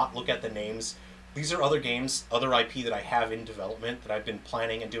to not look at the names. These are other games, other IP that I have in development that I've been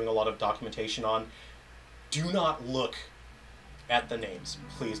planning and doing a lot of documentation on. Do not look at the names,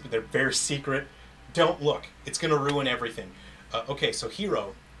 please, but they're very secret. Don't look. It's going to ruin everything. Okay, so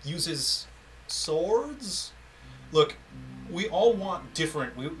Hero uses swords? Look, we all want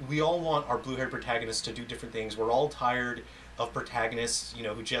different, we all want our blue-haired protagonists to do different things. We're all tired of protagonists, you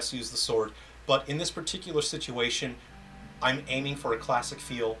know, who just use the sword. But in this particular situation, I'm aiming for a classic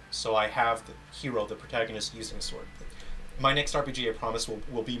feel, so I have the hero, the protagonist, using a sword. My next RPG, I promise,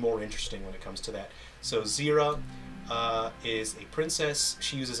 will be more interesting when it comes to that. So Zira is a princess.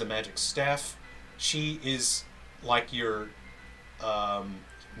 She uses a magic staff. She is like your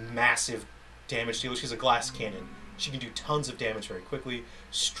massive damage dealer. She's a glass cannon. She can do tons of damage very quickly.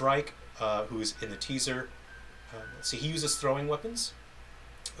 Strike, who is in the teaser. Let's see, he uses throwing weapons.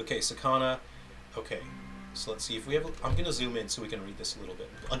 Okay, Sakana. Okay, so let's see if we have. I'm going to zoom in so we can read this a little bit.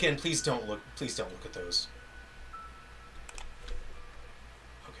 Again, please don't look. Please don't look at those.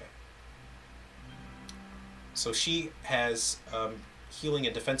 Okay. So she has healing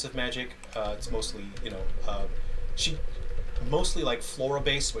and defensive magic. It's mostly, you know, she mostly like flora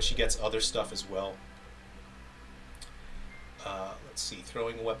based, but she gets other stuff as well. Let's see,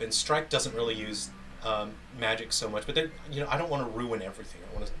 throwing a weapon. Strike doesn't really use magic so much, but I don't want to ruin everything.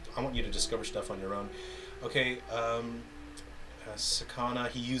 I want you to discover stuff on your own. Okay, Sakana,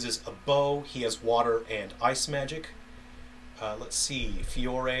 he uses a bow. He has water and ice magic. Let's see,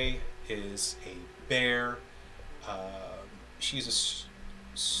 Fiore is a bear. She uses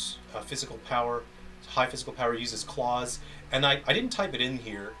physical power, high physical power, uses claws. And I didn't type it in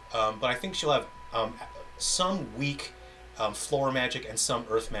here, but I think she'll have some weak floor magic and some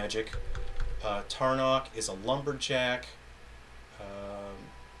earth magic. Tarnok is a lumberjack.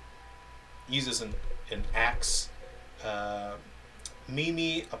 Uses an axe.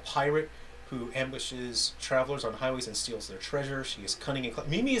 Mimi, a pirate who ambushes travelers on highways and steals their treasure. She is cunning and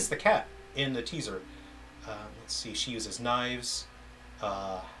Mimi is the cat in the teaser. Let's see, she uses knives.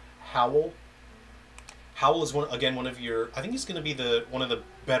 Howl. Howl is one of your. I think he's going to be one of the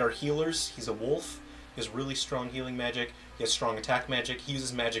better healers. He's a wolf. He has really strong healing magic. He has strong attack magic. He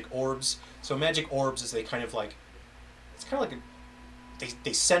uses magic orbs. So magic orbs is it's kind of like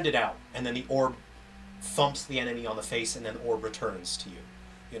they send it out, and then the orb thumps the enemy on the face, and then the orb returns to you.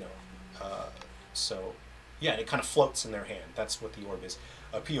 So yeah, it kind of floats in their hand. That's what the orb is.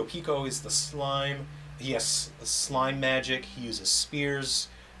 Pio Pico is the slime. He has slime magic. He uses spears.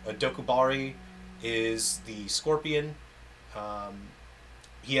 Dokubari is the scorpion.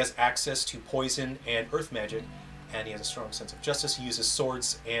 He has access to poison and earth magic, and he has a strong sense of justice. He uses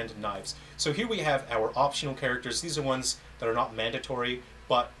swords and knives. So here we have our optional characters. These are ones that are not mandatory,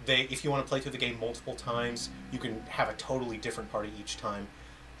 but if you want to play through the game multiple times, you can have a totally different party each time.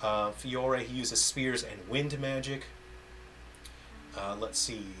 Fiore, he uses spears and wind magic. Let's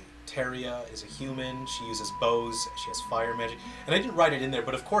see, Teria is a human. She uses bows. She has fire magic. And I didn't write it in there,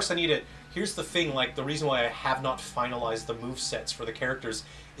 but of course I need it. Here's the thing, the reason why I have not finalized the movesets for the characters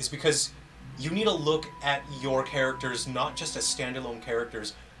is because you need to look at your characters not just as standalone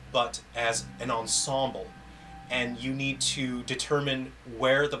characters, but as an ensemble. And you need to determine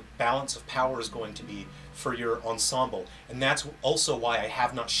where the balance of power is going to be for your ensemble. And that's also why I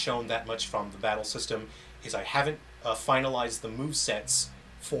have not shown that much from the battle system, is I haven't finalized the movesets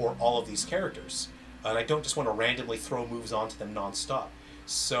for all of these characters. And I don't just want to randomly throw moves onto them non-stop.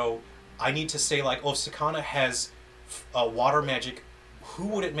 So I need to say if Sakana has water magic, who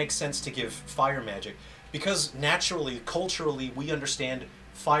would it make sense to give fire magic? Because naturally, culturally, we understand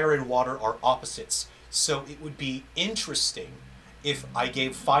fire and water are opposites. So it would be interesting if I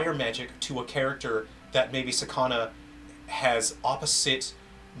gave fire magic to a character that maybe Sakana has opposite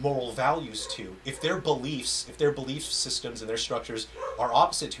moral values to. If their belief systems and their structures are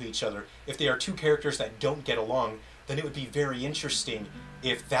opposite to each other, if they are two characters that don't get along, then it would be very interesting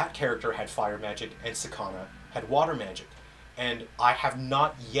if that character had fire magic and Sakana had water magic. And I have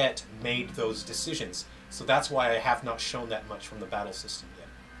not yet made those decisions. So that's why I have not shown that much from the battle system yet.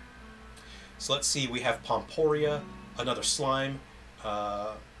 So let's see, we have Pomporia, another slime,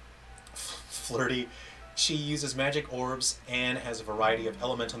 flirty. She uses magic orbs and has a variety of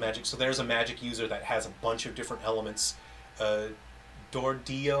elemental magic. So there's a magic user that has a bunch of different elements.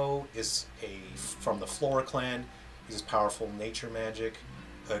 Dordio is from the Flora clan. He uses powerful nature magic.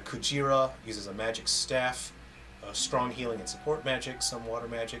 Kujira uses a magic staff, strong healing and support magic, some water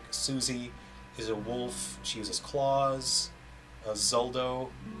magic. Susie is a wolf. She uses claws. Zoldo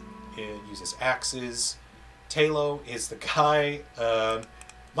uses axes. Talo is the guy.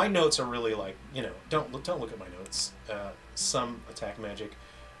 My notes are really don't look at my notes. Some attack magic.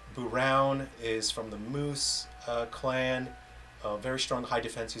 Buraun is from the Moose clan. Very strong high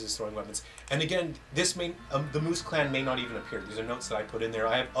defense, uses throwing weapons. And again, the Moose clan may not even appear. These are notes that I put in there.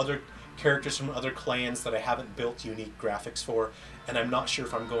 I have other characters from other clans that I haven't built unique graphics for, and I'm not sure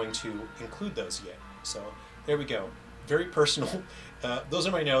if I'm going to include those yet. So there we go. Very personal. Those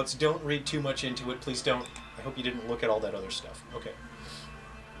are my notes. Don't read too much into it. Please don't. I hope you didn't look at all that other stuff. Okay.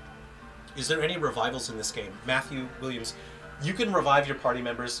 Is there any revivals in this game? Matthew Williams, you can revive your party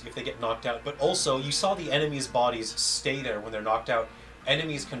members if they get knocked out, but also you saw the enemies' bodies stay there when they're knocked out.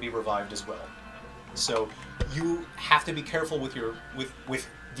 Enemies can be revived as well. So you have to be careful with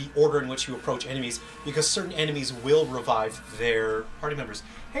the order in which you approach enemies, because certain enemies will revive their party members.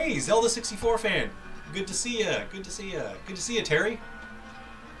 Hey, Zelda64 fan! Good to see ya. Good to see ya. Good to see ya, Terry.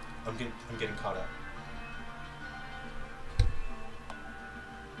 I'm getting caught up.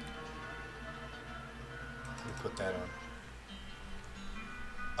 Let me put that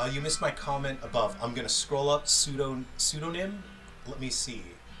on. You missed my comment above. I'm gonna scroll up. Pseudonym. Let me see.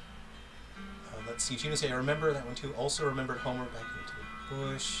 Let's see. Gina say I remember that one too. Also remembered Homer back into the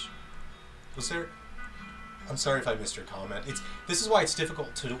bush. Was there? I'm sorry if I missed your comment. This is why it's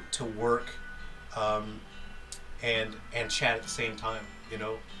difficult to work and chat at the same time. You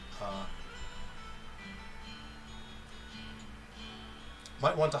know,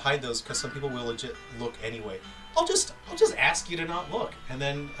 might want to hide those because some people will legit look anyway. I'll just ask you to not look, and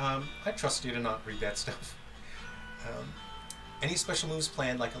then I trust you to not read that stuff. Any special moves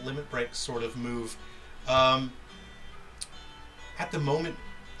planned, like a limit break sort of move? At the moment,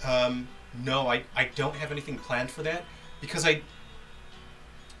 no, I don't have anything planned for that, because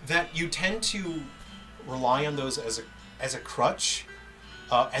that you tend to rely on those as a crutch,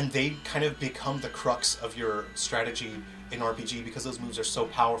 and they kind of become the crux of your strategy in RPG because those moves are so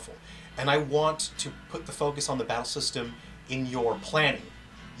powerful. And I want to put the focus on the battle system in your planning.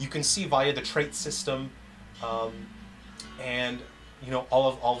 You can see via the trait system, and you know,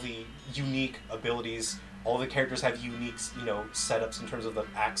 all the unique abilities. All the characters have unique, you know, setups in terms of the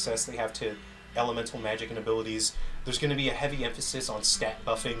access they have to elemental magic and abilities. There's going to be a heavy emphasis on stat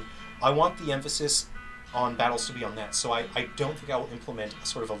buffing. I want the emphasis on battles to be on that, so I don't think I will implement a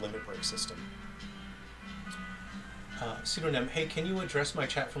sort of a limit break system. Pseudonym, hey, can you address my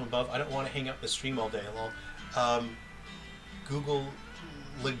chat from above? I don't want to hang up the stream all day long. Google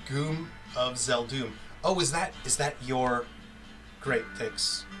Legume of Zeldoom. Oh, is that your... Great,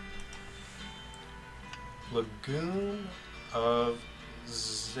 thanks. Legume of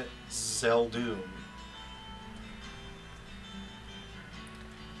Zeldoom.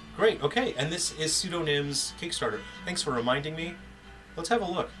 Great, okay, and this is Pseudonym's Kickstarter. Thanks for reminding me. Let's have a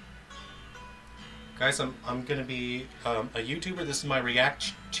look. Guys, I'm going to be a YouTuber. This is my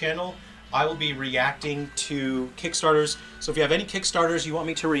React channel. I will be reacting to Kickstarters. So if you have any Kickstarters you want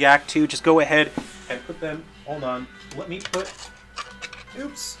me to react to, just go ahead and put them... Hold on. Let me put...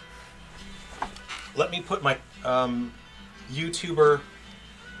 Oops. Let me put my YouTuber...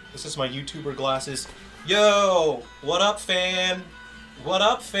 This is my YouTuber glasses. Yo! What up, fam? What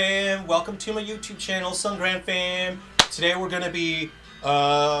up, fam? Welcome to my YouTube channel, Sungran fam. Today we're going to be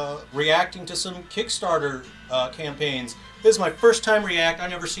reacting to some Kickstarter campaigns. This is my first time react. I've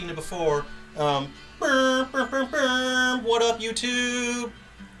never seen it before. What up, YouTube?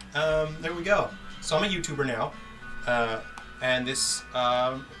 There we go. So I'm a YouTuber now. And this...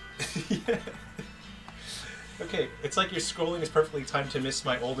 Okay, it's like your scrolling is perfectly timed to miss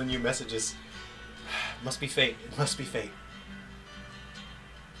my old and new messages. Must be fate. It must be fate.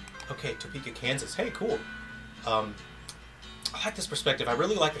 Okay, Topeka, Kansas. Hey, cool. I like this perspective. I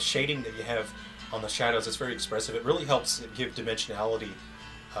really like the shading that you have on the shadows. It's very expressive. It really helps give dimensionality.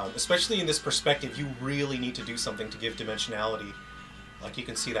 Especially in this perspective, you really need to do something to give dimensionality. Like you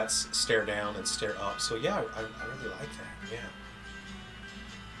can see that's stare down and stare up. So yeah, I really like that. Yeah.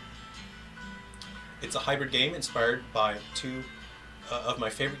 It's a hybrid game inspired by two of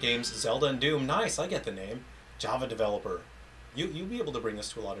my favorite games, Zelda and Doom. Nice, I get the name. Java developer. You'll be able to bring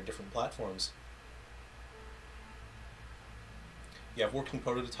this to a lot of different platforms. You have working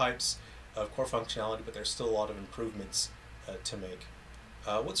prototypes of core functionality, but there's still a lot of improvements to make.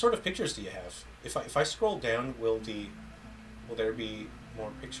 What sort of pictures do you have? If I scroll down, will there be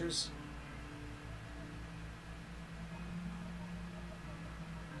more pictures?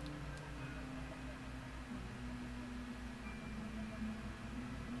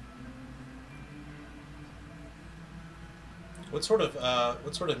 What sort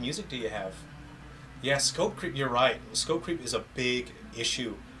of music do you have? Yeah, scope creep. You're right. Scope creep is a big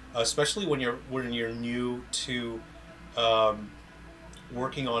issue, especially when you're new to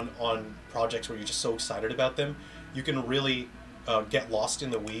working on projects where you're just so excited about them. You can really get lost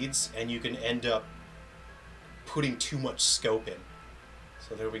in the weeds, and you can end up putting too much scope in.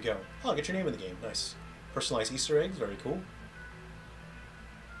 So there we go. Oh, get your name in the game. Nice. Personalized Easter eggs. Very cool.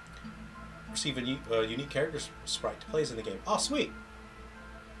 Receive a unique character sprite to play as in the game. Oh, sweet!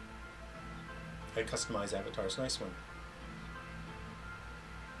 I customize avatars. Nice one.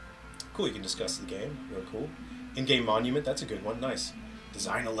 Cool, you can discuss the game. Real cool. In-game monument. That's a good one. Nice.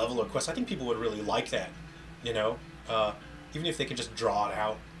 Design a level or quest. I think people would really like that. You know? Even if they could just draw it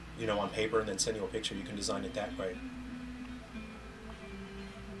out, you know, on paper and then send you a picture, you can design it that way.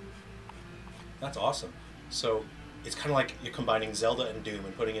 That's awesome. So... it's kind of like you're combining Zelda and Doom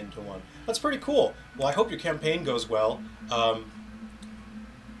and putting it into one. That's pretty cool. Well, I hope your campaign goes well.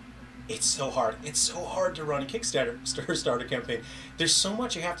 It's so hard. It's so hard to run a Kickstarter campaign. There's so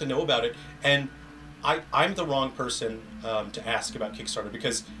much you have to know about it, and I'm the wrong person to ask about Kickstarter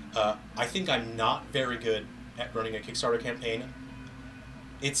because I think I'm not very good at running a Kickstarter campaign.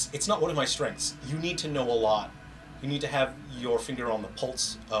 It's not one of my strengths. You need to know a lot. You need to have your finger on the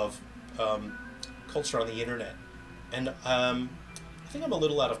pulse of culture on the internet. And I think I'm a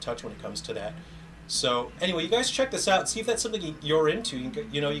little out of touch when it comes to that. So anyway, you guys check this out. See if that's something you're into.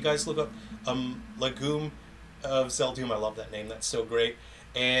 You know, you guys look up Legume of Zeldoom. I love that name. That's so great.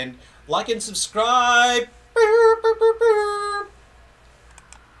 And like and subscribe. Boop, boop, boop, boop.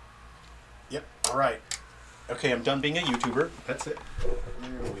 Yep. All right. Okay, I'm done being a YouTuber. That's it.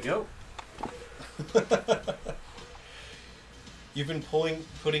 There we go. You've been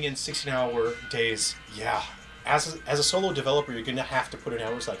putting in 16-hour days. Yeah. As a solo developer, you're going to have to put in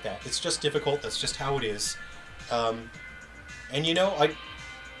hours like that. It's just difficult. That's just how it is. And you know,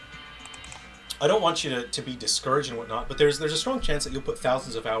 I don't want you to be discouraged and whatnot, but there's a strong chance that you'll put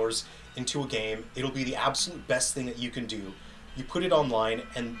thousands of hours into a game. It'll be the absolute best thing that you can do. You put it online,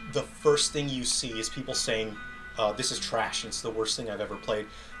 and the first thing you see is people saying, this is trash, it's the worst thing I've ever played.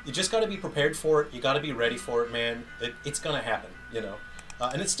 You just got to be prepared for it. You got to be ready for it, man. It's going to happen, you know.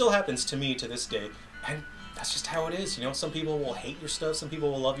 And it still happens to me to this day. And that's just how it is, you know. Some people will hate your stuff. Some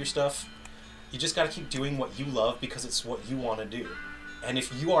people will love your stuff. You just got to keep doing what you love because it's what you want to do. And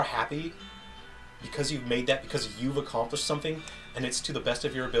if you are happy because you've made that, because you've accomplished something, and it's to the best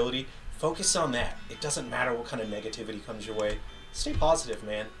of your ability, focus on that. It doesn't matter what kind of negativity comes your way. Stay positive,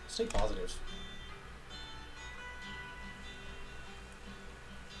 man. Stay positive.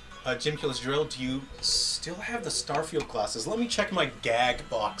 Jim Kills Drill, do you still have the Starfield glasses? Let me check my gag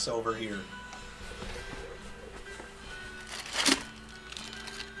box over here.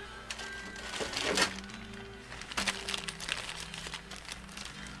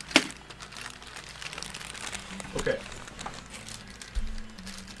 Okay.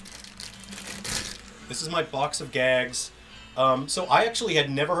 This is my box of gags. So I actually had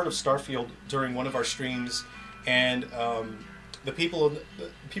never heard of Starfield during one of our streams, and the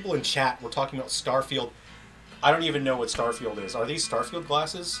people in chat were talking about Starfield. I don't even know what Starfield is. Are these Starfield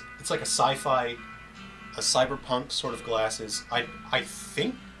glasses? It's like a sci-fi, a cyberpunk sort of glasses. I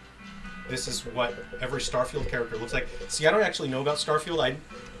think this is what every Starfield character looks like. See, I don't actually know about Starfield.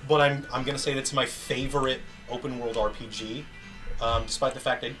 But I'm gonna say that's my favorite open world RPG, despite the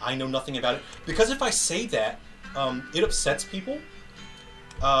fact that I know nothing about it. Because if I say that, it upsets people.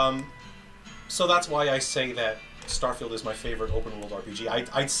 So that's why I say that Starfield is my favorite open world RPG.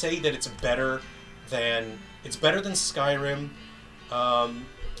 I'd say that it's better than Skyrim.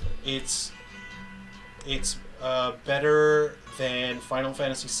 It's better than Final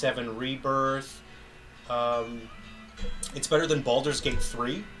Fantasy VII Rebirth. It's better than Baldur's Gate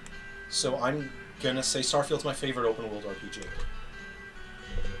 3. So I'm gonna say Starfield's my favorite open world RPG.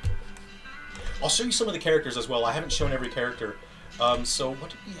 I'll show you some of the characters as well. I haven't shown every character. So what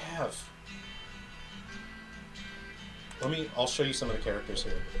did we have? I'll show you some of the characters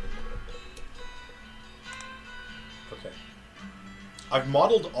here. Okay. I've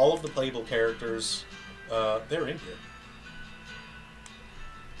modeled all of the playable characters. They're in here.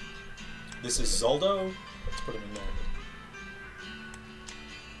 This is Zoldo. Let's put him in there.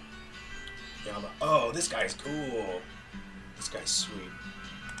 Yama. Oh, this guy's cool. This guy's sweet.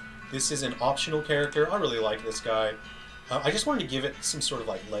 This is an optional character. I really like this guy. I just wanted to give it some sort of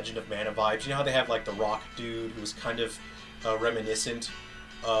like Legend of Mana vibes. You know how they have like the rock dude who's kind of reminiscent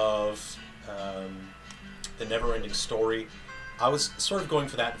of the Never-Ending Story. I was sort of going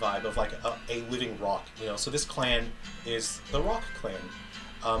for that vibe of like a living rock, you know. So this clan is the Rock Clan,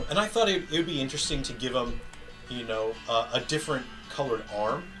 and I thought it would be interesting to give him, you know, a different colored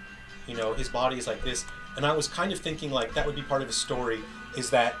arm. You know, his body is like this, and I was kind of thinking like that would be part of his story. Is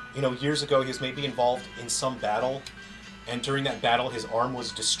that, you know, years ago he was maybe involved in some battle, and during that battle his arm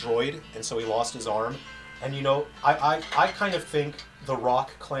was destroyed, and so he lost his arm. And you know, I kind of think the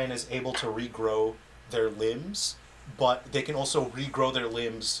Rock Clan is able to regrow their limbs, but they can also regrow their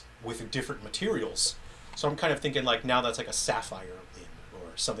limbs with different materials. So I'm kind of thinking like now that's like a sapphire limb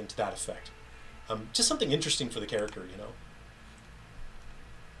or something to that effect. Just something interesting for the character, you know.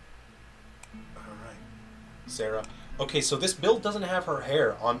 All right, Sarah. Okay, so this build doesn't have her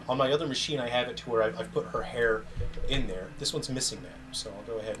hair. On my other machine, I have it to where I've put her hair in there. This one's missing that, so I'll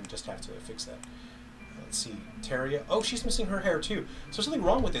go ahead and just have to fix that. Let's see, Teria. Oh, she's missing her hair too. So there's something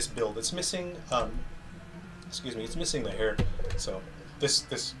wrong with this build. It's missing, excuse me, it's missing the hair. So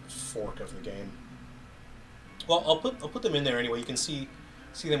this fork of the game. Well, I'll put them in there anyway. You can see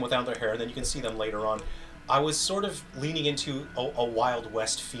them without their hair, and then you can see them later on. I was sort of leaning into a Wild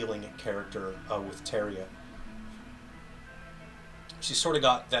West feeling character with Teria. She's sort of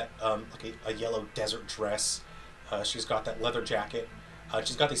got that like a yellow desert dress. She's got that leather jacket.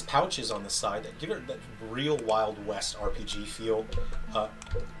 She's got these pouches on the side that give her that real Wild West RPG feel.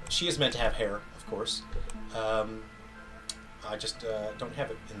 She is meant to have hair, of course. I just don't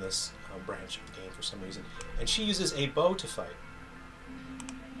have it in this branch of the game for some reason. And she uses a bow to fight.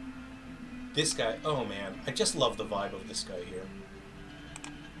 This guy, oh man, I just love the vibe of this guy here.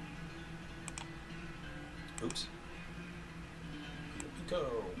 Oops.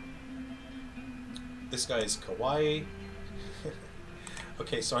 Go. This guy is kawaii.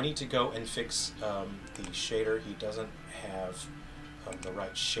 Okay, so I need to go and fix the shader. He doesn't have the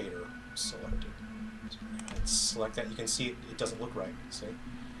right shader selected. So let's select that. You can see it doesn't look right. See?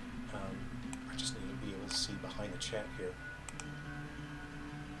 I just need to be able to see behind the chat here.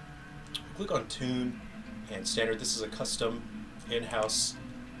 Click on Tune and Standard. This is a custom in-house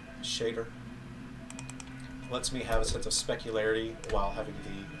shader. Lets me have a sense of specularity while having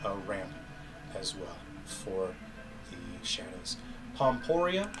the ramp as well for the shadows.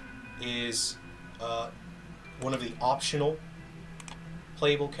 Pomporia is one of the optional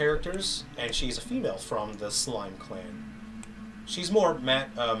playable characters, and she's a female from the Slime Clan. She's more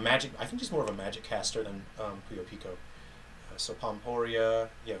magic. I think she's more of a magic caster than Puyo Pico. So Pomporia,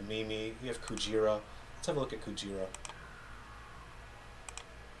 you have Mimi, you have Kujira. Let's have a look at Kujira.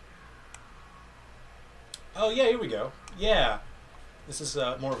 Oh yeah, here we go. Yeah, this is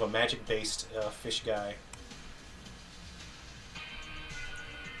more of a magic-based fish guy.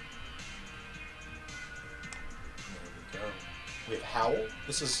 There we go. We have Howl.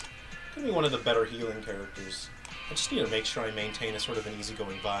 This is going to be one of the better healing characters. I just need to make sure I maintain a sort of an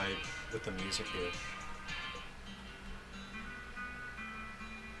easygoing vibe with the music here.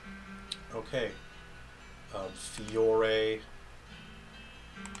 Okay. Fiore.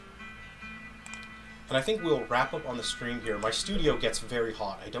 And I think we'll wrap up on the stream here. My studio gets very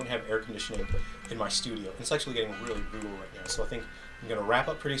hot. I don't have air conditioning in my studio. It's actually getting really brutal right now. So I think I'm going to wrap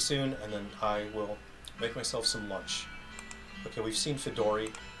up pretty soon, and then I will make myself some lunch. Okay, we've seen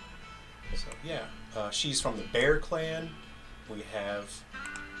Fedori. So yeah, she's from the Bear Clan. We have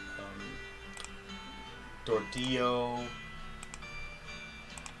Dordillo.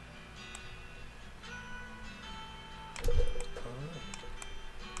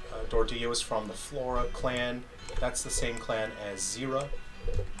 Dordillo is from the Flora clan. That's the same clan as Zira.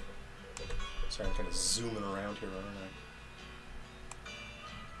 Sorry, I'm kind of zooming around here, aren't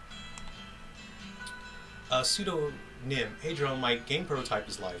I? Pseudonym. Hey Jerome, my game prototype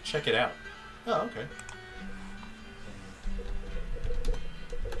is live. Check it out. Oh, okay.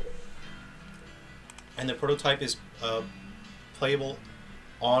 And the prototype is playable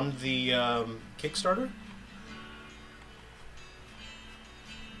on the Kickstarter?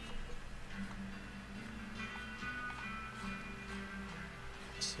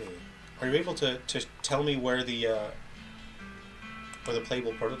 Are you able to tell me where the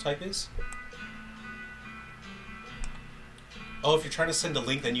playable prototype is? Oh, if you're trying to send a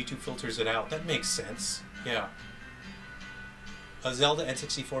link, then YouTube filters it out. That makes sense. Yeah. A Zelda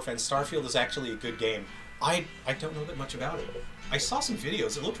N64 fan. Starfield is actually a good game. I don't know that much about it. I saw some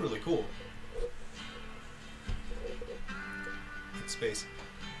videos. It looked really cool. In space.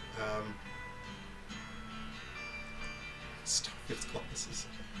 Starfield's glasses.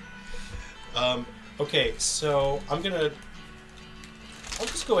 Okay, so I'll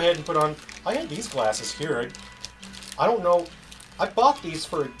just go ahead and put on, I had these glasses here. I don't know, I bought these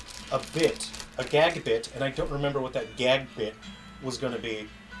for a gag bit, and I don't remember what that gag bit was going to be.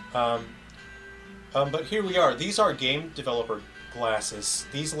 But here we are. These are game developer glasses.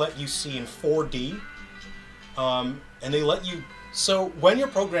 These let you see in 4D, and they let you, so when you're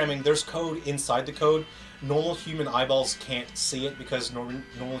programming, there's code inside the code. Normal human eyeballs can't see it because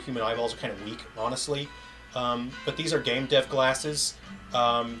normal human eyeballs are kind of weak, honestly. But these are game dev glasses.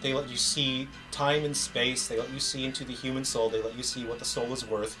 They let you see time and space. They let you see into the human soul. They let you see what the soul is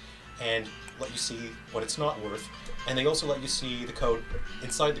worth and let you see what it's not worth. And they also let you see the code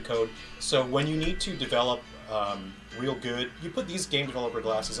inside the code. So when you need to develop real good, you put these game developer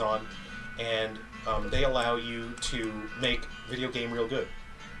glasses on, and they allow you to make video game real good.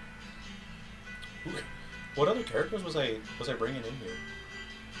 Ooh. What other characters was I bringing in here?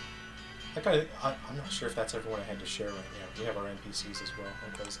 I'm not sure if that's everyone I had to share right now. We have our NPCs as well.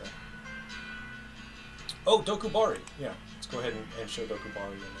 I'll close that. Oh, Dokubari. Yeah, let's go ahead and show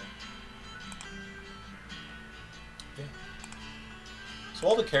Dokubari in there. Yeah. So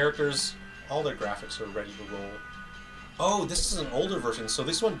all the characters, all their graphics are ready to roll. Oh, this is an older version. So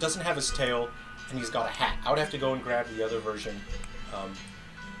this one doesn't have his tail, and he's got a hat. I would have to go and grab the other version.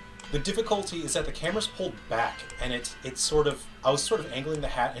 The difficulty is that the camera's pulled back, and it's sort of, I was sort of angling the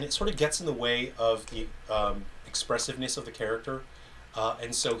hat, and it sort of gets in the way of the expressiveness of the character,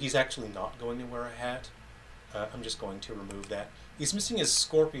 and so he's actually not going to wear a hat. I'm just going to remove that. He's missing his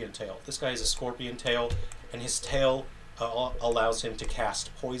scorpion tail. This guy has a scorpion tail, and his tail allows him to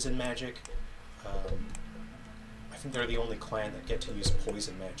cast poison magic. I think they're the only clan that get to use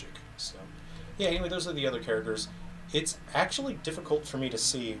poison magic. So, yeah, anyway, those are the other characters. It's actually difficult for me to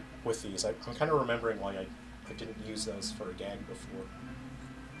see with these. I'm kind of remembering why I didn't use those for a gag before.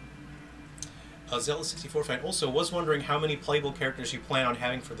 Zelda 64 fan also was wondering how many playable characters you plan on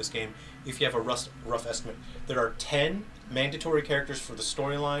having for this game, if you have a rough estimate. There are 10 mandatory characters for the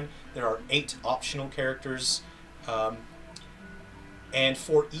storyline. There are 8 optional characters. And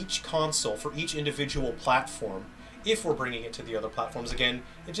for each console, for each individual platform, if we're bringing it to the other platforms, again,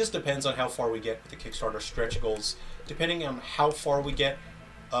 it just depends on how far we get with the Kickstarter stretch goals. Depending on how far we get,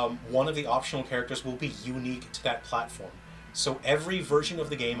 one of the optional characters will be unique to that platform. So every version of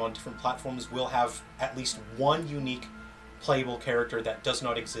the game on different platforms will have at least one unique playable character that does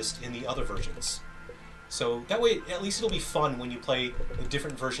not exist in the other versions. So that way, at least it'll be fun when you play the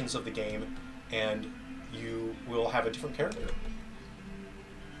different versions of the game and you will have a different character.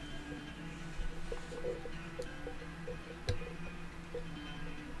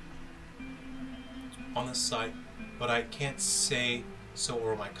 On the site, but I can't say so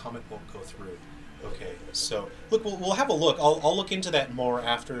or my comment won't go through. Okay, so look, we'll have a look. I'll look into that more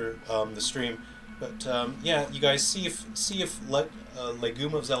after the stream. But yeah, you guys see if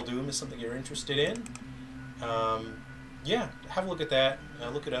Legume of Zeldoom is something you're interested in. Yeah, have a look at that.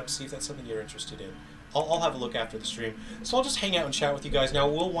 Look it up. See if that's something you're interested in. I'll have a look after the stream. So I'll just hang out and chat with you guys. Now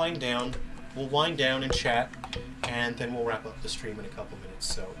we'll wind down. We'll wind down and chat, and then we'll wrap up the stream in a couple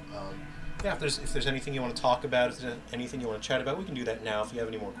minutes. So yeah, if there's anything you want to talk about, if there's anything you want to chat about, we can do that now. If you have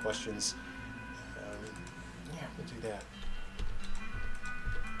any more questions. Yeah, we'll do that.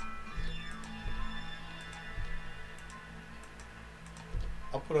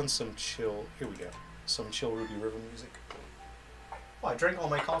 I'll put on some chill, here we go, some chill Ruby River music. Oh, I drank all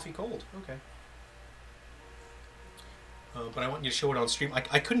my coffee cold, okay. But I want you to show it on stream.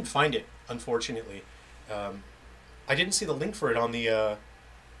 I couldn't find it, unfortunately. I didn't see the link for it on the,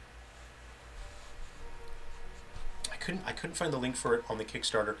 I couldn't find the link for it on the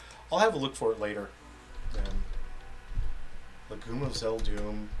Kickstarter. I'll have a look for it later. Legume of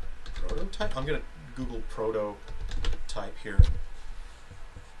Zeldoom prototype. I'm gonna Google prototype here.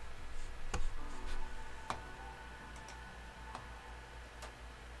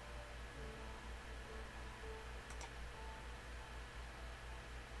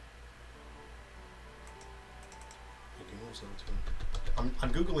 Legume of Zeldoom.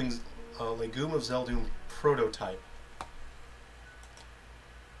 I'm googling Legume of Zeldoom prototype.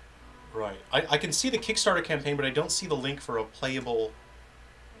 Right. I can see the Kickstarter campaign, but I don't see the link for a playable...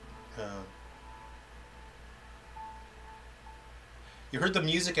 You heard the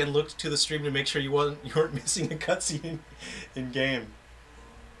music and looked to the stream to make sure you weren't missing a cutscene in game.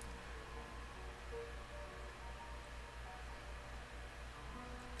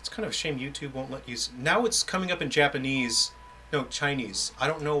 It's kind of a shame YouTube won't let you... Now it's coming up in Japanese. No, Chinese. I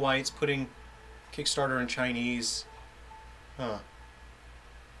don't know why it's putting Kickstarter in Chinese. Huh.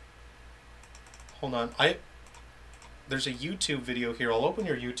 Hold on, there's a YouTube video here. I'll open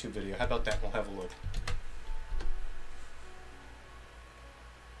your YouTube video. How about that? We'll have a look.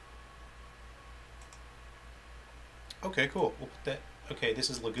 Okay, cool. We'll put that. Okay, this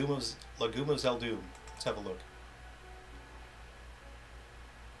is Legume of Zeldoom. Let's have a look.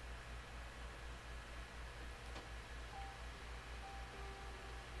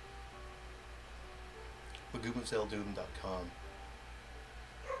 legumeofzeldoom.com.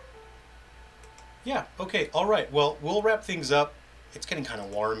 Yeah, okay, alright. Well, we'll wrap things up. It's getting kind of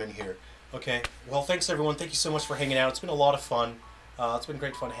warm in here. Okay, well, thanks everyone. Thank you so much for hanging out. It's been a lot of fun. It's been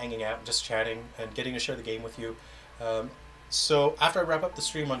great fun hanging out and just chatting and getting to share the game with you. So after I wrap up the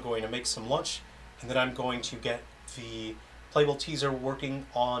stream, I'm going to make some lunch, and then I'm going to get the playable teaser working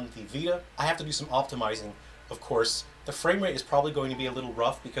on the Vita. I have to do some optimizing, of course. The frame rate is probably going to be a little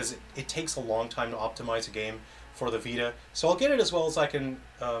rough because it takes a long time to optimize a game for the Vita. So I'll get it as well as I can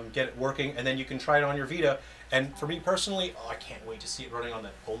get it working, and then you can try it on your Vita. And for me personally, oh, I can't wait to see it running on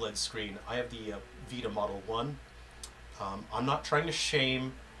that OLED screen. I have the Vita Model 1. I'm not trying to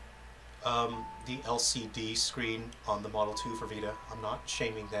shame the LCD screen on the Model 2 for Vita. I'm not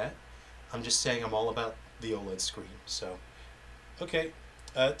shaming that. I'm just saying I'm all about the OLED screen. So, okay.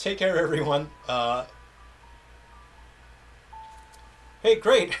 Take care, everyone. Hey,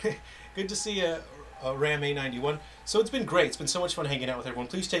 great. Good to see you. Ram A91. So it's been great. It's been so much fun hanging out with everyone.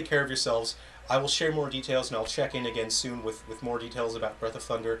 Please take care of yourselves. I will share more details, and I'll check in again soon with more details about Breath of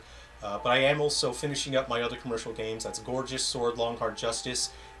Thunder. But I am also finishing up my other commercial games. That's Gorgeous Sword, Long Hard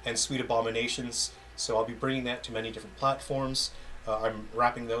Justice, and Sweet Abominations. So I'll be bringing that to many different platforms. I'm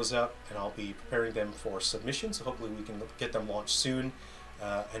wrapping those up, and I'll be preparing them for submission. So hopefully we can get them launched soon.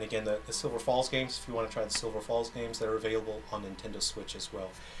 And again, the Silver Falls games, if you want to try the Silver Falls games, that are available on Nintendo Switch as well.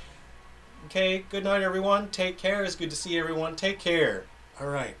 Okay, good night everyone. Take care. It's good to see everyone. Take care.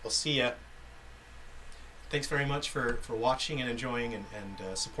 Alright, we'll see ya. thanks very much for watching and enjoying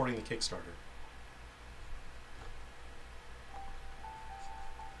and supporting the Kickstarter.